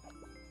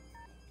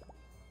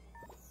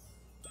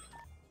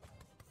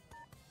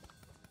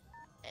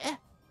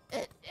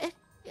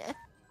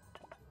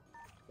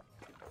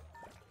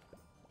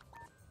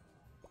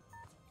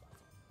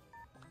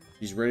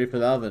 He's ready for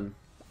the oven.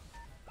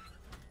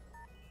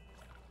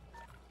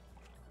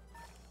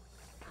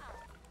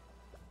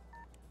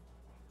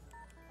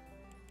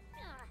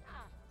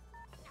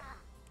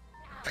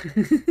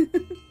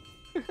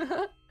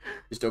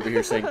 Just over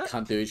here saying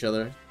cunt to each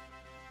other.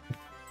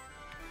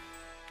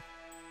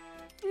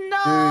 No!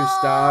 2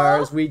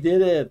 stars, we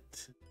did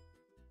it!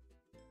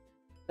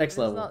 Next It's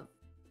level. not-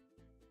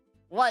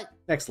 What?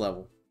 Next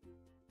level.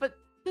 But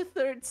the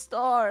 3rd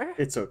star.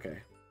 It's okay.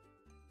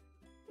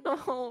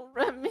 No,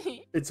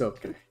 Remy. It's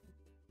okay.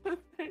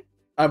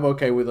 I'm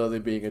okay with only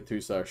being a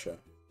 2-star show.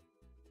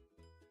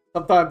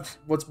 Sometimes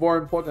what's more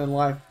important in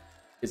life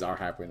is our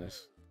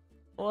happiness.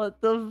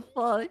 What the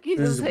fuck? You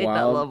This just is hate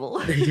wild. that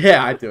level.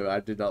 Yeah, I do. I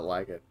do not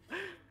like it.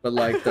 But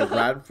like the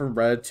rat from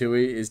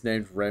Ratatouille is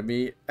named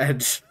Remy,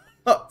 and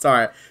oh,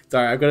 sorry,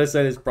 I gotta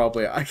say this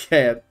properly. I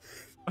can't.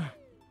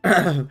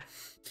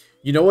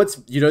 You know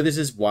this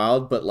is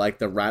wild, but like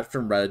the rat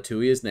from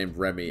Ratatouille is named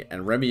Remy,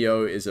 and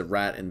Remio is a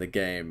rat in the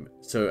game.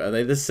 So are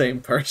they the same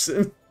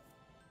person?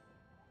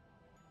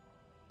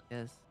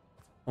 Yes.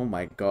 Oh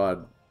my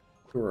god,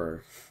 Kuro.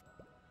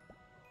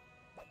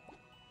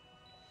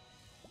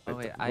 Oh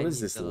wait, What is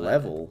this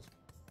level?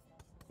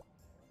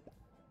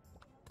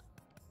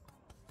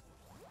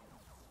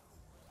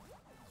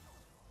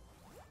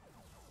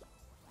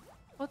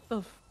 What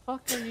the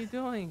fuck are you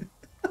doing?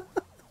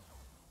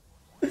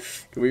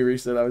 Can we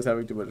reset? I was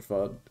having too much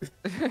fun.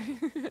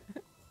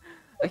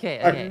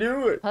 Okay. I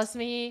knew it. Pass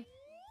me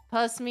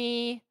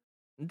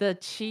the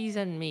cheese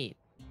and meat.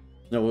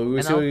 No, well, we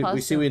And see I'll what we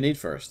pass see you- what we need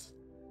first.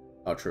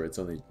 Oh, true. It's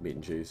only meat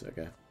and cheese.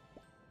 Okay.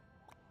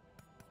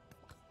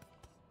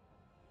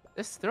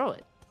 Just throw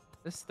it.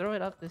 Just throw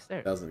it up the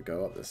stairs. It doesn't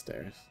go up the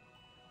stairs.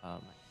 Oh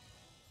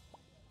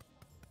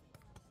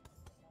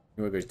You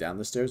know what goes down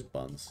the stairs?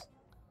 Buns.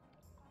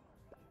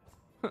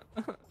 my.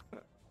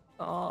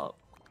 Oh.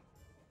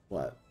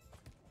 What?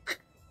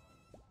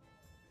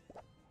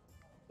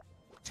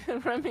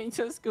 Remy,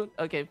 just go.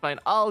 Okay, fine.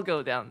 I'll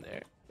go down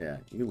there. Yeah,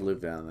 you can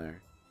live down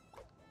there.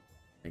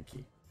 Thank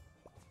you.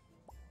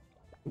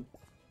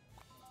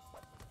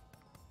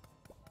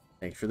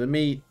 Thanks for the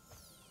meat.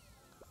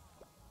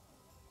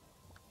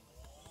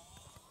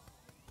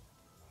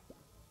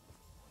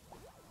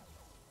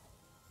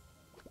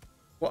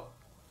 What?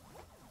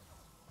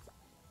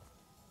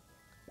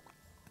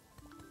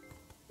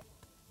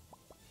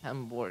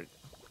 Hamburg.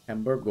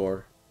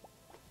 Hamburger.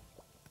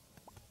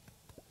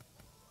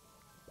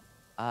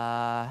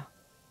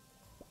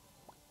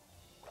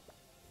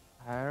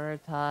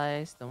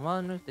 Prioritize the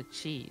one with the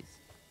cheese.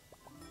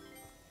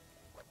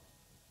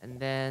 And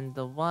then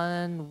the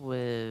one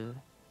with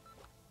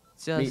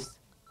just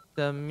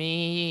the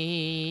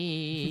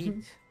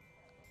meat.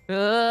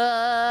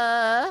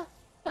 Ah,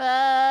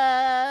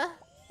 ah.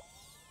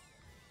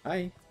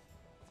 Hi.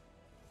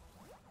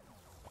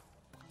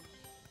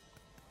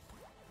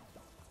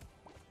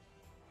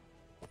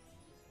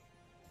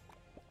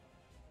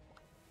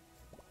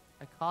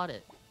 I caught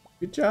it.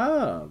 Good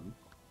job.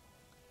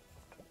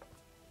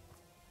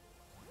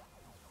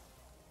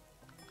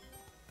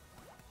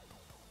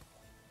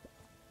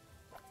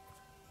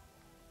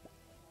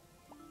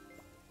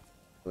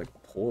 Like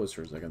pause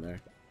for a second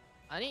there.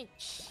 I didn't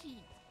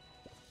cheat.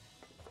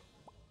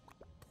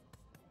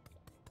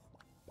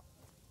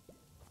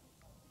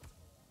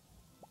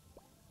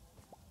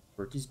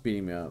 Berkey's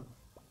beating me up.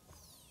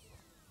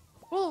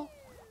 Whoa.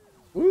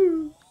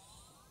 Woo!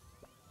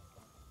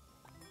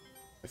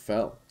 I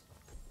fell.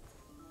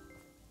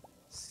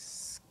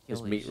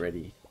 There's meat Skillish.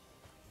 ready.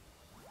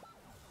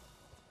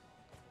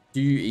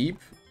 Do you eat?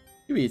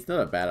 I mean, it's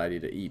not a bad idea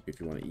to eat if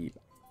you want to eat.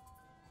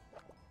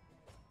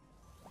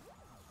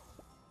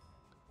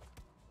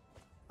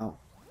 Oh.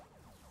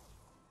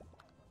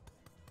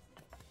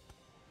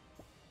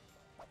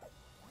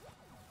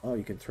 Oh,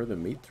 you can throw the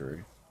meat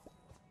through.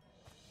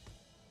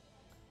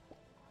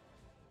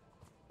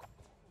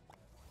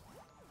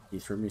 Can you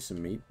throw me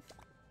some meat?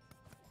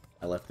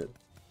 I left it.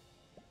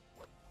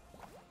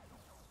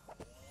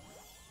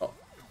 Oh.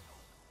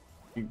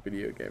 You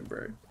video game,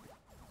 bro.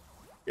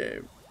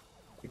 Game.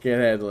 I can't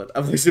handle it.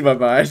 I'm losing my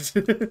mind.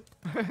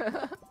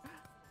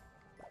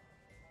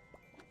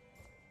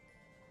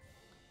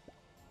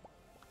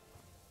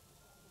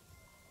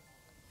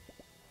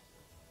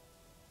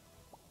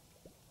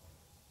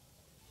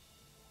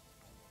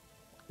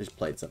 There's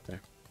plates up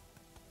there.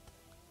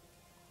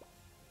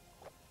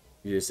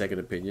 You need a second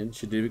opinion?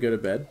 Should we go to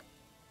bed?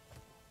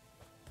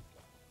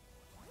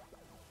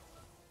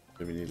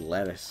 Do we need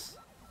lettuce?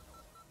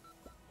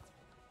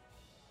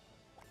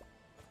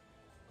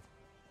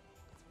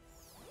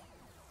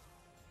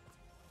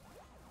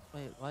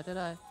 Wait, why did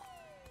I?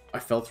 I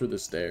fell through the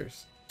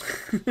stairs.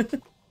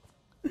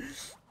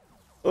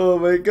 Oh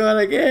my god,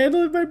 I can't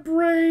handle it, my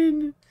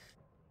brain!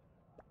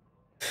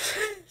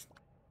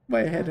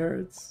 My head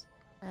hurts.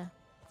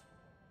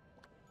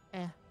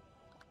 Eh.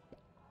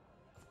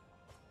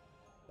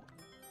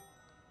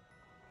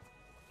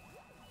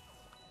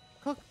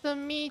 Cook the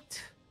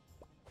meat.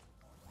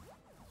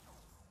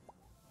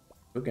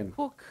 Cooking.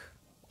 Cook.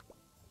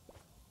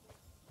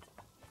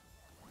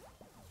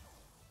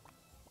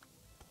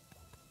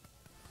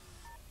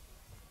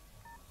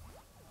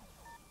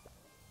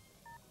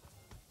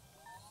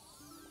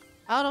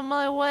 Out of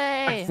my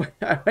way!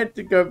 I went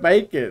to go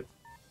make it.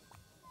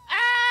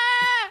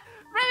 Ah!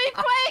 Remy,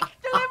 quick!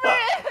 Deliver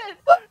it!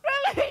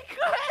 Remy,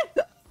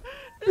 quick!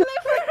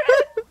 Deliver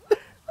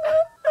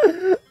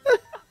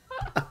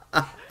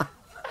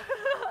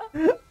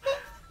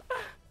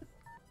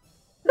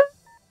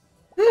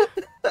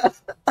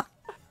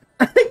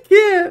I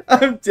can't.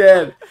 I'm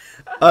dead.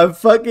 I'm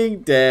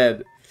fucking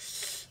dead.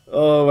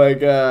 Oh my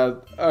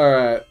god.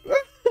 Alright.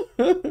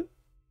 Did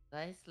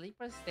I sleep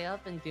or stay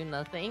up and do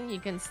nothing? You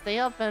can stay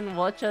up and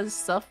watch us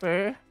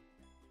suffer.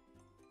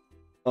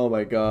 Oh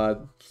my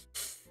god.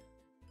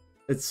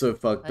 It's so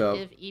fucked I up.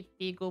 give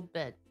EP go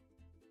bed.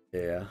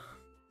 Yeah.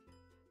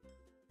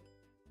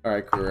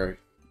 Alright, Kuro.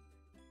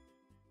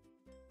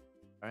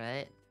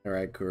 Alright?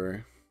 Alright,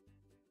 Kuro.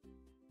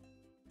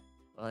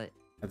 What?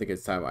 I think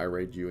it's time I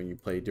raid you and you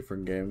play a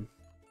different game.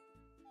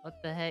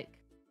 What the heck?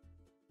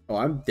 Oh,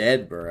 I'm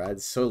dead, bro.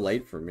 It's so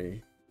late for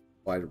me.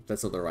 Oh,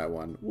 that's not the right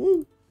one.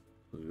 Woo!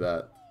 Look at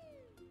that.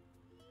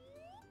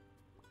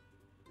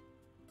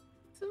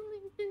 It's only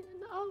been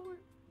an hour.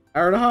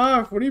 Hour and a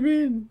half. What do you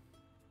mean?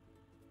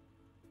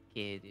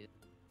 Okay, dude.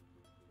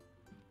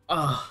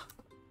 Ah.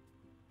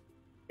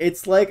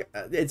 It's like,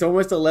 it's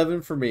almost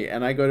 11 for me,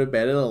 and I go to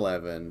bed at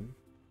 11.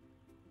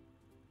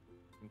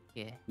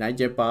 Okay. Night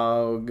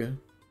Jetbog.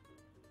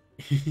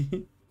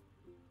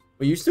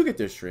 But you still get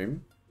to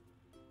stream.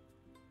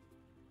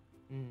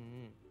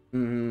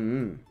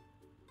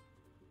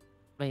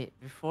 Wait,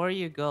 before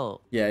you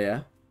go, Yeah,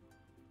 yeah.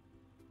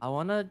 I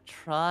wanna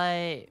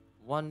try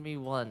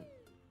 1v1.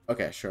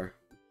 Okay, sure.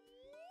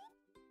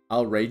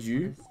 I'll raid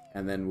you,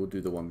 and then we'll do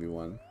the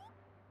 1v1.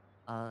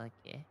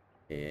 Okay.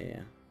 Yeah, yeah,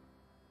 yeah.